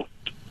also.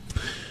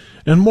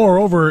 And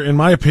moreover, in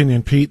my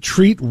opinion, Pete,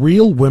 treat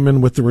real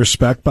women with the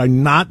respect by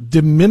not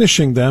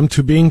diminishing them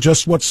to being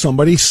just what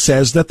somebody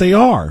says that they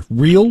are.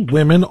 Real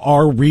women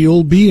are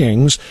real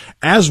beings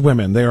as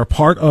women. They are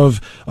part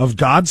of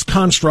God's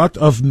construct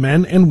of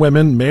men and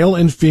women, male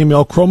and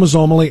female,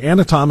 chromosomally,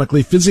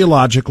 anatomically,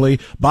 physiologically,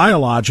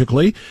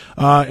 biologically.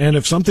 And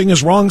if something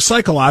is wrong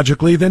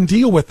psychologically, then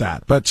deal with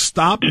that. But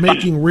stop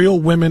making real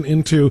women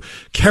into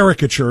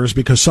caricatures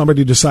because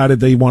somebody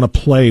decided they want to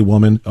play a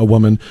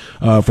woman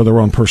for their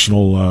own personal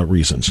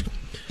reasons.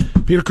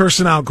 Peter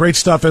Kirsanow, great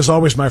stuff as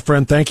always, my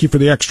friend. Thank you for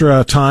the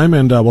extra time,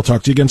 and we'll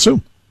talk to you again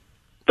soon.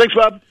 Thanks,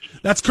 Bob.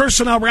 That's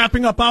Kirsanow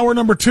wrapping up hour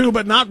number 2,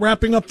 but not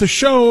wrapping up the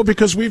show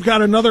because we've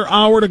got another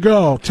hour to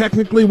go.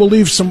 Technically, we'll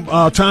leave some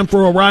time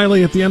for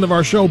O'Reilly at the end of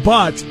our show,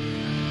 but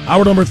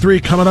hour number 3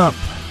 coming up.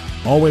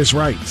 Always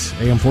right.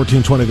 AM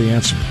 1420, The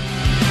Answer.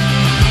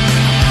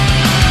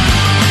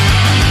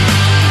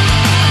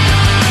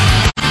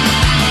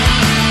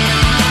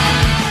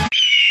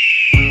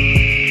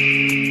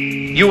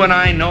 You and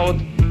I know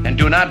and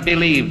do not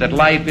believe that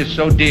life is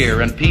so dear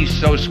and peace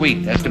so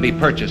sweet as to be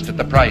purchased at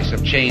the price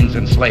of chains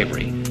and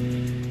slavery.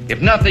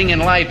 If nothing in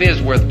life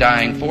is worth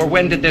dying for,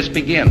 when did this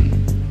begin?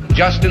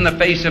 Just in the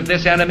face of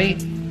this enemy?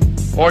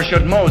 Or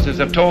should Moses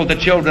have told the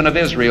children of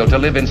Israel to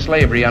live in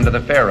slavery under the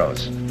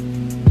Pharaohs?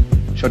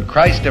 Should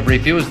Christ have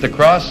refused the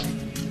cross?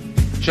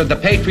 Should the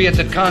patriots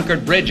at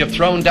Concord Bridge have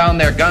thrown down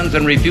their guns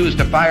and refused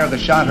to fire the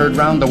shot heard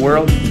round the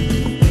world?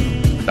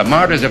 The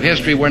martyrs of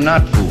history were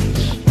not fools.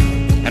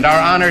 And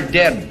our honored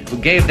dead, who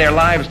gave their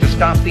lives to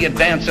stop the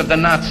advance of the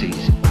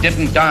Nazis,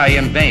 didn't die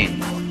in vain.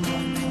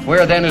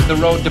 Where then is the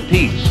road to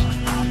peace?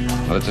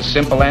 Well, it's a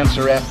simple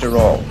answer after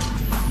all.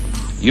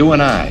 You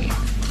and I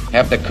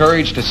have the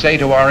courage to say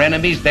to our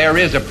enemies, there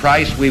is a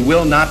price we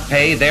will not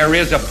pay, there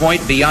is a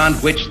point beyond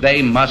which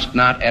they must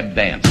not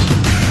advance.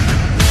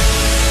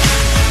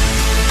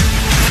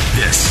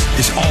 This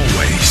is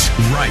Always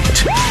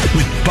Right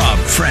with Bob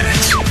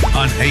France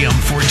on AM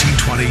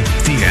 1420,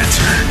 The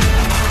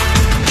Answer.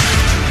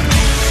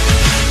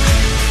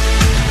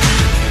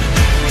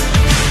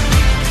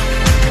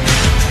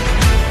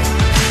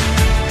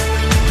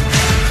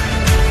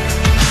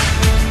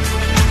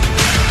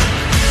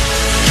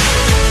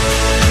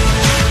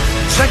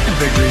 Second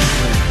big reason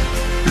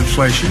for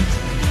inflation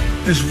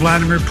is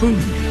Vladimir Putin.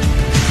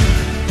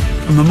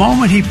 From the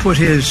moment he put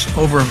his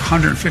over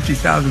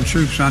 150,000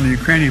 troops on the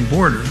Ukrainian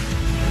border,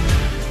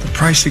 the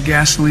price of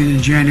gasoline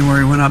in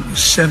January went up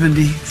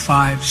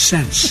 75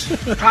 cents.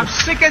 I'm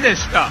sick of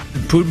this stuff.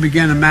 And Putin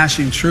began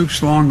amassing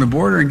troops along the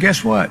border, and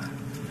guess what?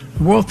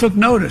 The world took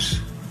notice.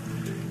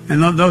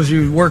 And those of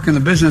you who work in the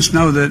business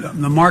know that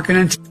the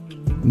market...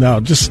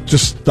 No, just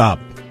stop.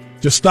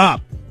 Just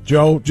stop,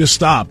 Joe. Just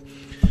stop.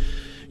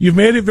 You've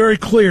made it very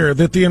clear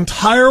that the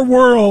entire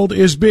world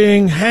is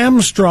being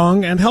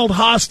hamstrung and held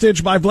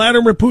hostage by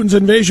Vladimir Putin's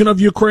invasion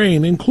of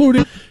Ukraine,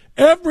 including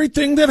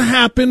everything that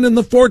happened in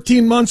the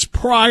 14 months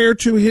prior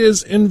to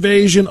his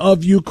invasion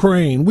of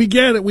Ukraine. We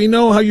get it. We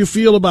know how you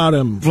feel about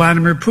him.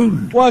 Vladimir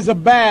Putin was a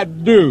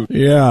bad dude.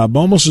 Yeah,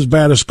 almost as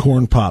bad as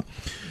corn pop.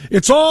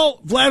 It's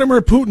all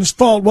Vladimir Putin's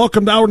fault.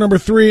 Welcome to hour number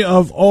 3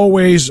 of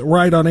Always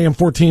Right on AM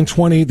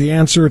 1420. The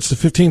Answer. It's the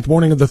 15th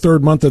morning of the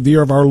 3rd month of the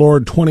year of our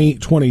Lord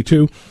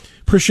 2022.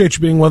 Appreciate you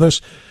being with us.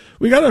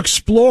 We got to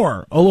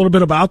explore a little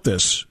bit about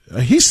this.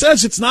 He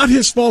says it's not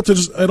his fault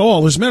at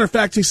all. As a matter of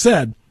fact, he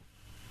said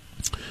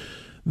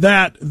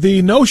that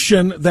the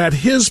notion that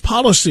his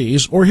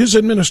policies or his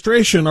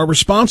administration are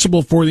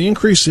responsible for the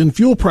increase in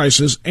fuel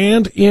prices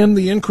and in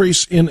the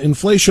increase in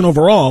inflation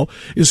overall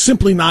is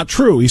simply not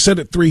true. He said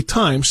it 3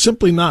 times.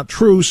 Simply not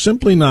true,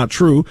 simply not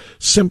true,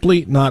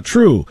 simply not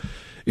true.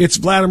 It's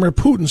Vladimir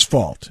Putin's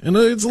fault. And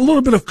it's a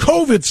little bit of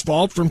COVID's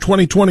fault from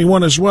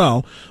 2021 as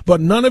well, but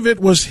none of it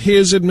was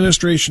his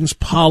administration's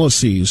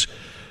policies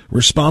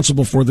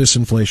responsible for this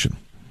inflation.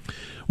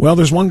 Well,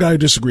 there's one guy who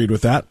disagreed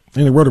with that,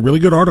 and he wrote a really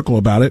good article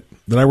about it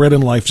that I read in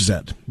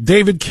Lifezette.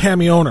 David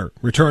Kamioner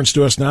returns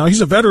to us now.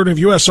 He's a veteran of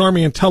U.S.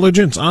 Army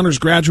Intelligence, honors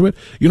graduate,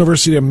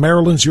 University of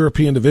Maryland's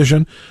European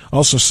Division,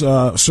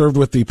 also served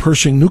with the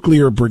Pershing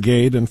Nuclear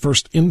Brigade and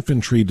 1st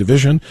Infantry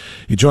Division.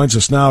 He joins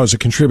us now as a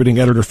contributing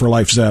editor for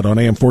Lifezette on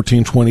AM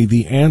 1420,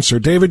 The Answer.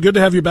 David, good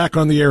to have you back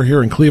on the air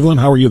here in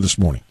Cleveland. How are you this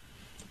morning?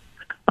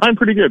 I'm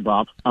pretty good,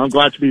 Bob. I'm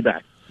glad to be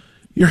back.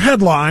 Your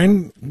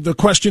headline, the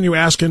question you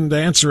ask and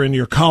answer in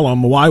your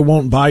column, why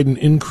won't Biden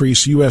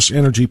increase U.S.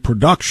 energy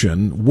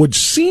production, would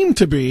seem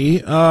to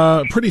be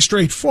pretty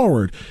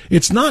straightforward.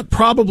 It's not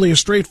probably as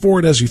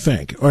straightforward as you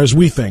think, or as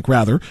we think,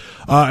 rather.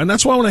 And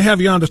that's why I want to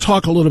have you on to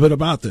talk a little bit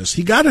about this.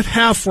 He got it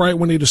half right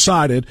when he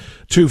decided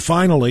to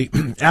finally,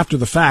 after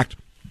the fact,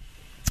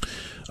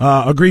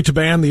 agreed to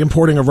ban the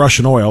importing of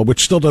Russian oil,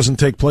 which still doesn't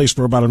take place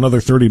for about another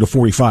 30 to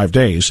 45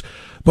 days.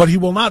 But he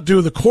will not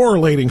do the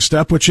correlating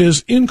step, which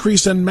is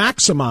increase and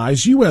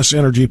maximize U.S.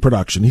 energy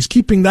production. He's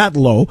keeping that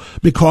low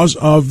because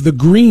of the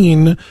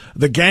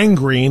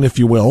gangrene, if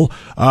you will,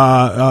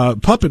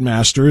 puppet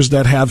masters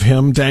that have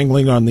him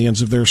dangling on the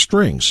ends of their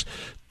strings.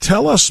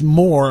 Tell us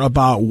more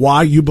about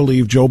why you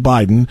believe Joe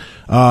Biden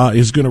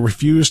is going to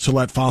refuse to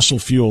let fossil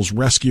fuels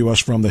rescue us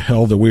from the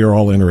hell that we are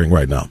all entering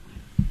right now.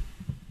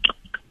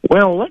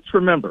 Well, let's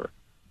remember,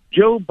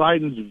 Joe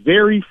Biden's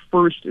very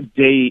first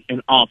day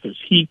in office,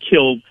 he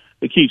killed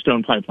the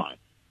Keystone Pipeline.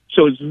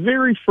 So his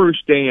very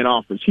first day in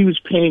office, he was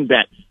paying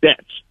back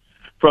debts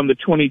from the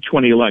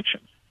 2020 election.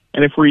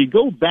 And if we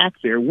go back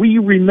there, we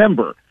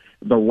remember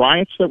the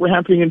riots that were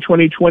happening in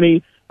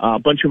 2020, a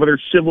bunch of other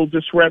civil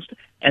distress,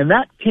 and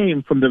that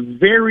came from the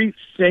very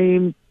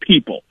same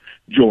people,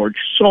 George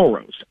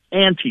Soros,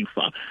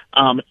 Antifa,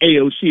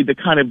 AOC, the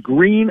kind of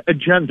green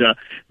agenda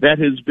that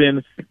has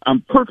been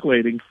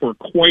percolating for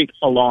quite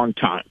a long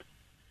time.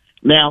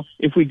 Now,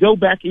 if we go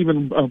back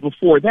even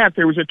before that,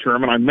 there was a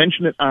term, and I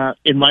mentioned it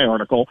in my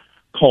article,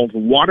 called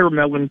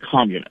watermelon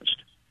communist.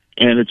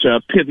 And it's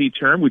a pithy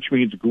term, which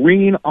means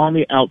green on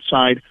the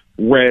outside,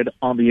 red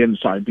on the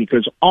inside,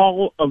 because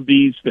all of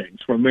these things,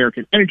 from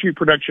American energy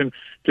production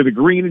to the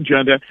green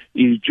agenda,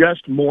 is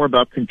just more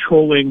about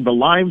controlling the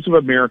lives of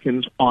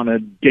Americans on a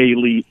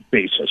daily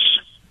basis.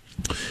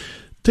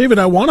 David,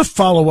 I want to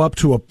follow up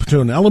to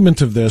an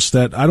element of this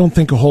that I don't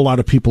think a whole lot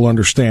of people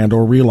understand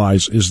or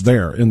realize is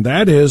there, and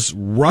that is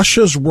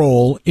Russia's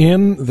role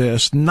in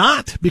this,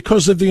 not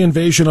because of the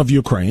invasion of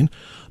Ukraine,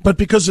 but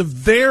because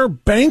of their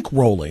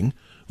bankrolling,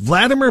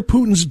 Vladimir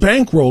Putin's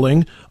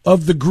bankrolling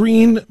of the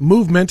green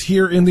movement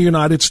here in the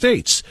United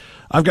States.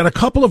 I've got a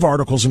couple of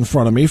articles in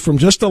front of me from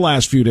just the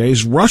last few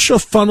days. Russia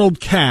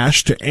funneled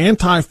cash to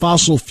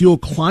anti-fossil fuel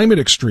climate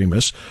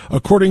extremists,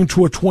 according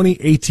to a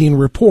 2018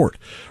 report.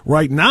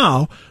 Right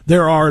now,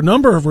 there are a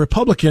number of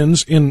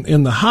Republicans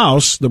in the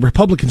House, the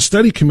Republican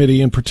Study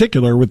Committee in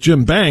particular, with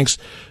Jim Banks,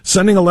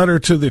 sending a letter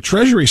to the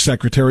Treasury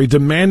Secretary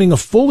demanding a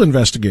full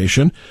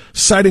investigation,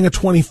 citing a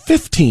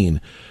 2015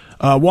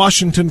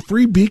 Washington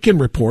Free Beacon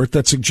report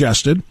that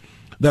suggested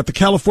that the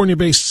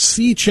California-based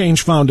Sea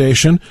Change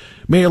Foundation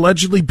may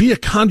allegedly be a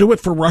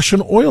conduit for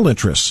Russian oil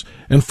interests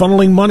and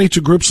funneling money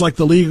to groups like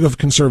the League of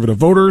Conservative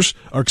Voters,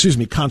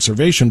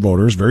 Conservation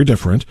Voters, very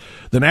different,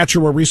 the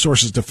Natural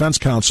Resources Defense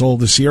Council,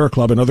 the Sierra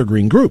Club, and other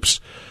green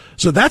groups.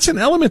 So that's an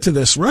element to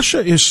this. Russia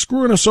is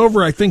screwing us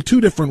over, I think,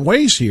 two different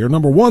ways here.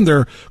 Number one,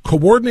 they're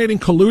coordinating,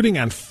 colluding,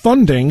 and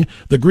funding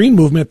the green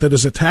movement that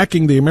is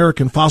attacking the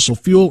American fossil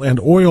fuel and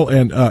oil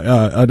and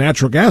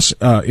natural gas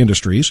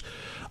industries.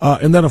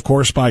 And then, of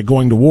course, by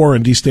going to war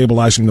and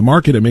destabilizing the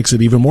market, it makes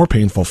it even more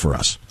painful for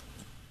us.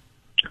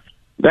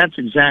 That's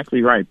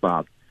exactly right,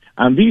 Bob.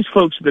 These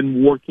folks have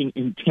been working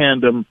in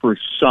tandem for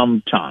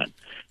some time.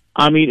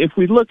 I mean, if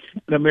we look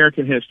at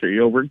American history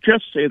over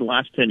just, say, the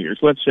last 10 years,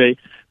 let's say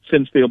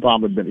since the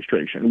Obama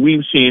administration,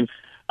 we've seen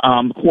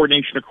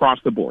coordination across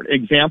the board.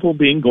 Example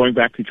being going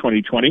back to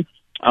 2020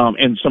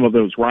 and some of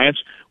those riots,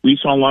 we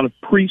saw a lot of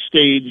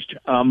pre-staged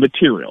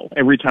material.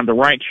 Every time the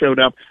riot showed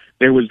up,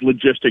 there was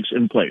logistics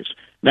in place.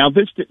 Now,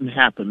 this didn't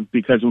happen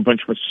because a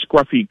bunch of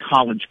scruffy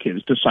college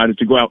kids decided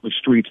to go out in the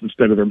streets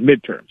instead of their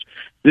midterms.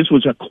 This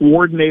was a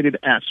coordinated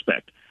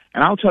aspect.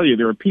 And I'll tell you,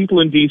 there are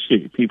people in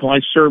D.C., people I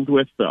served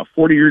with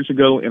 40 years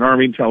ago in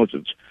Army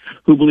intelligence,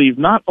 who believe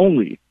not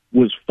only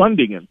was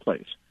funding in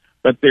place,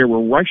 but there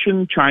were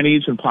Russian,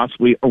 Chinese, and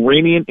possibly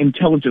Iranian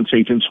intelligence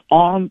agents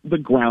on the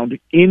ground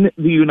in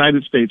the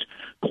United States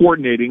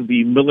coordinating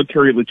the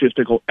military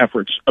logistical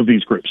efforts of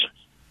these groups.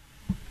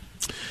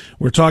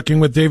 We're talking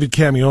with David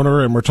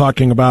Kamioner, and we're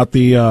talking about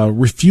the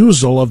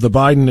refusal of the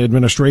Biden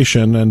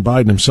administration and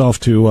Biden himself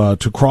to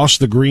cross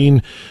the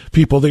green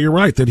people. That you're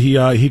right, that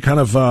he kind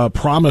of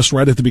promised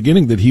right at the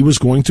beginning that he was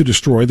going to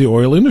destroy the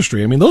oil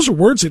industry. I mean, those are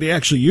words that he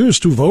actually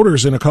used to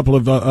voters in a couple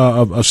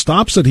of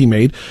stops that he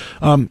made.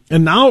 And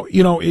now,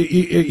 you know,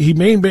 he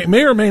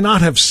may or may not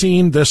have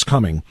seen this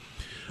coming.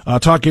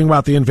 Talking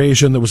about the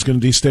invasion that was going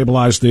to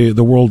destabilize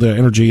the world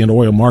energy and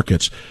oil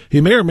markets.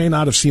 He may or may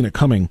not have seen it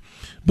coming.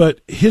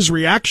 But his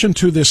reaction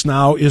to this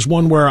now is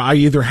one where I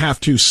either have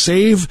to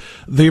save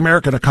the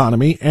American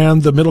economy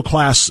and the middle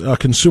class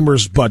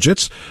consumers'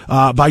 budgets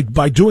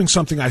by doing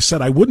something I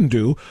said I wouldn't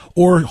do,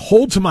 or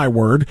hold to my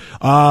word,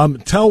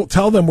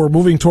 tell them we're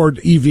moving toward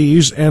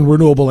EVs and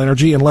renewable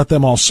energy and let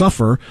them all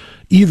suffer.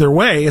 Either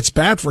way, it's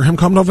bad for him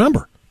come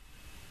November.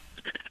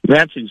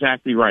 That's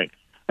exactly right.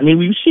 I mean,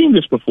 we've seen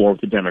this before with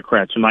the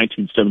Democrats. In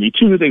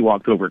 1972, they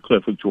walked over a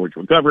cliff with George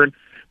McGovern,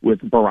 with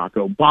Barack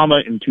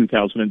Obama in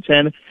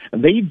 2010,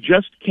 and they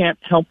just can't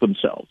help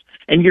themselves.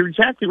 And you're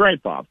exactly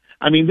right, Bob.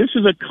 I mean, this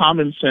is a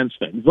common sense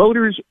thing.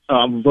 Voters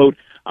vote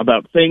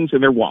about things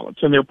in their wallets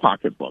and their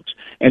pocketbooks,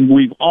 and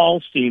we've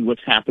all seen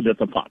what's happened at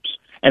the pumps.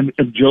 And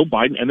Joe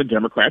Biden and the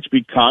Democrats,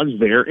 because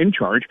they're in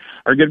charge,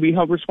 are going to be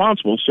held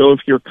responsible. So if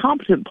you're a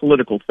competent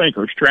political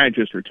thinker,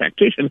 strategist, or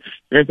tactician,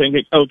 you're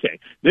thinking, okay,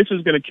 this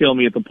is going to kill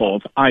me at the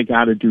polls. I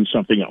got to do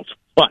something else.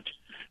 But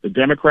the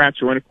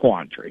Democrats are in a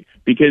quandary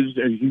because,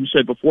 as you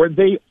said before,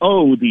 they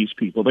owe these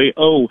people. They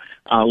owe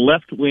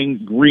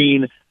left-wing,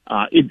 green,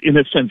 in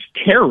a sense,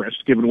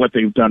 terrorists, given what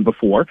they've done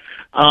before,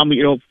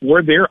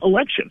 for their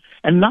election.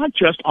 And not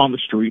just on the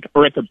street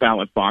or at the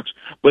ballot box,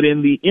 but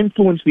in the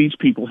influence these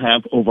people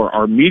have over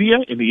our media,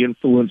 in the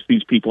influence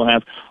these people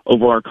have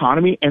over our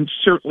economy, and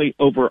certainly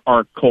over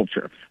our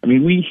culture. I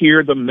mean, we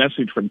hear the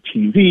message from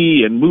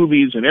TV and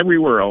movies and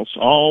everywhere else,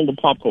 all the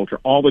pop culture,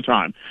 all the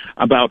time,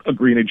 about a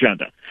green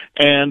agenda.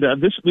 And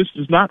this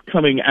is not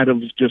coming out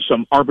of just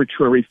some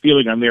arbitrary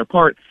feeling on their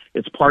part.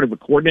 It's part of a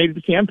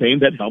coordinated campaign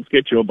that helps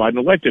get Joe Biden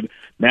elected.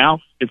 Now,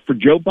 for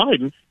Joe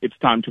Biden, it's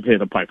time to pay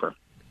the piper.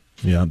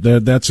 Yeah,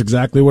 that's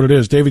exactly what it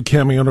is. David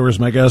Kamioner is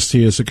my guest.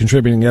 He is a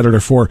contributing editor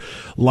for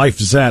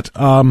Lifezette.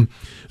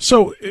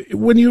 So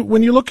when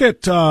you look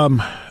at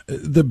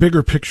the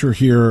bigger picture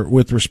here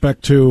with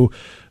respect to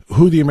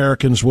who the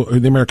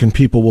American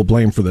people will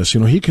blame for this,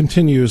 he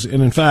continues,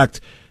 and in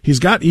fact, he's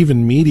got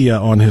even media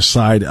on his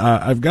side.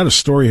 I've got a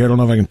story here. I don't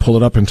know if I can pull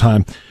it up in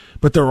time.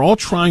 But they're all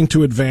trying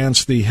to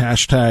advance the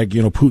hashtag,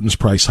 Putin's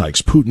price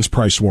hikes, Putin's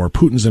price war,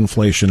 Putin's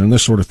inflation, and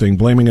this sort of thing,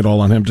 blaming it all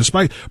on him.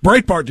 Despite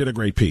Breitbart did a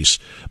great piece,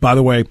 by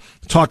the way,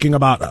 talking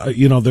about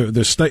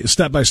the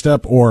step by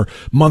step or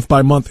month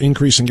by month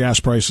increase in gas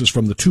prices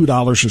from the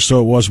 $2 or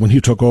so it was when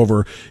he took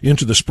over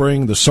into the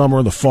spring, the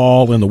summer, the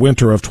fall, and the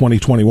winter of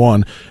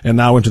 2021, and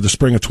now into the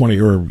spring of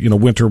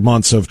winter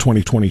months of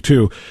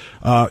 2022.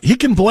 He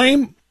can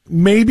blame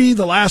maybe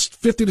the last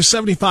 50 to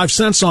 75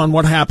 cents on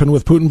what happened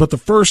with Putin, but the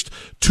first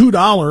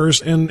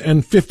 $2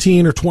 and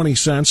 15 or 20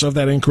 cents of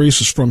that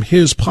increase is from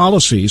his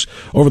policies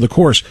over the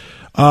course.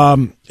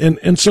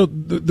 And so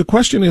the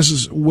question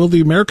is will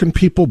the American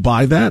people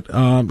buy that?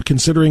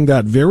 Considering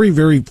that very,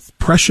 very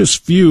precious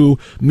few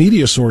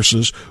media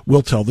sources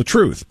will tell the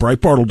truth.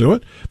 Breitbart will do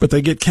it, but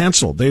they get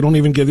canceled. They don't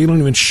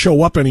even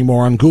show up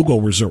anymore on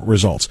Google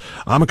results.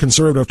 I'm a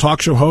conservative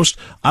talk show host.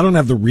 I don't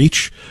have the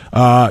reach,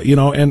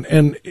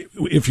 and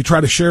if you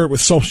try to share it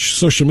with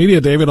social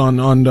media, David,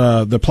 on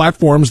the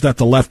platforms that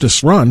the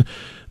leftists run,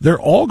 they're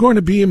all going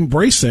to be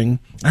embracing.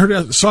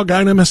 I saw a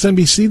guy on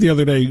MSNBC the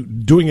other day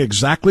doing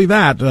exactly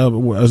that. What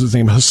was his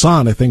name?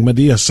 Hassan, I think,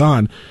 Mehdi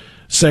Hassan,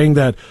 saying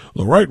that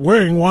the right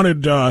wing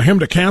wanted him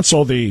to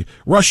cancel the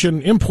Russian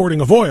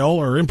importing of oil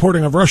or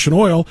importing of Russian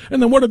oil.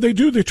 And then what did they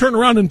do? They turned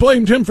around and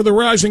blamed him for the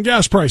rising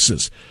gas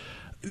prices.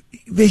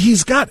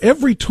 He's got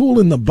every tool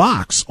in the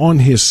box on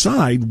his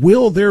side.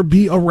 Will there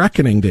be a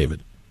reckoning,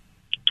 David?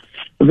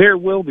 There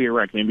will be a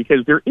reckoning,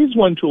 because there is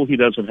one tool he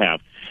doesn't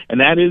have, and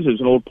that is, as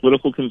an old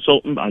political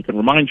consultant, I can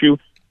remind you,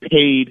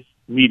 paid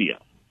media.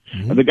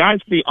 And the guys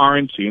at the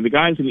RNC and the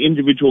guys in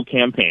individual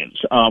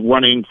campaigns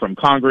running from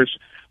Congress,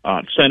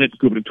 Senate,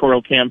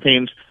 gubernatorial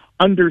campaigns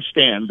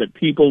understand that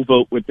people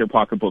vote with their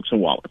pocketbooks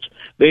and wallets.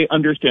 They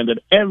understand that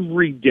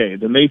every day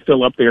that they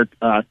fill up their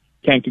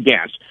tank of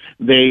gas,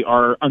 they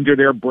are under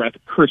their breath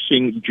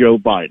cursing Joe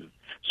Biden.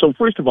 So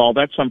first of all,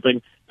 that's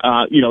something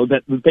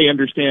that they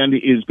understand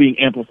is being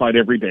amplified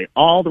every day.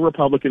 All the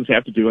Republicans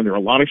have to do, and there are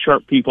a lot of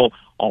sharp people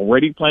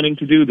already planning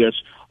to do this,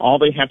 all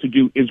they have to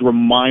do is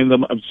remind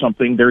them of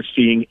something they're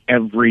seeing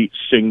every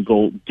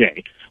single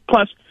day.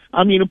 Plus,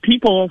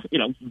 people,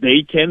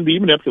 they can be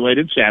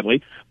manipulated,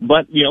 sadly,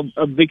 but,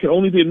 they can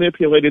only be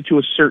manipulated to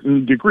a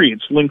certain degree.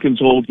 It's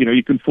Lincoln's old,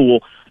 you can fool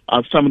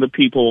some of the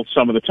people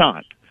some of the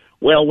time.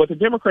 Well, what the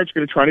Democrats are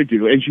going to try to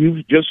do, as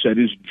you've just said,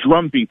 is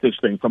drumbeat this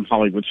thing from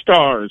Hollywood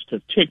stars to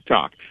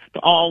TikTok to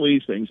all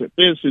these things, that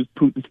this is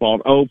Putin's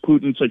fault. Oh,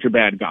 Putin's such a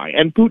bad guy.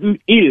 And Putin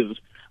is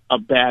a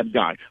bad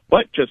guy.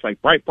 But just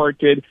like Breitbart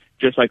did,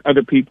 just like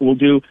other people will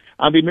do,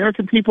 the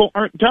American people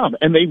aren't dumb,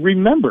 and they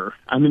remember.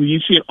 You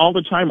see it all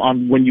the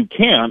time when you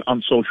can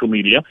on social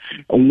media,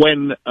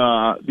 when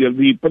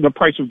the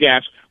price of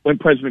gas when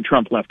President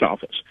Trump left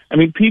office.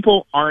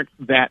 People aren't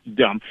that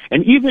dumb,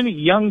 and even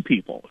young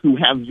people who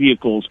have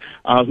vehicles,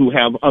 who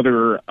have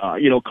other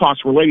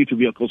costs related to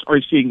vehicles,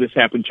 are seeing this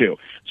happen too.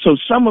 So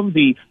some of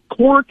the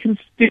core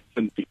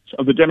constituencies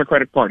of the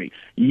Democratic Party,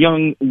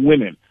 young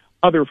women,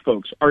 other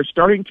folks, are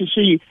starting to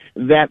see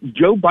that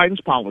Joe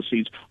Biden's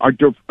policies are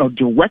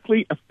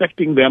directly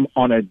affecting them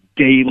on a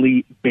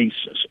daily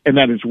basis, and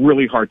that is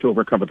really hard to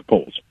overcome at the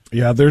polls.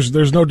 Yeah,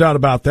 there's no doubt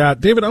about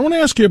that. David, I want to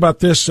ask you about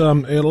this. A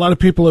lot of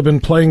people have been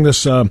playing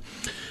this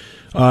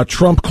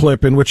Trump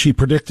clip in which he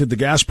predicted the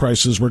gas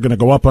prices were going to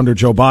go up under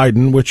Joe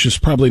Biden, which is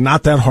probably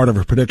not that hard of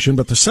a prediction.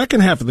 But the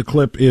second half of the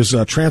clip is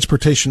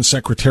Transportation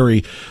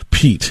Secretary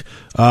Pete.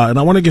 And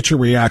I want to get your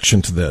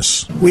reaction to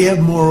this. We have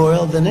more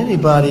oil than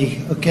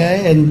anybody,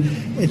 okay? And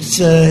it's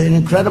an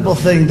incredible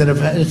thing that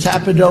it's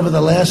happened over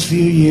the last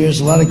few years,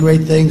 a lot of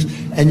great things.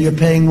 And you're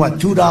paying,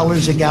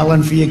 $2 a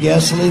gallon for your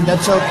gasoline?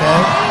 That's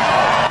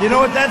okay. You know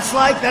what that's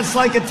like? That's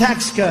like a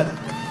tax cut.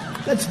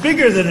 That's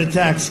bigger than a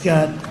tax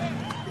cut.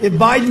 If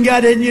Biden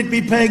got in, you'd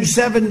be paying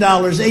 $7,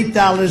 $8,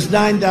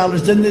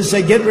 $9. Didn't they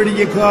say, get rid of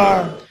your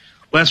car?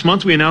 Last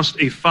month, we announced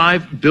a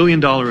 $5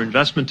 billion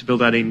investment to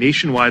build out a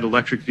nationwide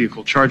electric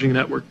vehicle charging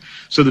network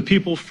so that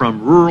people from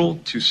rural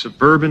to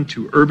suburban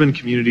to urban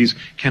communities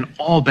can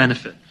all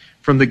benefit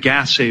from the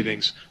gas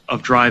savings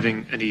of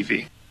driving an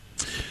EV.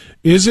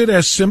 Is it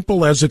as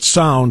simple as it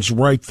sounds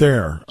right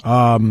there?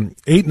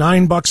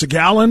 $8-9 a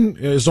gallon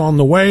is on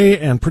the way,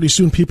 and pretty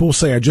soon people will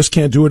say, I just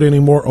can't do it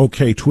anymore.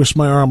 Okay, twist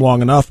my arm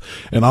long enough,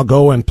 and I'll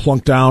go and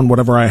plunk down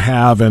whatever I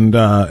have and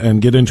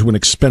get into an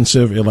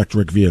expensive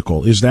electric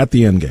vehicle. Is that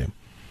the end game?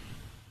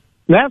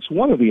 That's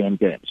one of the end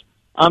games.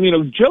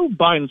 Joe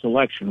Biden's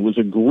election was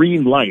a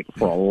green light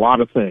for a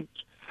lot of things.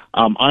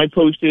 I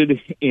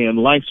posted in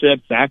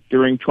Lifezette back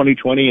during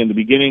 2020 and the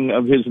beginning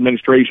of his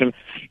administration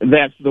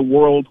that the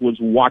world was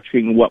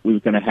watching what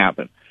was going to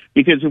happen.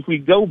 Because if we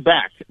go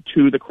back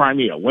to the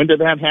Crimea, when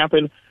did that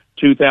happen?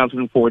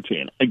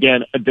 2014.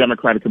 Again, a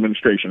Democratic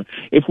administration.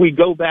 If we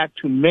go back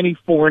to many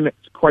foreign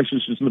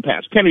crises in the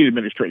past, Kennedy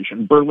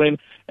administration, Berlin,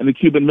 and the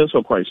Cuban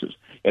Missile Crisis,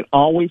 it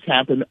always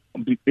happens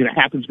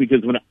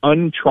because of an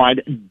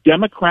untried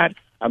Democrat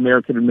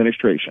American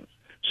administration.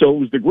 So it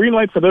was the green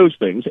light for those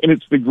things, and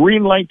it's the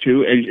green light,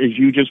 too, as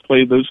you just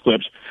played those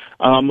clips,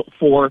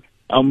 for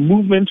a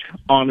movement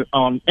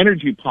on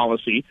energy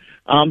policy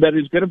that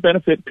is going to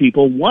benefit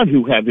people, one,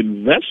 who have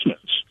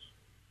investments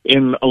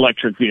in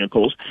electric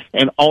vehicles,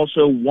 and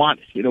also want,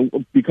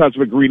 because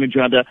of a green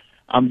agenda,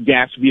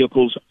 gas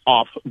vehicles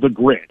off the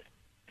grid.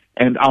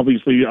 And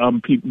obviously,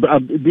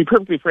 be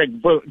perfectly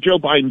frank, Joe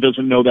Biden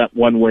doesn't know that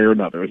one way or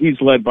another.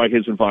 He's led by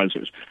his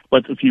advisors.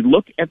 But if you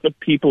look at the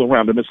people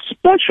around him,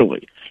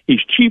 especially his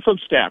chief of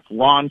staff,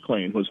 Ron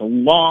Klain, who has a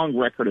long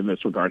record in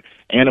this regard,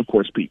 and, of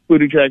course, Pete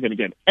Buttigieg, and,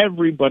 again,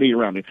 everybody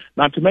around him,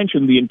 not to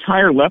mention the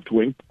entire left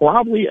wing,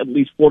 probably at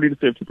least 40 to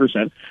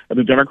 50% of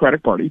the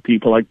Democratic Party,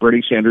 people like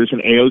Bernie Sanders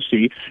and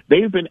AOC,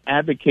 they've been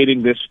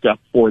advocating this stuff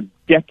for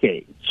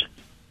decades.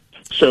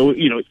 So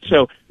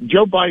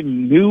Joe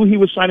Biden knew he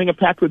was signing a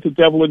pact with the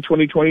devil in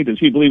 2020. Does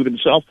he believe it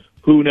himself?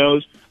 Who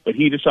knows? But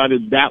he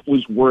decided that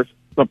was worth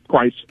the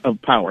price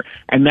of power.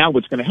 And now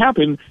what's going to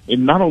happen,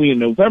 not only in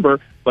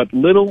November, but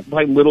little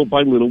by little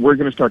by little, we're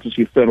going to start to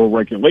see federal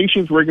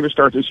regulations. We're going to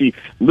start to see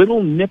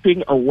little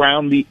nipping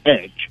around the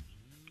edge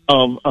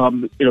of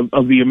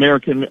the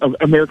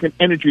American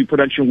energy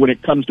production when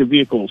it comes to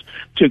vehicles,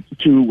 to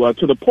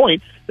the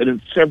point that in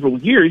several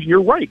years,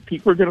 you're right,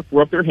 people are going to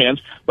throw up their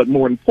hands. But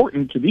more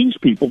important to these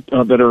people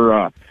that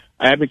are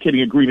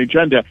advocating a green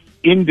agenda,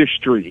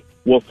 industry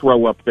will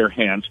throw up their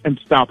hands and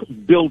stop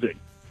building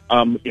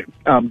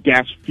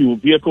gas fuel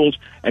vehicles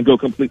and go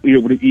completely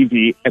over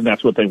to EV, and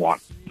that's what they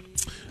want.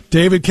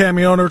 David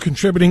Kamioner,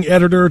 contributing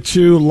editor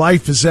to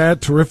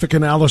Lifezette, terrific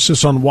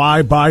analysis on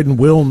why Biden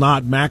will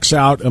not max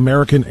out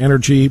American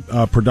energy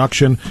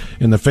production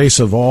in the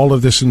face of all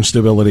of this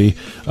instability.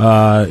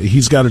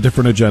 He's got a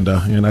different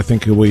agenda, and I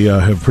think we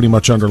have pretty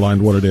much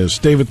underlined what it is.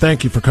 David,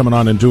 thank you for coming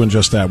on and doing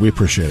just that. We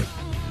appreciate it.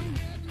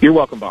 You're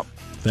welcome, Bob.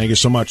 Thank you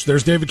so much.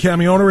 There's David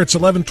Kamioner. It's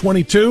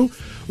 11:22.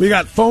 We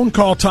got phone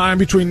call time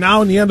between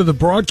now and the end of the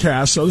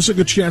broadcast, so this is a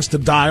good chance to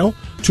dial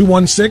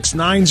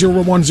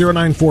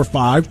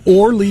 216-901-0945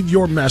 or leave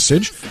your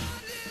message.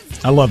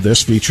 I love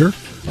this feature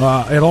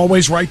at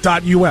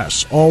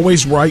alwaysright.us.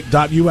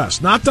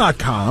 Alwaysright.us. Not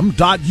 .com,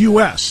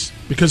 .us,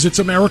 because it's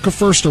America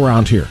first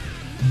around here.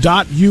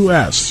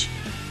 .us.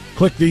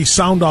 Click the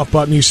sound off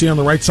button you see on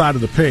the right side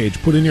of the page.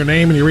 Put in your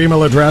name and your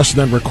email address, and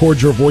then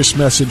record your voice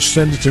message.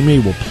 Send it to me.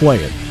 We'll play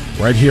it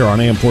right here on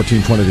AM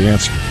 1420, The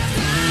Answer.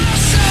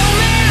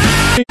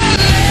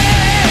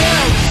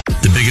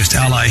 The biggest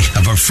ally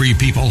of our free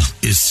people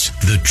is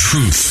the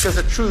truth. Because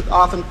the truth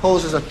often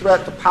poses a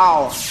threat to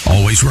power.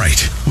 Always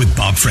right with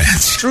Bob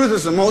France. Truth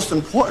is the most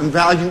important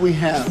value we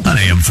have. On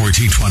AM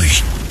 1420,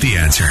 The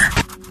Answer.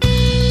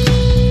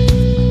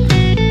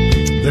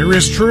 There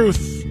is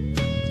truth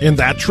in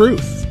that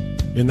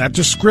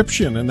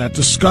description, in that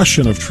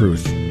discussion of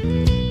truth.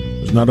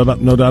 There's no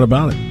doubt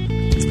about it.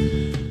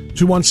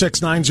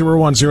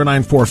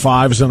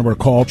 216-901-0945 is the number to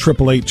call.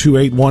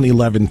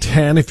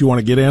 888-281-1110. If you want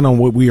to get in on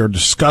what we are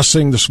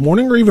discussing this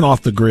morning, or even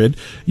off the grid,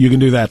 you can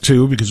do that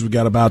too, because we've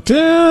got about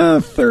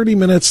 30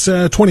 minutes,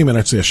 20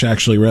 minutes-ish,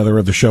 actually, rather,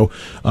 of the show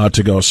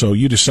to go. So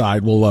you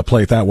decide. We'll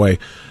play it that way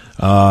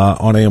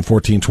on AM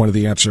 1420,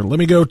 The Answer. Let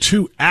me go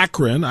to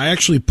Akron. I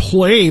actually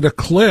played a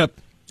clip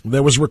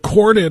that was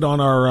recorded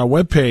on our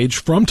webpage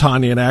from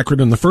Tanya in Akron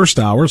in the first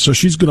hour, so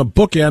she's going to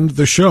bookend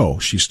the show.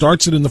 She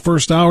starts it in the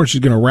first hour. She's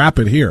going to wrap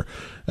it here.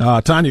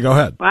 Tanya, go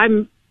ahead. I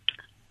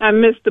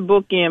missed the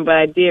bookend, but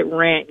I did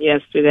rant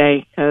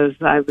yesterday because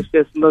I was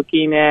just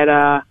looking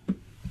at,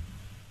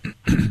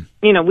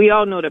 we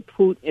all know that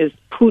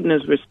Putin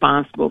is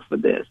responsible for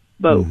this,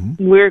 but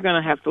we're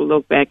going to have to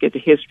look back at the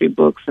history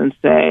books and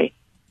say,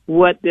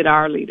 what did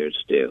our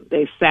leaders do?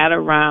 They sat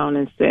around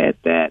and said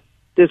that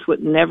this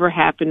would never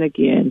happen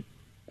again,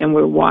 and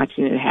we're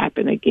watching it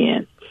happen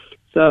again.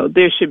 So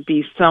there should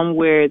be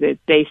somewhere that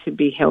they should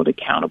be held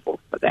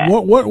accountable for that.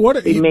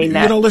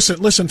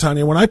 Listen,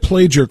 Tanya, when I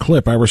played your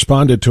clip, I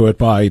responded to it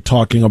by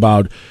talking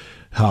about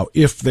how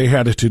if they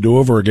had it to do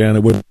over again,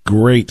 it would be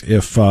great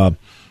if, a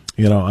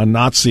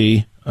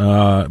Nazi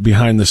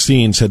behind the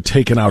scenes had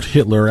taken out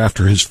Hitler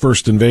after his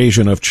first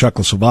invasion of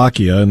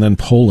Czechoslovakia and then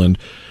Poland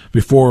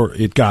before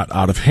it got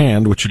out of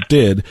hand, which it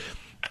did.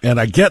 And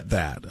I get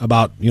that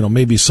about,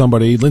 maybe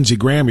somebody, Lindsey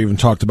Graham even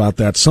talked about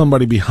that,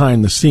 somebody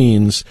behind the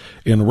scenes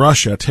in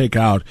Russia take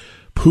out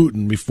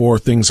Putin before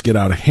things get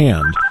out of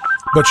hand.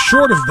 But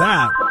short of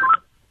that,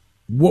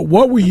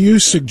 what were you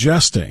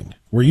suggesting?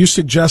 Were you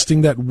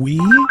suggesting that we?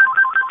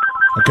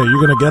 Okay,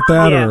 you're going to get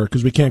that, or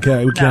because we can't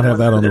have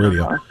that on the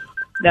radio. We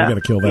got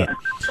to kill that.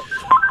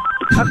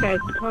 Yeah. Okay,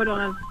 hold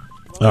on.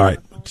 All right.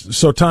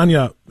 So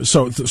Tanya,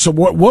 so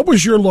what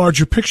was your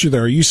larger picture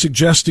there? Are you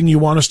suggesting you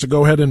want us to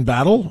go ahead and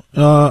battle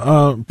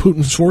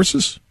Putin's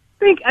forces?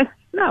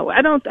 No,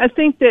 I don't. I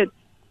think that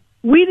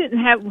we didn't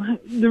have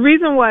the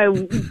reason why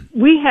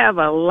we have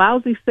a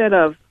lousy set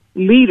of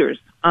leaders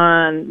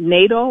on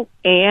NATO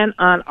and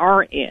on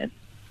our end,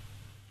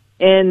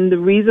 and the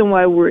reason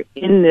why we're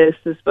in this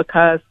is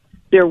because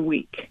they're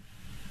weak.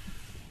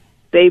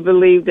 They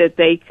believe that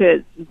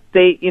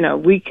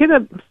we could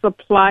have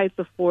supplied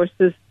the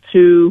forces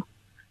to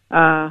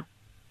the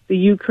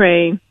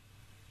Ukraine,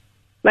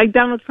 like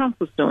Donald Trump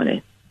was doing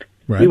it.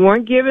 Right. We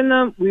weren't giving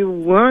them.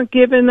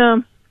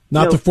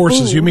 Not the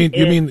forces. You mean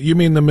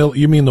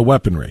the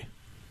weaponry.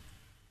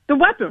 The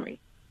weaponry,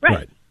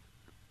 right?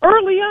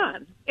 Early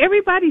on,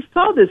 everybody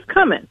saw this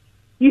coming.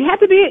 You had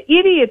to be an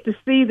idiot to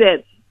see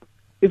that.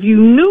 If you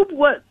knew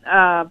what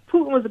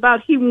Putin was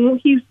about, he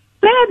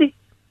said,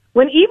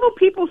 when evil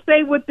people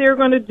say what they're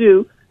going to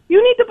do,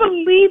 you need to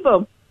believe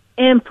them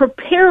and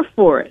prepare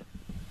for it.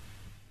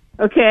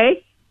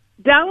 Okay?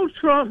 Donald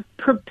Trump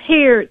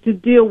prepared to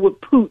deal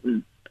with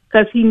Putin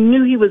because he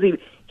knew he was evil.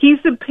 He's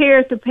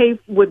prepared to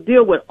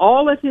deal with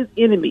all of his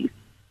enemies.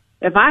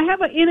 If I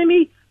have an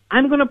enemy,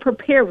 I'm going to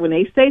prepare. When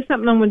they say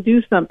something, I'm going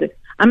to do something.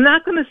 I'm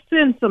not going to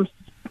send some.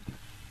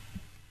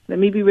 Let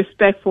me be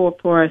respectful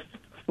for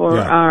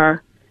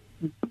our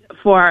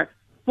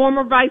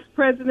former vice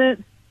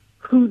president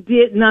who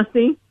did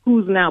nothing,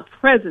 who's now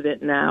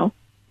president now,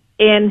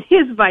 and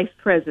his vice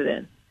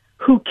president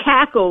who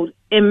cackled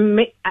and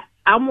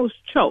almost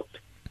choked.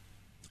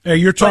 Hey,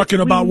 you're talking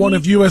about one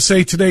of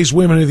USA Today's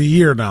Women of the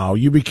Year now.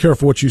 You be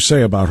careful what you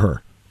say about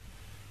her.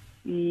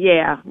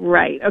 Yeah,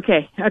 right.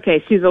 Okay.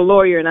 She's a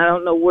lawyer, and I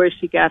don't know where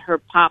she got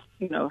her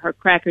her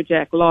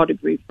crackerjack law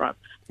degree from.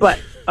 But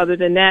other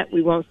than that,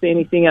 we won't say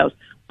anything else.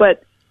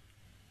 But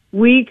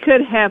we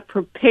could have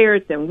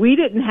prepared them. We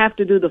didn't have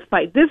to do the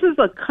fight. This is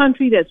a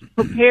country that's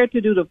prepared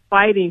to do the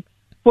fighting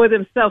for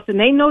themselves, and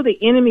they know the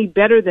enemy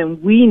better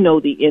than we know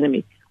the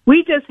enemy.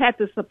 We just had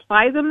to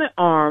supply them the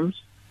arms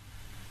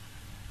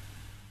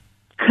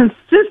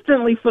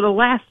consistently for the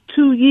last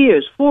 2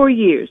 years, 4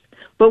 years.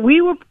 But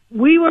we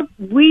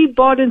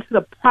bought into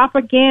the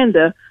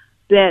propaganda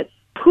that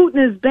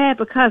Putin is bad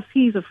because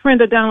he's a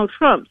friend of Donald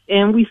Trump,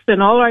 and we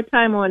spent all our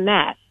time on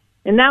that.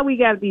 And now we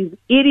got these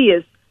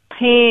idiots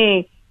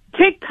paying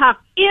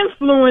TikTok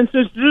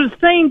influencers to do the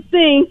same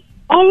thing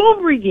all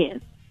over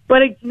again.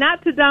 But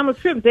not to Donald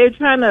Trump. They're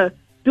trying to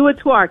do it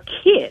to our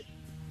kids.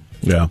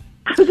 Yeah.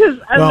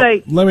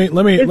 Let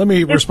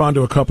me respond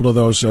to a couple of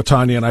those,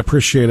 Tanya, and I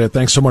appreciate it.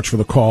 Thanks so much for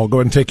the call. Go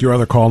ahead and take your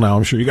other call now.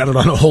 I'm sure you got it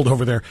on hold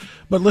over there.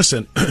 But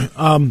listen,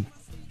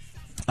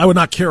 I would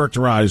not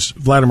characterize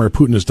Vladimir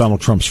Putin as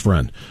Donald Trump's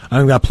friend. I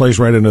think that plays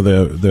right into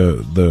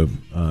the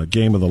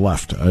game of the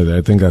left.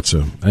 I think that's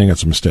a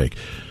mistake.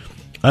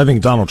 I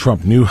think Donald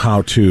Trump knew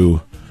how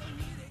to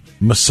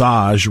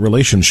massage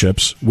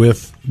relationships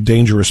with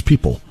dangerous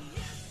people.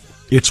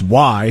 It's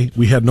why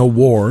we had no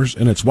wars,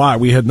 and it's why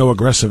we had no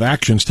aggressive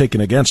actions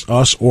taken against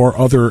us or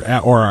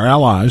our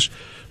allies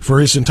for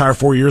his entire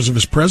 4 years of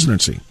his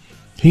presidency.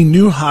 He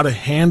knew how to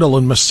handle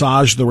and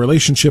massage the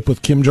relationship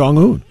with Kim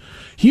Jong-un.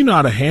 He knew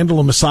how to handle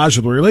and massage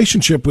the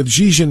relationship with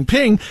Xi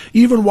Jinping,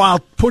 even while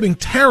putting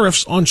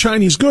tariffs on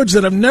Chinese goods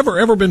that have never,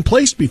 ever been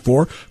placed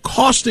before,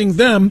 costing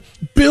them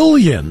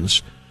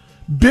billions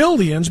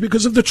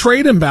because of the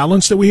trade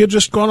imbalance that we had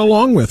just gone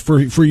along with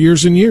for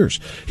years and years.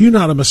 He knew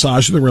how to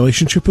massage the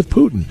relationship with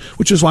Putin,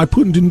 which is why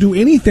Putin didn't do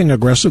anything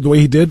aggressive the way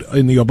he did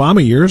in the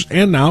Obama years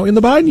and now in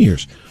the Biden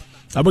years.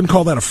 I wouldn't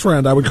call that a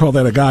friend. I would call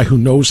that a guy who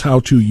knows how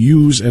to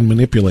use and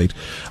manipulate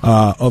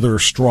other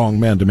strong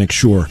men to make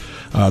sure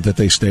that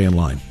they stay in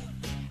line.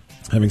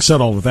 Having said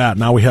all of that,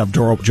 now we have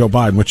Joe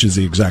Biden, which is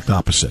the exact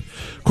opposite.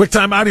 Quick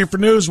time out here for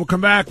news. We'll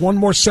come back. One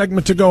more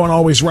segment to go on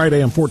Always Right,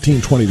 AM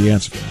 1420, The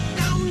Answer.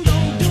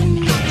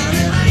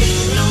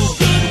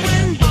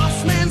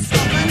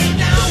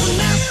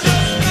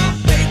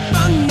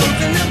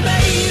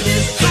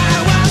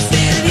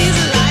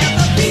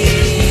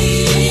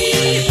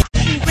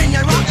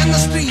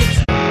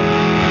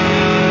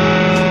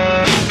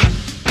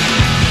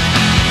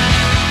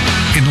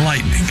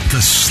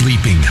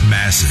 Sleeping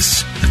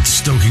masses and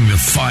stoking the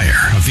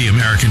fire of the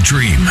American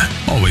dream.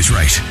 Always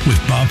Right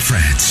with Bob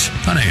France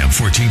on AM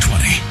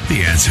 1420.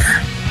 The Answer.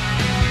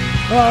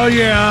 Oh,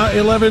 yeah,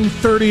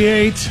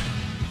 11:38.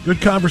 Good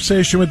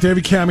conversation with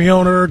David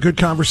Kamioner. Good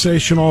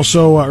conversation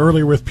also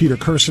earlier with Peter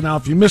Kirsanow.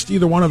 If you missed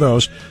either one of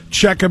those,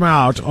 check them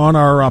out on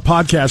our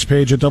podcast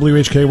page at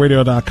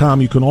WHKRadio.com.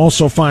 You can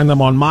also find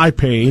them on my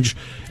page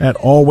at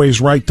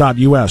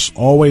alwaysright.us.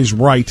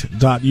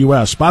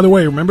 Alwaysright.us. By the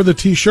way, remember the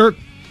T-shirt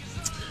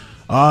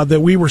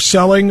that we were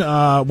selling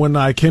when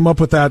I came up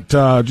with that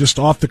just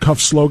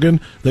off-the-cuff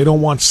slogan, they don't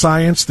want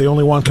science, they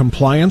only want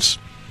compliance?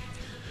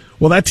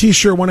 Well, that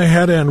T-shirt went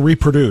ahead and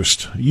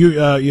reproduced. What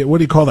do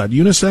you call that,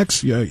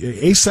 unisex?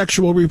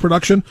 Asexual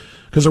reproduction?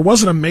 Because there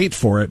wasn't a mate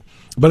for it,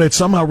 but it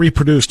somehow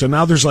reproduced, and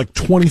now there's like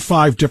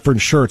 25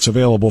 different shirts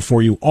available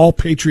for you, all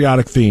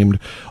patriotic-themed,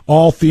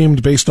 all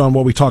themed based on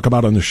what we talk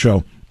about on the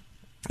show,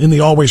 in the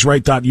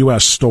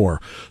alwaysright.us store.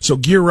 So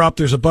gear up.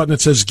 There's a button that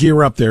says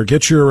gear up there.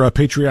 Get your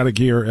patriotic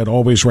gear at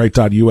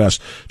alwaysright.us.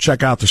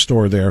 Check out the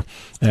store there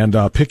and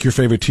pick your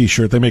favorite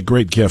T-shirt. They make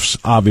great gifts,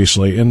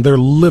 obviously, and they're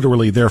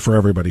literally there for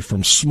everybody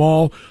from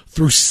small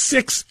through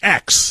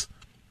 6X.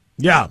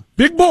 Yeah,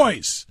 big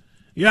boys.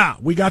 Yeah,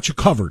 we got you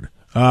covered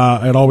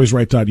at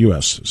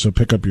alwaysright.us. So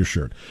pick up your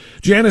shirt.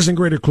 Jan is in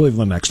Greater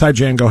Cleveland next. Hi,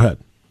 Jan. Go ahead.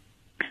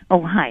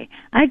 Oh, hi.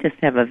 I just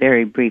have a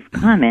very brief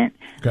comment.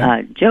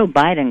 Okay. Joe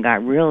Biden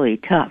got really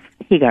tough.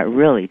 He got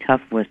really tough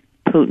with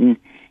Putin,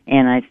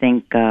 and I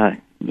think,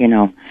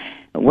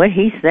 what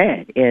he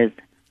said is,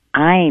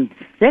 I'm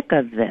sick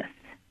of this.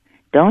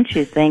 Don't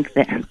you think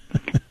that?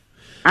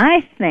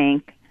 I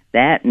think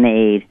that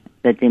made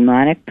the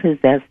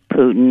demonic-possessed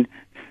Putin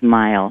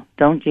smile.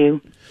 Don't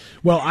you?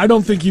 Well, I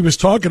don't think he was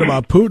talking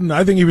about Putin.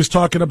 I think he was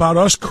talking about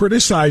us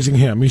criticizing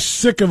him. He's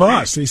sick of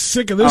us. He's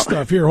sick of this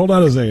stuff. Here, hold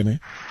on a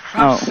second.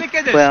 I'm sick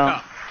of this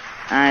stuff.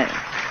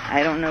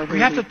 I don't know. We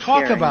have to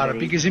talk about it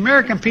because the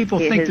American people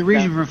think the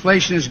reason for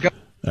inflation is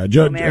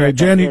Jan,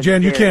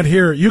 you can't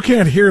hear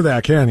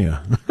that, can you?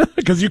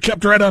 Because you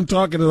kept right on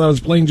talking as I was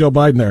playing Joe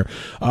Biden there.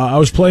 I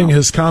was playing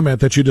his comment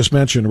that you just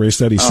mentioned, where he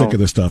said he's sick of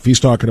this stuff. He's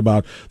talking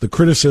about the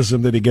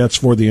criticism that he gets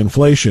for the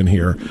inflation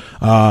here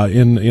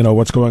in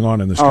what's going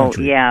on in this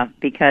country. Oh yeah,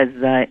 because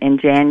in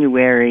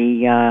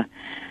January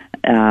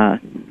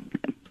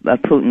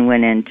Putin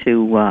went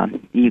into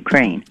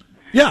Ukraine.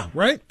 Yeah,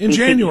 right in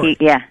January.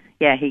 He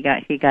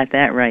got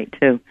that right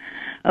too.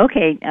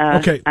 Okay.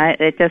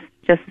 It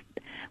just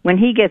when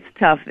he gets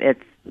tough,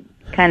 it's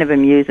kind of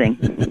amusing.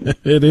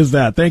 It is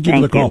that. Thank you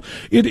for the call.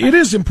 It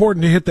is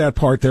important to hit that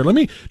part there. Let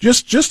me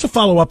just to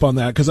follow up on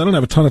that, because I don't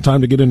have a ton of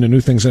time to get into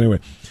new things anyway.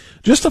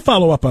 Just to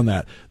follow up on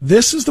that,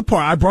 this is the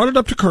part I brought it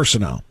up to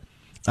Kirsanow.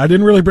 I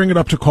didn't really bring it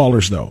up to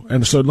callers though,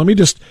 and so let me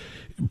just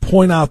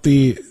point out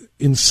the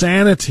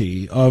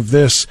insanity of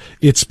this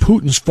 "it's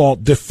Putin's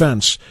fault"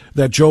 defense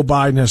that Joe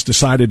Biden has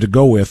decided to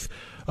go with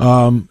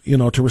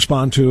to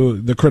respond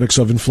to the critics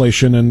of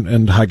inflation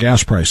and high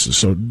gas prices.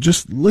 So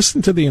just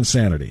listen to the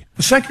insanity.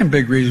 The second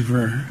big reason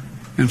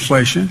for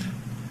inflation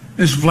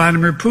is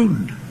Vladimir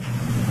Putin.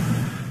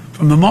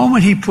 From the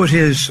moment he put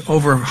his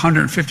over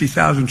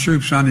 150,000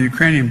 troops on the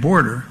Ukrainian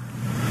border.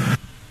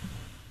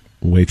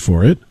 Wait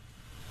for it.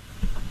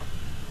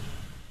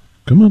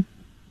 Come on.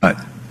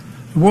 But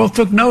the world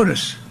took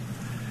notice.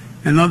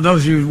 And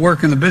those of you who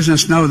work in the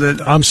business know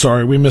that... I'm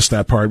sorry, we missed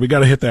that part. We got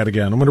to hit that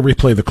again. I'm going to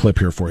replay the clip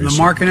here for you. The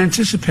market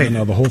anticipated.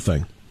 No, the whole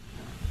thing.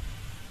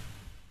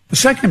 The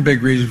second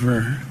big reason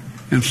for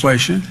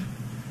inflation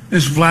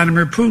is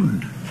Vladimir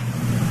Putin.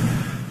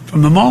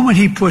 From the moment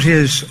he put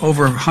his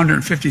over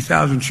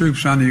 150,000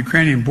 troops on the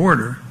Ukrainian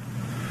border,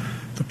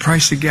 the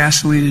price of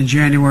gasoline in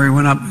January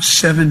went up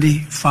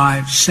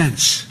 75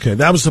 cents. Okay,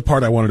 that was the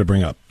part I wanted to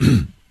bring up.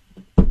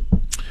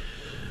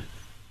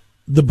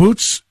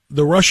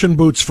 The Russian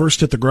boots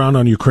first hit the ground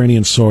on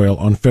Ukrainian soil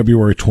on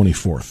February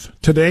 24th.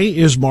 Today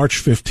is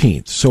March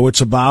 15th, so it's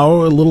about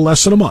a little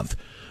less than a month.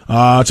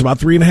 It's about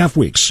 3.5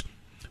 weeks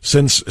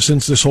since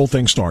this whole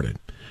thing started.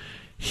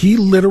 He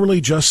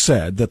literally just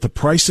said that the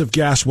price of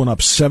gas went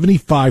up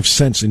 75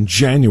 cents in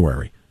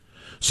January.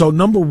 So,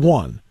 number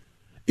one,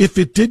 if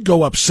it did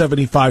go up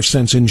 75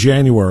 cents in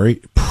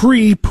January,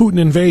 pre-Putin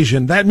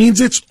invasion, that means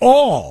it's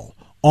all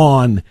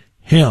on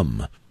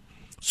him.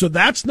 So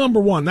that's number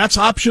one. That's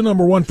option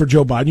number one for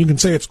Joe Biden. You can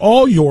say it's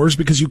all yours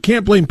because you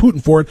can't blame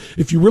Putin for it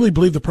if you really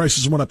believe the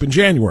prices went up in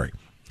January.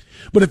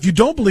 But if you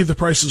don't believe the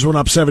prices went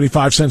up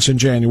 75 cents in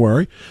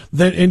January,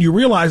 then and you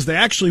realize they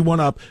actually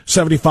went up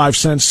 75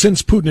 cents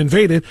since Putin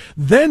invaded,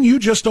 then you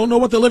just don't know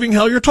what the living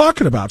hell you're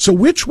talking about. So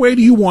which way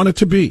do you want it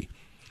to be?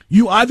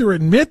 You either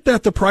admit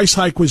that the price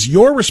hike was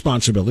your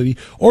responsibility,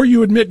 or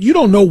you admit you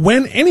don't know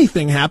when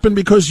anything happened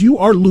because you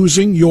are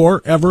losing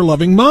your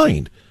ever-loving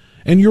mind.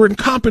 And you're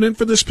incompetent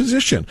for this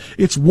position.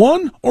 It's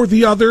one or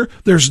the other.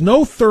 There's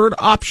no third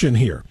option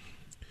here.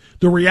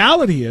 The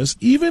reality is,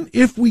 even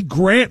if we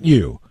grant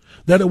you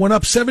that it went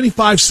up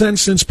 75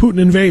 cents since Putin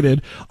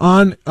invaded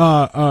on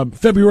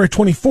February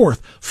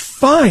 24th,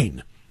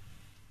 fine.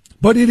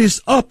 But it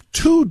is up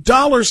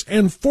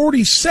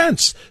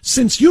 $2.40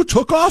 since you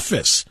took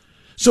office.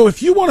 So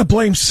if you want to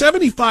blame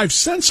 75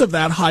 cents of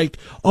that hike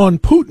on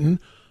Putin,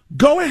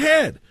 go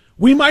ahead.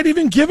 We might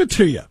even give it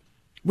to you.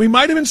 We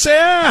might even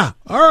say,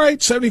 all right,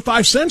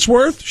 75 cents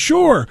worth.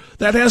 Sure,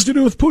 that has to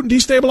do with Putin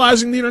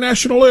destabilizing the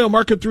international oil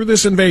market through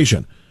this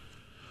invasion.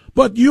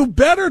 But you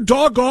better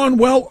doggone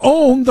well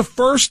own the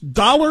first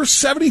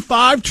 $1.75,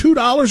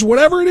 $2,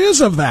 whatever it is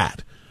of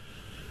that.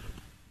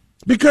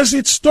 Because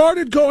it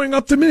started going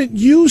up the minute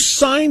you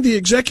signed the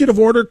executive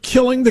order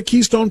killing the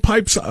Keystone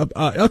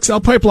XL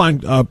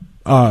pipeline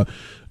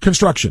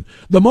construction.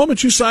 The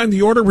moment you sign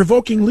the order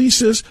revoking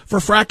leases for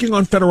fracking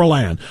on federal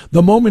land.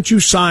 The moment you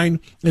sign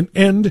an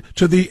end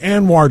to the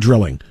Anwar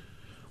drilling.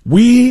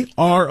 We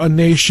are a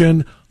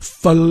nation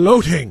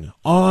floating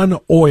on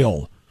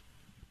oil.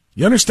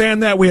 You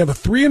understand that? We have a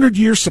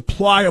 300-year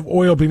supply of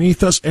oil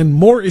beneath us, and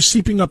more is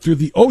seeping up through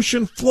the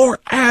ocean floor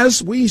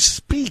as we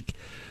speak.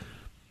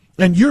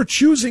 And you're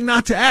choosing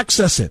not to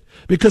access it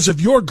because of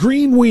your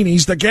green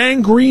weenies, the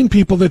gangrene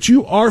people that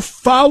you are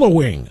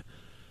following.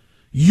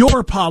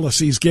 Your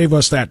policies gave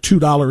us that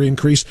 $2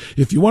 increase.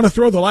 If you want to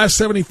throw the last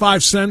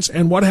 75 cents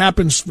and what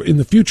happens in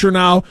the future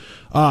now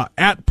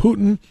at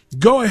Putin,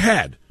 go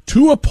ahead.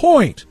 To a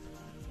point.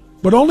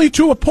 But only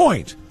to a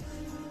point.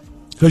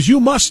 Because you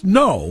must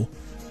know,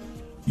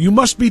 you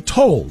must be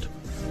told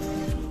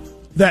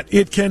that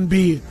it can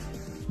be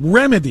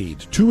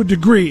remedied to a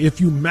degree if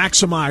you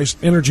maximize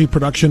energy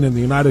production in the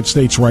United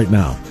States right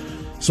now.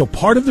 So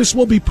part of this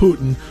will be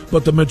Putin,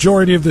 but the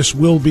majority of this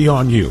will be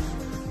on you.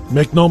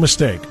 Make no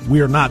mistake,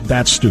 we are not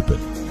that stupid.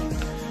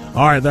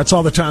 All right, that's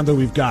all the time that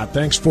we've got.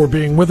 Thanks for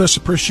being with us.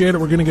 Appreciate it.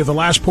 We're going to give the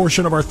last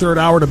portion of our third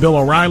hour to Bill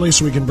O'Reilly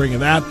so we can bring you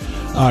that.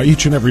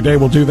 Each and every day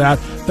we'll do that.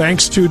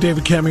 Thanks to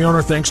David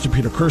Kamioner. Thanks to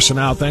Peter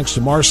Kirsanow. Thanks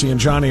to Marcy and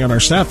Johnny on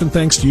our staff. And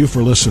thanks to you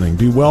for listening.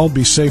 Be well,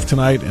 be safe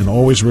tonight. And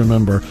always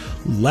remember,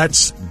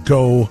 let's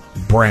go,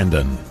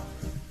 Brandon.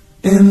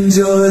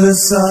 Enjoy the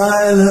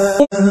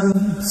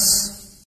silence.